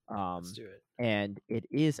 Let's do it. And it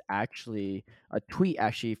is actually a tweet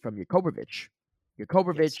actually from Jakobovich.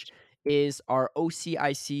 Jakobovich is our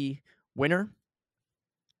OCIC winner.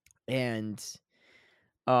 And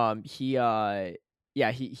he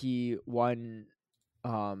won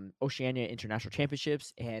Oceania International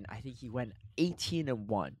Championships, and I think he went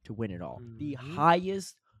 18-1 to win it all. The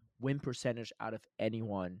highest win percentage out of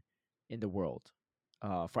anyone in the world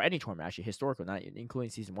for any tournament, actually, historical, not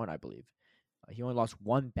including season 1, I believe. He only lost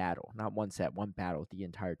one battle, not one set, one battle the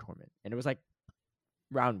entire tournament, and it was like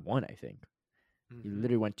round 1, I think. He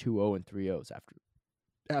literally went 2-0 and 3-0s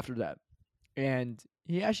after that. And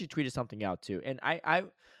he actually tweeted something out too. And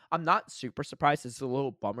I'm not super surprised. It's a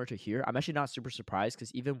little bummer to hear. I'm actually not super surprised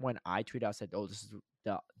because even when I tweeted out, I said, oh, this is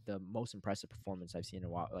the most impressive performance I've seen in a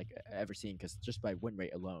while, like ever seen, because just by win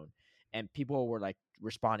rate alone. And people were like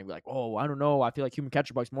responding, like, oh, I don't know. I feel like Human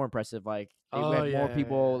Catcher Bug's more impressive. Like we have more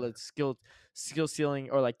people, like skill ceiling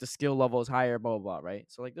or like the skill level is higher, blah, blah, blah, right?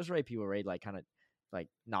 So like there's already people already like kind of like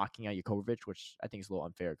knocking out Jakobovich, which I think is a little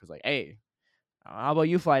unfair because like, hey, how about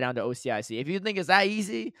you fly down to OCIC? If you think it's that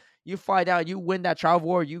easy, you fly down, you win that travel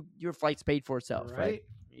war, your flight's paid for itself, right?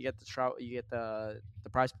 You get the travel, you get the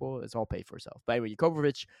prize pool, it's all paid for itself. But anyway,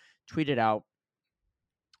 Jakobovich tweeted out,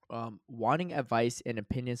 wanting advice and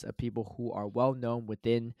opinions of people who are well known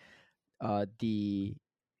within the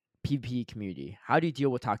PvP community. How do you deal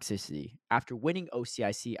with toxicity? After winning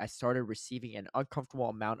OCIC, I started receiving an uncomfortable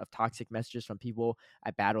amount of toxic messages from people I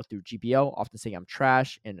battle through GBL, often saying I'm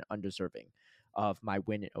trash and undeserving of my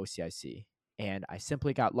win in OCIC. And I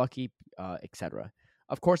simply got lucky, etc.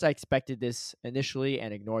 Of course, I expected this initially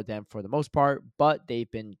and ignored them for the most part, but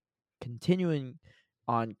they've been continuing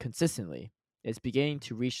on consistently. It's beginning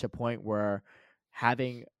to reach the point where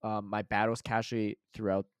having my battles casually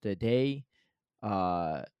throughout the day,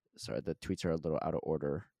 uh sorry, the tweets are a little out of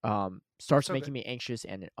order, It's starts okay. making me anxious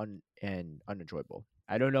and unenjoyable.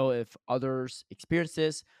 I don't know if others experience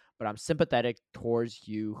this, but I'm sympathetic towards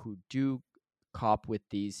you who do cop with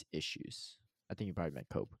these issues. I think you probably meant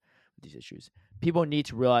cope with these issues. People need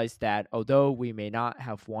to realize that although we may not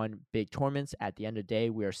have won big tournaments, at the end of the day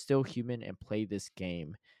we are still human and play this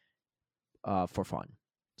game for fun.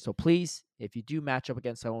 So please, if you do match up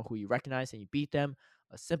against someone who you recognize and you beat them,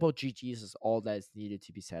 a simple GG's is all that is needed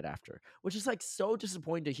to be said after. Which is like so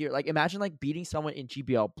disappointing to hear. Like imagine like beating someone in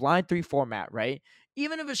GBL blind 3 format, right?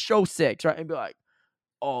 Even if it's show 6, right? And be like,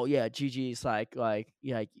 oh yeah, GG's, like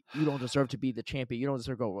yeah, like, you don't deserve to be the champion. You don't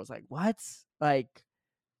deserve to go. It's like, what? Like,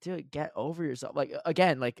 dude, get over yourself. Like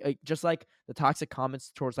again, like just like the toxic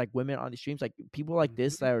comments towards like women on these streams, like people like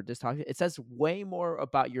this Mhm. that are this toxic, it says way more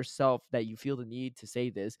about yourself that you feel the need to say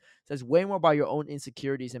this. It says way more about your own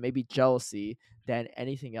insecurities and maybe jealousy than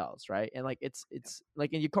anything else, right? And like it's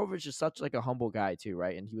like, and Yakovich is such like a humble guy too,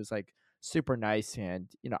 right? And he was like super nice, and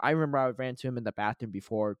I remember I ran to him in the bathroom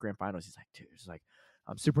before grand finals. He's like, dude, it's like,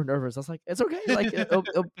 I'm super nervous. I was like, it's okay, like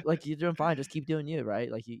like you're doing fine, just keep doing you,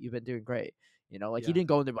 right? Like you've been doing great. Like he Yeah. didn't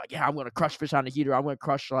go in there like, yeah, I'm gonna crush fish on the heater. I'm gonna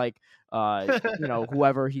crush like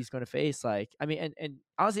whoever he's gonna face. Like, I mean, and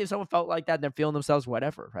honestly, if someone felt like that, they're feeling themselves,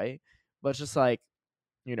 whatever, right? But it's just like,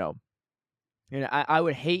 you know, I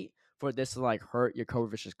would hate for this to like hurt your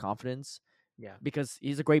Kovacich's confidence Yeah. because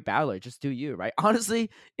he's a great battler. Just do you, right? Honestly,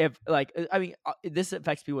 if like, I mean, this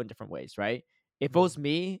affects people in different ways, right? If it Mhm. was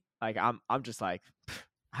me, like I'm just like,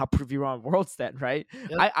 I'll prove you wrong, worlds then, right? Yep.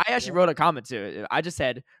 I actually Yep. wrote a comment to it. I just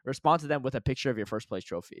said respond to them with a picture of your first place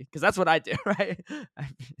trophy because that's what I do, right?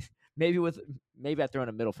 maybe with maybe I throw in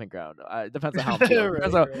a middle finger out. It depends on how I'm feeling.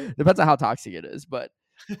 Right, right. Depends on how toxic it is, but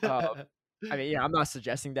uh, I mean, yeah, I'm not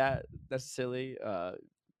suggesting that necessarily.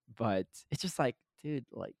 But it's just like, dude,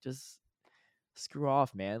 like just screw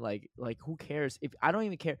off, man. Like who cares? If I don't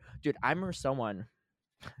even care, dude. I remember someone.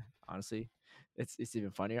 Honestly, it's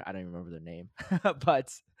even funnier. I don't even remember their name,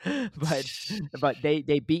 but but they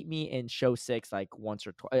beat me in show 6 like once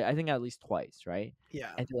or twice. I think at least twice, right?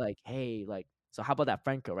 Yeah. And they're like, hey, like, so how about that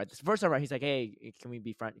friend code, right? This first time, right? He's like, hey, can we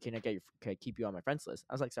be friend? Can I get your? Can I keep you on my friends list?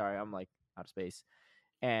 I was like, sorry, I'm like out of space.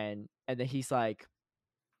 And then he's like,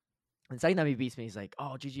 and the second time he beats me, he's like,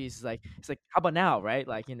 "Oh, GG." He's like, "How about now, right?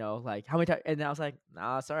 Like, like how many times?" And then I was like,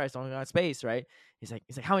 "Nah, sorry, I still got space, right?" He's like,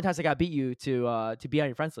 "How many times I got beat you to be on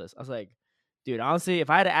your friends list?" I was like, "Dude, honestly, if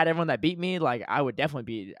I had to add everyone that beat me, like, I would definitely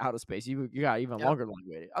be out of space. You got even Yep. longer long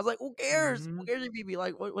waited." I was like, "Who cares? Who Mhm. cares if you beat me?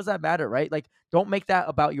 Like, what does that matter, right? Like, don't make that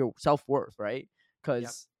about your self worth, right?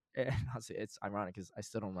 Yep. Because." Honestly, it's ironic because I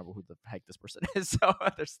still don't remember who the heck this person is. So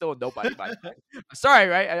there's still nobody in my mind. I'm sorry,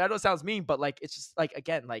 right? I know it sounds mean, but like it's just like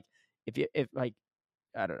again, like if like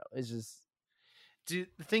I don't know, it's just Dude,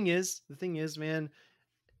 the thing is, man,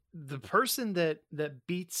 the person that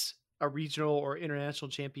beats a regional or international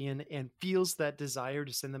champion and feels that desire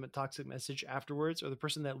to send them a toxic message afterwards, or the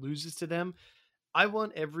person that loses to them, I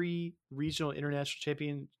want every regional international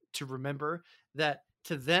champion to remember that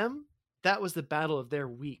to them, that was the battle of their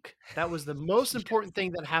week. That was the most important yes,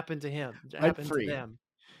 thing that happened to him, that rent happened to free. them.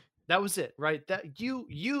 That was it, right? That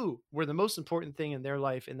you were the most important thing in their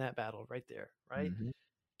life in that battle right there, right? Mhm.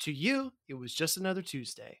 To you, it was just another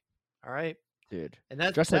Tuesday. All right? Dude. And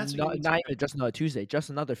that Just that's what you not need to not remember. even just another Tuesday, just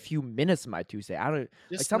another few minutes of my Tuesday. I don't like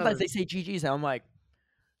Just sometimes another they say GG's and I'm like,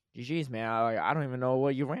 GG's, man. I don't even know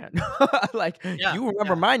what you ran. Like yeah, you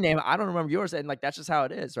remember yeah, my name, I don't remember yours, and like that's just how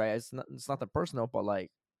it is, right? It's nothing personal, but like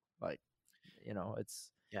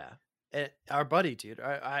it's yeah. And our buddy, dude,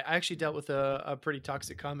 I actually dealt with a pretty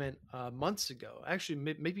toxic comment months ago, actually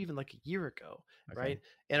maybe even like a year ago, right? okay.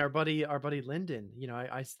 And our buddy Lyndon,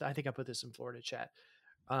 I think I put this in Florida chat.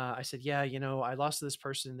 I said, yeah, I lost to this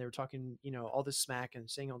person. They were talking, all this smack and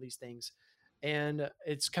saying all these things. And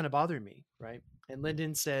it's kind of bothering me. Right. And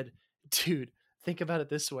Lyndon said, dude, think about it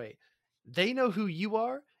this way. They know who you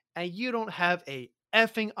are, and you don't have a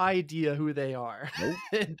effing idea who they are. Nope.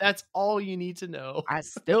 And that's all you need to know. I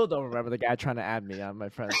still don't remember the guy trying to add me on my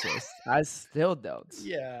friends list. I still don't.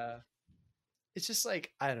 Yeah. It's just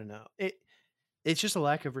like, I don't know. It's just a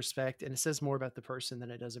lack of respect, and it says more about the person than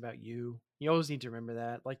it does about you. You always need to remember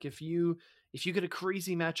that. Like if you get a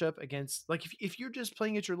crazy matchup against, like if you're just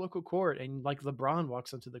playing at your local court and like LeBron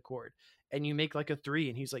walks onto the court and you make like a three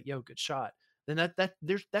and he's like, yo, good shot, then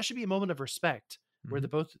that should be a moment of respect. where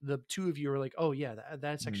the two of you are like, oh yeah,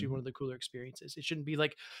 that's actually one of the cooler experiences. It shouldn't be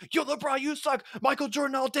like, yo, LeBron, you suck, Michael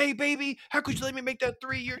Jordan all day, baby. How could you let me make that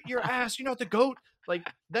three? You're ass. You're not the GOAT. Like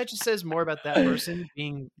that just says more about that person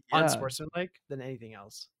being Yeah. unsportsmanlike than anything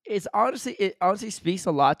else. It honestly speaks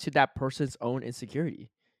a lot to that person's own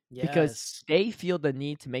insecurity because Yes. they feel the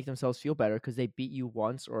need to make themselves feel better because they beat you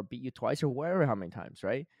once or beat you twice or whatever how many times,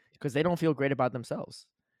 right? Because they don't feel great about themselves.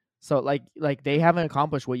 So like they haven't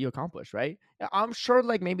accomplished what you accomplished, right? I'm sure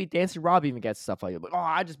like maybe Dancing Rob even gets stuff like, oh,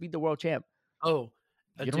 I just beat the world champ. Oh,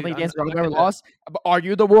 You don't dude, think I'm Dancing Rob not ever gonna. lost? But are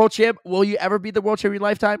you the world champ? Will you ever be the world champ in your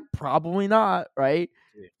lifetime? Probably not, right?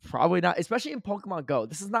 Dude, Probably not. Especially in Pokemon Go.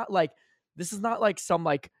 This is not like some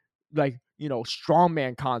like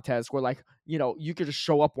strongman contest where like you could just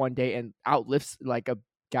show up one day and outlifts like a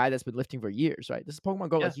guy that's been lifting for years, right? This is Pokemon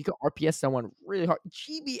Go. yeah, Like you could RPS someone really hard.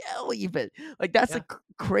 GBL even. Like that's yeah, the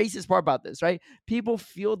craziest part about this, right? People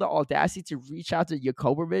feel the audacity to reach out to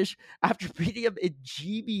Yakovic after beating him in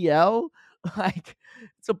GBL. Like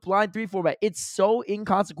it's a blind three format. It's so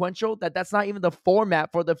inconsequential that that's not even the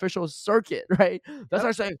format for the official circuit, right? That's yep,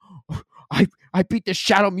 like saying, I beat the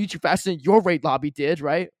Shadow Mewtwo faster than your raid lobby did,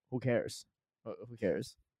 right? Who cares? Who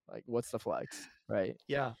cares? Like, what's the flex, right?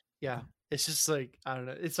 yeah, yeah. It's just like I don't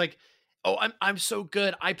know. It's like, oh, I'm so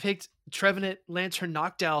good. I picked Trevenant Lantern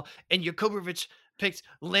Knockdown, and Yakovic picked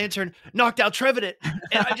Lantern Knockdown Trevenant,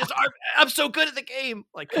 and I'm so good at the game.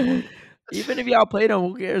 Like, come on. Even if you outplayed him,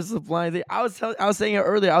 who cares? The blind thing. I was saying it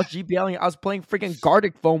earlier. I was GBLing. I was playing freaking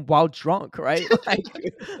Gardic Phone while drunk, right?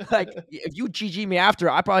 Like if you GG me after,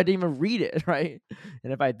 I probably didn't even read it, right?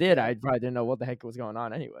 And if I did, Yeah. I probably didn't know what the heck was going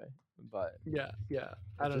on anyway. But Yeah, yeah.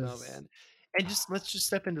 I it don't know, just man. And just let's just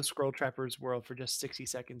step into Scroll Trapper's world for just 60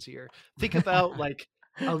 seconds here. Think about like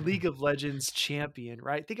a League of Legends champion,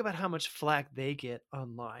 right? Think about how much flack they get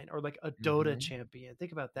online, or like a Dota Mhm, champion.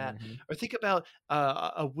 Think about that. mhm. Or think about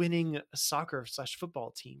a winning soccer slash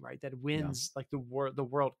football team, right? That Yeah, wins like the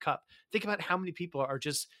World Cup. Think about how many people are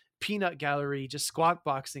just peanut gallery, just squawk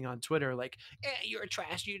boxing on Twitter, like, you're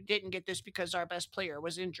trash. You didn't get this because our best player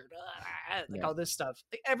was injured. Like yeah. all this stuff.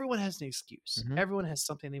 Like, everyone has an excuse. Mhm. Everyone has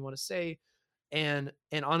something they want to say. And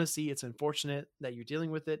honestly, it's unfortunate that you're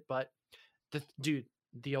dealing with it, but dude,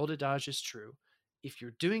 the old adage is true. If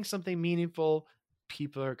you're doing something meaningful,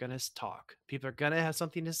 people are gonna talk. People are gonna have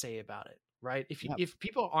something to say about it, right? Yep. If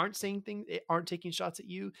people aren't saying things, aren't taking shots at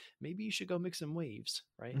you, maybe you should go make some waves,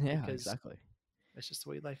 right? Yeah, Because exactly. that's just the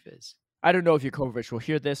way life is. I don't know if Yakovic will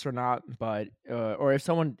hear this or not, but or if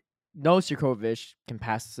someone knows Yakovic can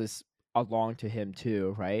pass this along to him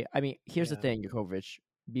too, right? I mean, here's the Yeah. thing, Yakovic.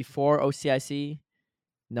 Before OCIC,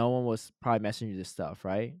 no one was probably messaging you this stuff,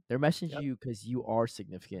 right? They're messaging Yep. you because you are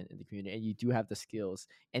significant in the community and you do have the skills,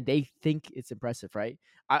 and they think it's impressive, right?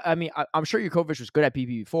 I mean, I'm sure Yakovic was good at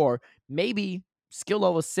PP before. Maybe skill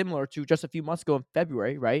level is similar to just a few months ago in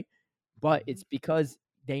February, right? But Hmm. it's because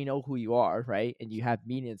they know who you are, right? And you have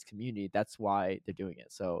meaning in this community. That's why they're doing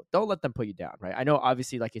it. So don't let them put you down, right? I know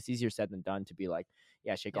obviously like it's easier said than done to be like,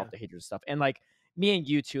 yeah, shake off Yeah. the haters and stuff. And like me and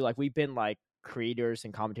you too, like we've been like creators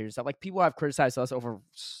and commentators and stuff. Like people have criticized us over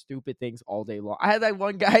stupid things all day long. I had that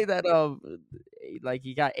one guy that like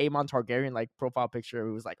he got Amon Targaryen like profile picture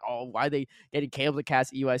who was like, oh, why they getting Caleb to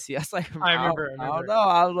cast EUIC? I was like, I I don't, remember. I I don't remember. know.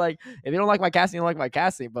 I was like, if you don't like my casting, you don't like my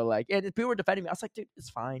casting. But like, and people were defending me. I was like, dude,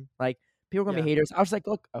 it's fine. Like people are gonna be Yeah. haters. I was like,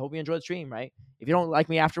 look, I hope you enjoy the stream, right? If you don't like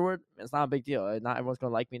me afterward, it's not a big deal. Not everyone's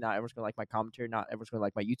gonna like me. Not everyone's gonna like my commentary. Not everyone's gonna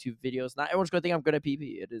like my YouTube videos. Not everyone's gonna think I'm good at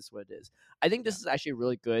PP. It is what it is. I think Yeah. this is actually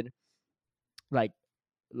really good,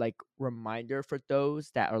 like reminder for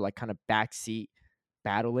those that are like kind of backseat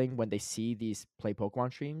battling when they see these play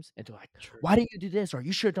Pokemon streams and they're like, True. why didn't you do this? Or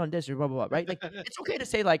you should have done this or blah blah blah. Right? Like it's okay to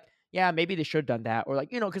say like, yeah, maybe they should have done that. Or like,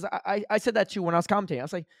 because I said that too when I was commentating. I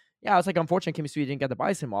was like, yeah, I was like, unfortunate Kimmy Sweet didn't get the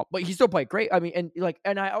Bison off, but he still played great. I mean,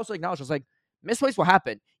 and I also acknowledge I was like, misplays will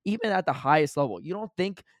happen, even at the highest level. You don't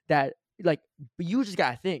think that like but you just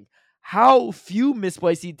gotta think how few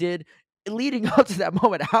misplays he did leading up to that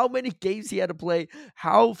moment, how many games he had to play,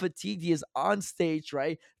 how fatigued he is on stage,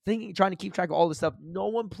 right? Thinking, trying to keep track of all this stuff. No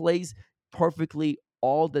one plays perfectly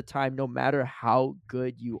all the time, no matter how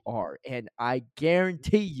good you are. And I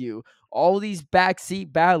guarantee you, all these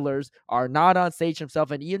backseat battlers are not on stage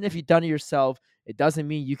themselves. And even if you've done it yourself, it doesn't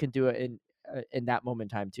mean you can do it in that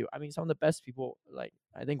moment in time too. I mean, some of the best people, like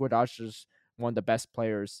I think Wadash is one of the best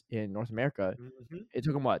players in North America. Hmm. It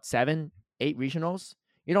took him what 7, 8 regionals.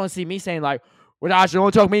 You don't see me saying like, "Wadash, it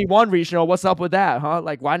only took me 1 regional. What's up with that, huh?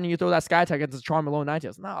 Like, why didn't you throw that sky tag against the Charm Malone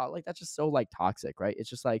Ninetales?" No, like that's just so like toxic, right? It's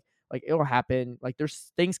just like it'll happen. Like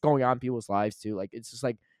there's things going on in people's lives too. Like it's just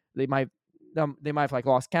like they might. they might have like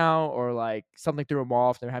lost count or like something threw them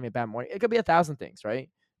off. They're having a bad morning. It could be 1,000 things, right?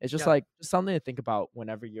 It's just Yeah. like just something to think about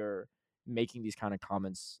whenever you're making these kind of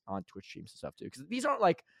comments on Twitch streams and stuff too. Because these aren't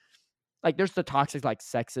like there's the toxic, like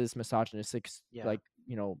sexist, misogynistic, Yeah. like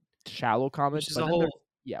shallow Which comments, is but a then there's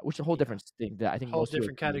whole which is a whole yeah, different thing that I think whole most people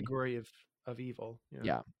different agree. category of evil. Yeah.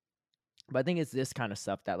 Yeah. But I think it's this kind of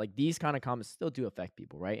stuff that like these kind of comments still do affect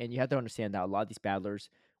people, right? And you have to understand that a lot of these battlers,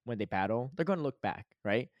 when they battle, they're going to look back,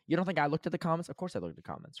 right? You don't think I looked at the comments? Of course I looked at the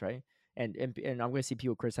comments, right? And I'm going to see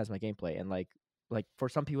people criticize my gameplay, and like for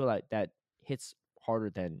some people that hits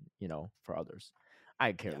harder than for others.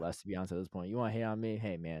 I care Yeah. less, to be honest, at this point. You want to hate on me?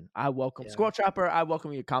 Hey man, I welcome Yeah. Squirrel Trapper. I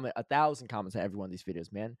welcome you to comment 1,000 comments at every one of these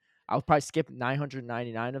videos, man. I'll probably skip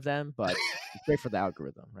 999 of them, but it's great for the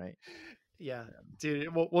algorithm, right? Yeah,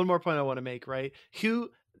 dude. Well, one more point I want to make, right?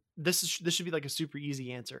 This should be like a super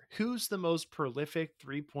easy answer. Who's the most prolific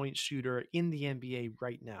 3-point shooter in the NBA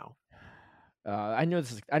right now? I know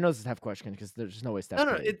this is a tough question because there's no way Steph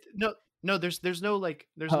Curry. No. There's no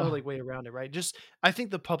Oh, way around it, right? Just I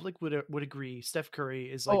think the public would agree. Steph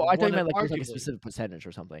Curry is like oh, I thought you one of meant like there's like a arguably. specific percentage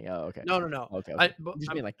or something. Oh, okay. No. Okay, okay. I but You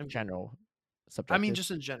just mean like general I mean, subjective?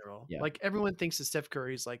 just in general, Yeah. like everyone thinks that Steph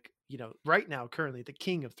Curry is like right now currently the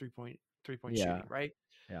king of three point Yeah. shooting, right?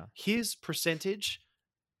 Yeah. His percentage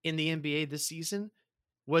in the NBA this season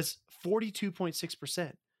was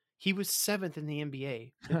 42.6%. He was 7th in the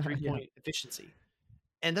NBA in Yeah. three-point efficiency.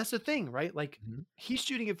 And that's the thing, right? Like Mhm. he's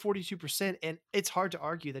shooting at 42%, and it's hard to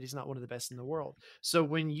argue that he's not one of the best in the world. So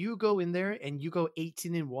when you go in there and you go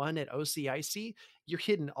 18-1 at OCIC, you're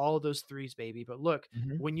hitting all of those threes, baby. But look,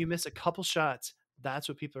 Mhm. when you miss a couple shots, that's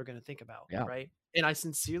what people are going to think about, Yeah. right? And I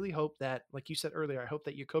sincerely hope that, like you said earlier, I hope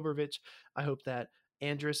that Jakobovic, I hope that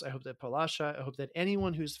Andrus, I hope that Palasha, I hope that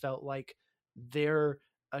anyone who's felt like their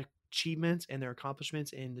achievements and their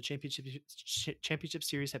accomplishments in the championship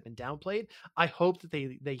series have been downplayed. I hope that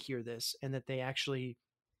they hear this and that they actually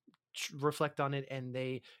reflect on it and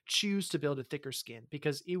they choose to build a thicker skin,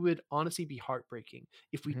 because it would honestly be heartbreaking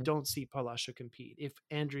if we Mhm. don't see Palasha compete, if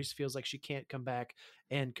Andres feels like she can't come back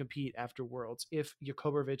and compete after Worlds, if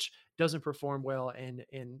Jakobovic doesn't perform well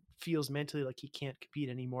and feels mentally like he can't compete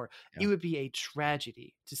anymore. Yeah. It would be a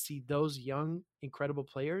tragedy to see those young incredible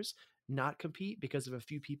players not compete because of a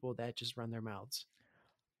few people that just run their mouths.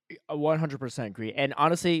 100% agree. And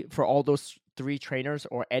honestly, for all those 3 trainers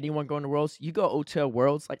or anyone going to Worlds, you go to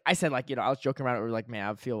Worlds. Like I said, like I was joking around, or like, man,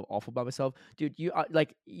 I feel awful about myself, dude. You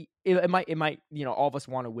like it might all of us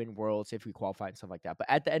want to win Worlds if we qualify and stuff like that. But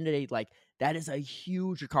at the end of the day, like that is a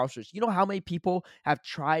huge accomplishment. You know how many people have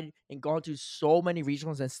tried and gone to so many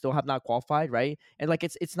regionals and still have not qualified, right? And like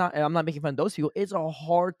it's not. I'm not making fun of those people. It's a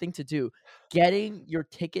hard thing to do. Getting your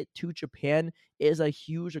ticket to Japan is a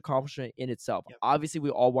huge accomplishment in itself. Yep. Obviously, we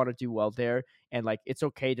all want to do well there, and like it's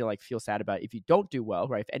okay to like feel sad about it if you don't do well,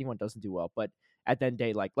 right? If anyone doesn't do well, but at the end of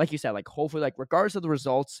the day, like you said, like hopefully, like regardless of the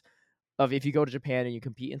results of if you go to Japan and you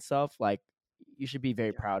compete and stuff, like you should be very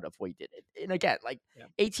Yeah. proud of what you did. And again, like Yeah.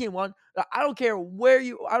 18-1, I don't care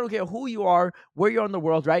I don't care who you are, where you're in the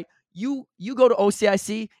world, right? You go to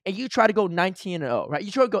OCIC and you try to go 19-0, right? You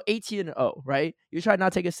try to go 18-0, right? You try to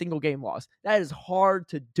not take a single game loss. That is hard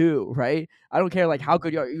to do, right? I don't care like how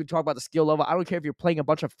good you are. You can talk about the skill level. I don't care if you're playing a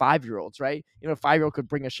bunch of 5-year-olds, right? A 5-year-old could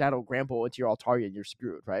bring a Shadow Gramble into your Altaria and you're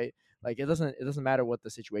screwed, right? Like it doesn't matter what the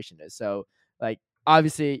situation is. So like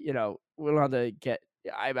obviously, we don't have to get.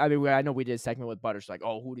 I mean, I know we did a segment with Butters, like,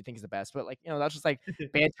 oh, who do you think is the best? But like, that's just like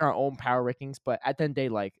banter our own power rankings. But at the end of the day,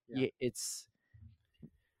 like, Yeah. it's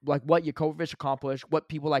like what Jakovic accomplished, what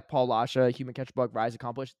people like Paul Lasha, Human Catch Bug, Rise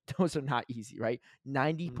accomplished. Those are not easy, right?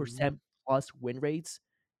 90% plus win rates,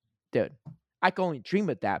 dude. I can only dream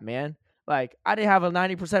of that, man. Like, I didn't have a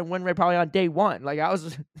 90% win rate probably on day one. Like, I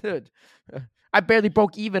was, dude, I barely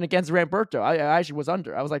broke even against Ramberto. I actually was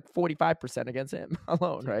under. I was like 45% against him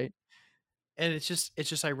alone, Yeah. right? And it's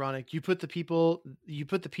just ironic. You put the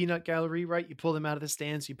peanut gallery, right? You pull them out of the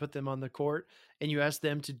stands, you put them on the court, and you ask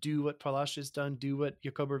them to do what Palash has done, do what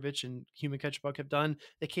Jakobovic and Human Ketchbuk have done.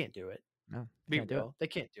 They can't do it. No, they Be can't do it. real. They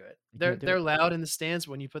can't do it. They They're can't do it. they're loud in the stands.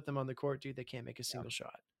 When you put them on the court, dude, they can't make a Yeah. single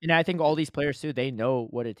shot. And I think all these players too, they know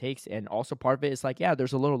what it takes. And also part of it is like, yeah,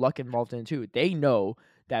 there's a little luck involved in it too. They know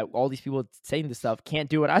that all these people saying this stuff can't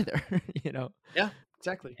do it either, Yeah,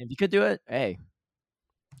 exactly. And if you could do it, hey,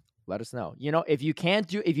 let us know. If you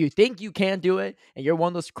think you can do it and you're one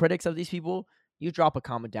of those critics of these people, you drop a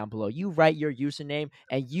comment down below. You write your username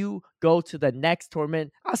and you go to the next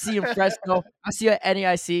tournament. I'll see you in Fresno. I'll see you at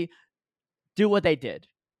NEIC. Do what they did.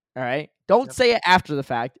 All right. Don't Yep. say it after the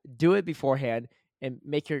fact. Do it beforehand and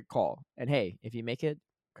make your call. And hey, if you make it,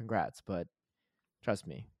 congrats. But trust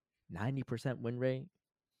me, 90% win rate,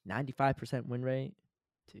 95% win rate.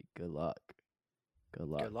 Dude, good luck. Good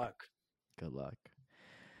luck. Good luck. Good luck.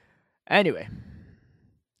 Anyway,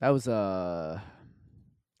 that was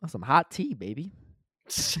some hot tea, baby.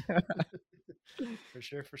 For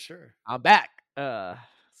sure, for sure. I'm back.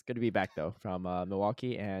 It's good to be back though from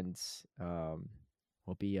Milwaukee, and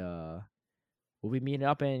we'll be meeting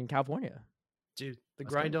up in California. Dude, the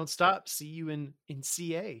Let's grind go. don't stop. See you in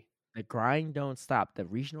CA. The grind don't stop. The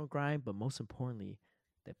regional grind, but most importantly,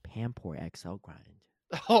 the Pampor XL grind.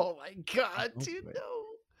 Oh my god, Go dude, for it. no.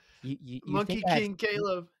 You Monkey think I have, King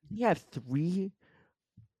Caleb. you have 3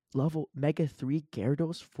 level Mega 3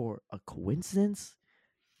 Gyarados for a coincidence?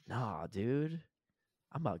 Nah, dude.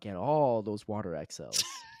 I'm about to get all those water XLs.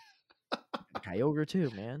 Kyogre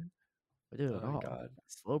too, man. We're doing it Oh my all. god.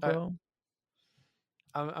 Slow, All right, bro.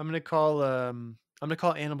 I'm gonna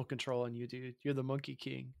call animal control on you, dude. You're the Monkey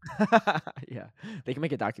King. Yeah, they can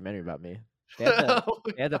make a documentary about me. They had the Oh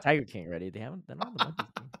they had the god. Tiger King ready. They don't have the Monkey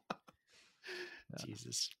King. Yeah,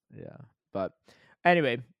 Jesus. yeah. But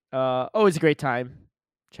anyway, always a great time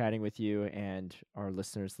chatting with you and our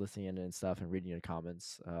listeners listening in and stuff and reading your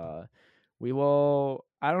comments. We will.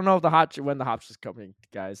 I don't know if when the hop is coming,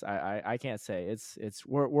 guys. I can't say.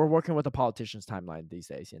 We're working with the politicians' timeline these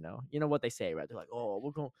days. You know what they say, right? They're like, oh,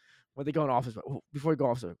 we're going when they go in office. Oh, before we go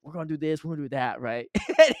office, we're gonna do this, we're gonna do that, right?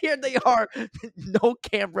 And here they are, no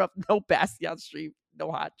camera, no Bastion stream, no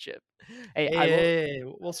hot chip. Hey, I will Hey,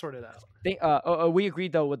 we'll sort it out. think. We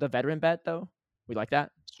agreed though with the veteran bet though. We like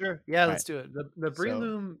that. Sure. Yeah, All let's right. do it. The So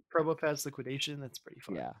Breloom Probo Pass liquidation, that's pretty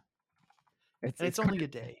fun. yeah, And it's only a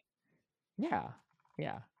day. yeah,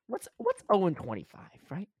 yeah. What's 0-25,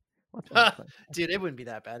 right? What's 0-25? Dude, it wouldn't be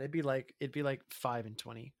that bad. It'd be like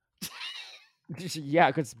 5-20. Yeah,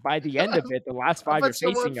 because by the end of it, the last How 5 you're about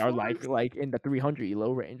some facing are Force? like in the 300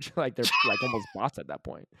 elo range. Like they're like almost bots at that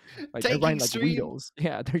point. Like they're Tanking running like stream. Weedles.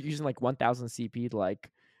 Yeah, they're using like 1000 CP to like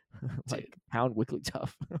Dude, pound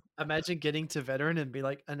Wigglytuff. imagine getting to veteran and be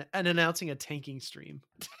like and announcing a tanking stream.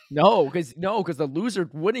 No, because the loser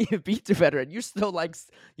wouldn't even beat the veteran. You're still like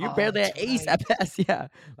you're Oh, barely that's at ace right. at best. Yeah,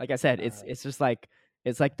 like I said, it's just like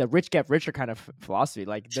it's like the rich get richer kind of philosophy.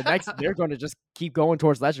 Like the next, they're going to just keep going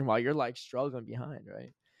towards legend while you're like struggling behind,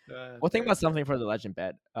 right? Well, think Fair, about something fair. for the legend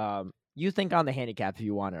bet. You think on the handicap if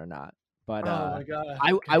you want it or not. But Oh my god.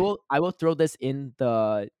 I Okay. will throw this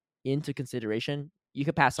into consideration. You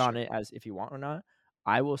could pass on Sure. it as if you want or not.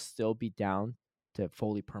 I will still be down to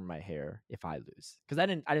fully perm my hair if I lose because I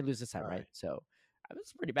didn't lose this time, All right? right. So it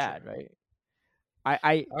was pretty Sure. bad, right?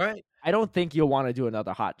 I All right. I don't think you'll want to do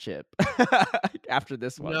another hot chip after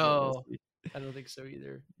this one, but we'll No, see. I don't think so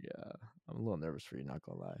either. Yeah, I'm a little nervous for you, not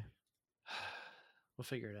gonna lie. We'll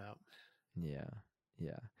figure it out. Yeah,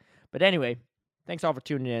 yeah. But anyway, thanks all for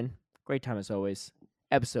tuning in. Great time as always.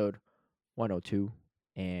 Episode 102.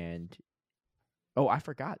 And oh, I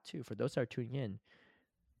forgot too. For those that are tuning in,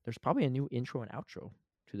 there's probably a new intro and outro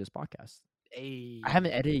to this podcast. Hey. I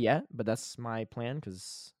haven't edited yet, but that's my plan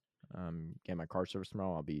because getting my car service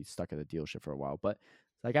tomorrow. I'll be stuck at the dealership for a while. But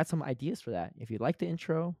I got some ideas for that. If you like the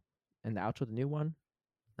intro and the outro, the new one,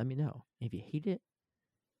 let me know. If you hate it,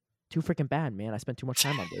 too freaking bad, man. I spent too much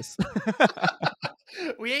time on this.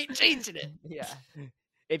 We ain't changing it. Yeah.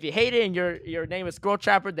 If you hate it and your name is Squirrel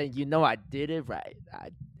Trapper, then you know I did it right.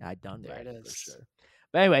 I done There right it for is. sure.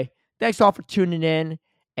 But anyway, thanks all for tuning in,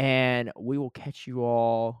 and we will catch you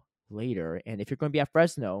all later. And if you're going to be at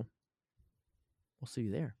Fresno, we'll see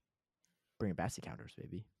you there. Bring Bassy counters,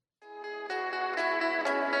 baby.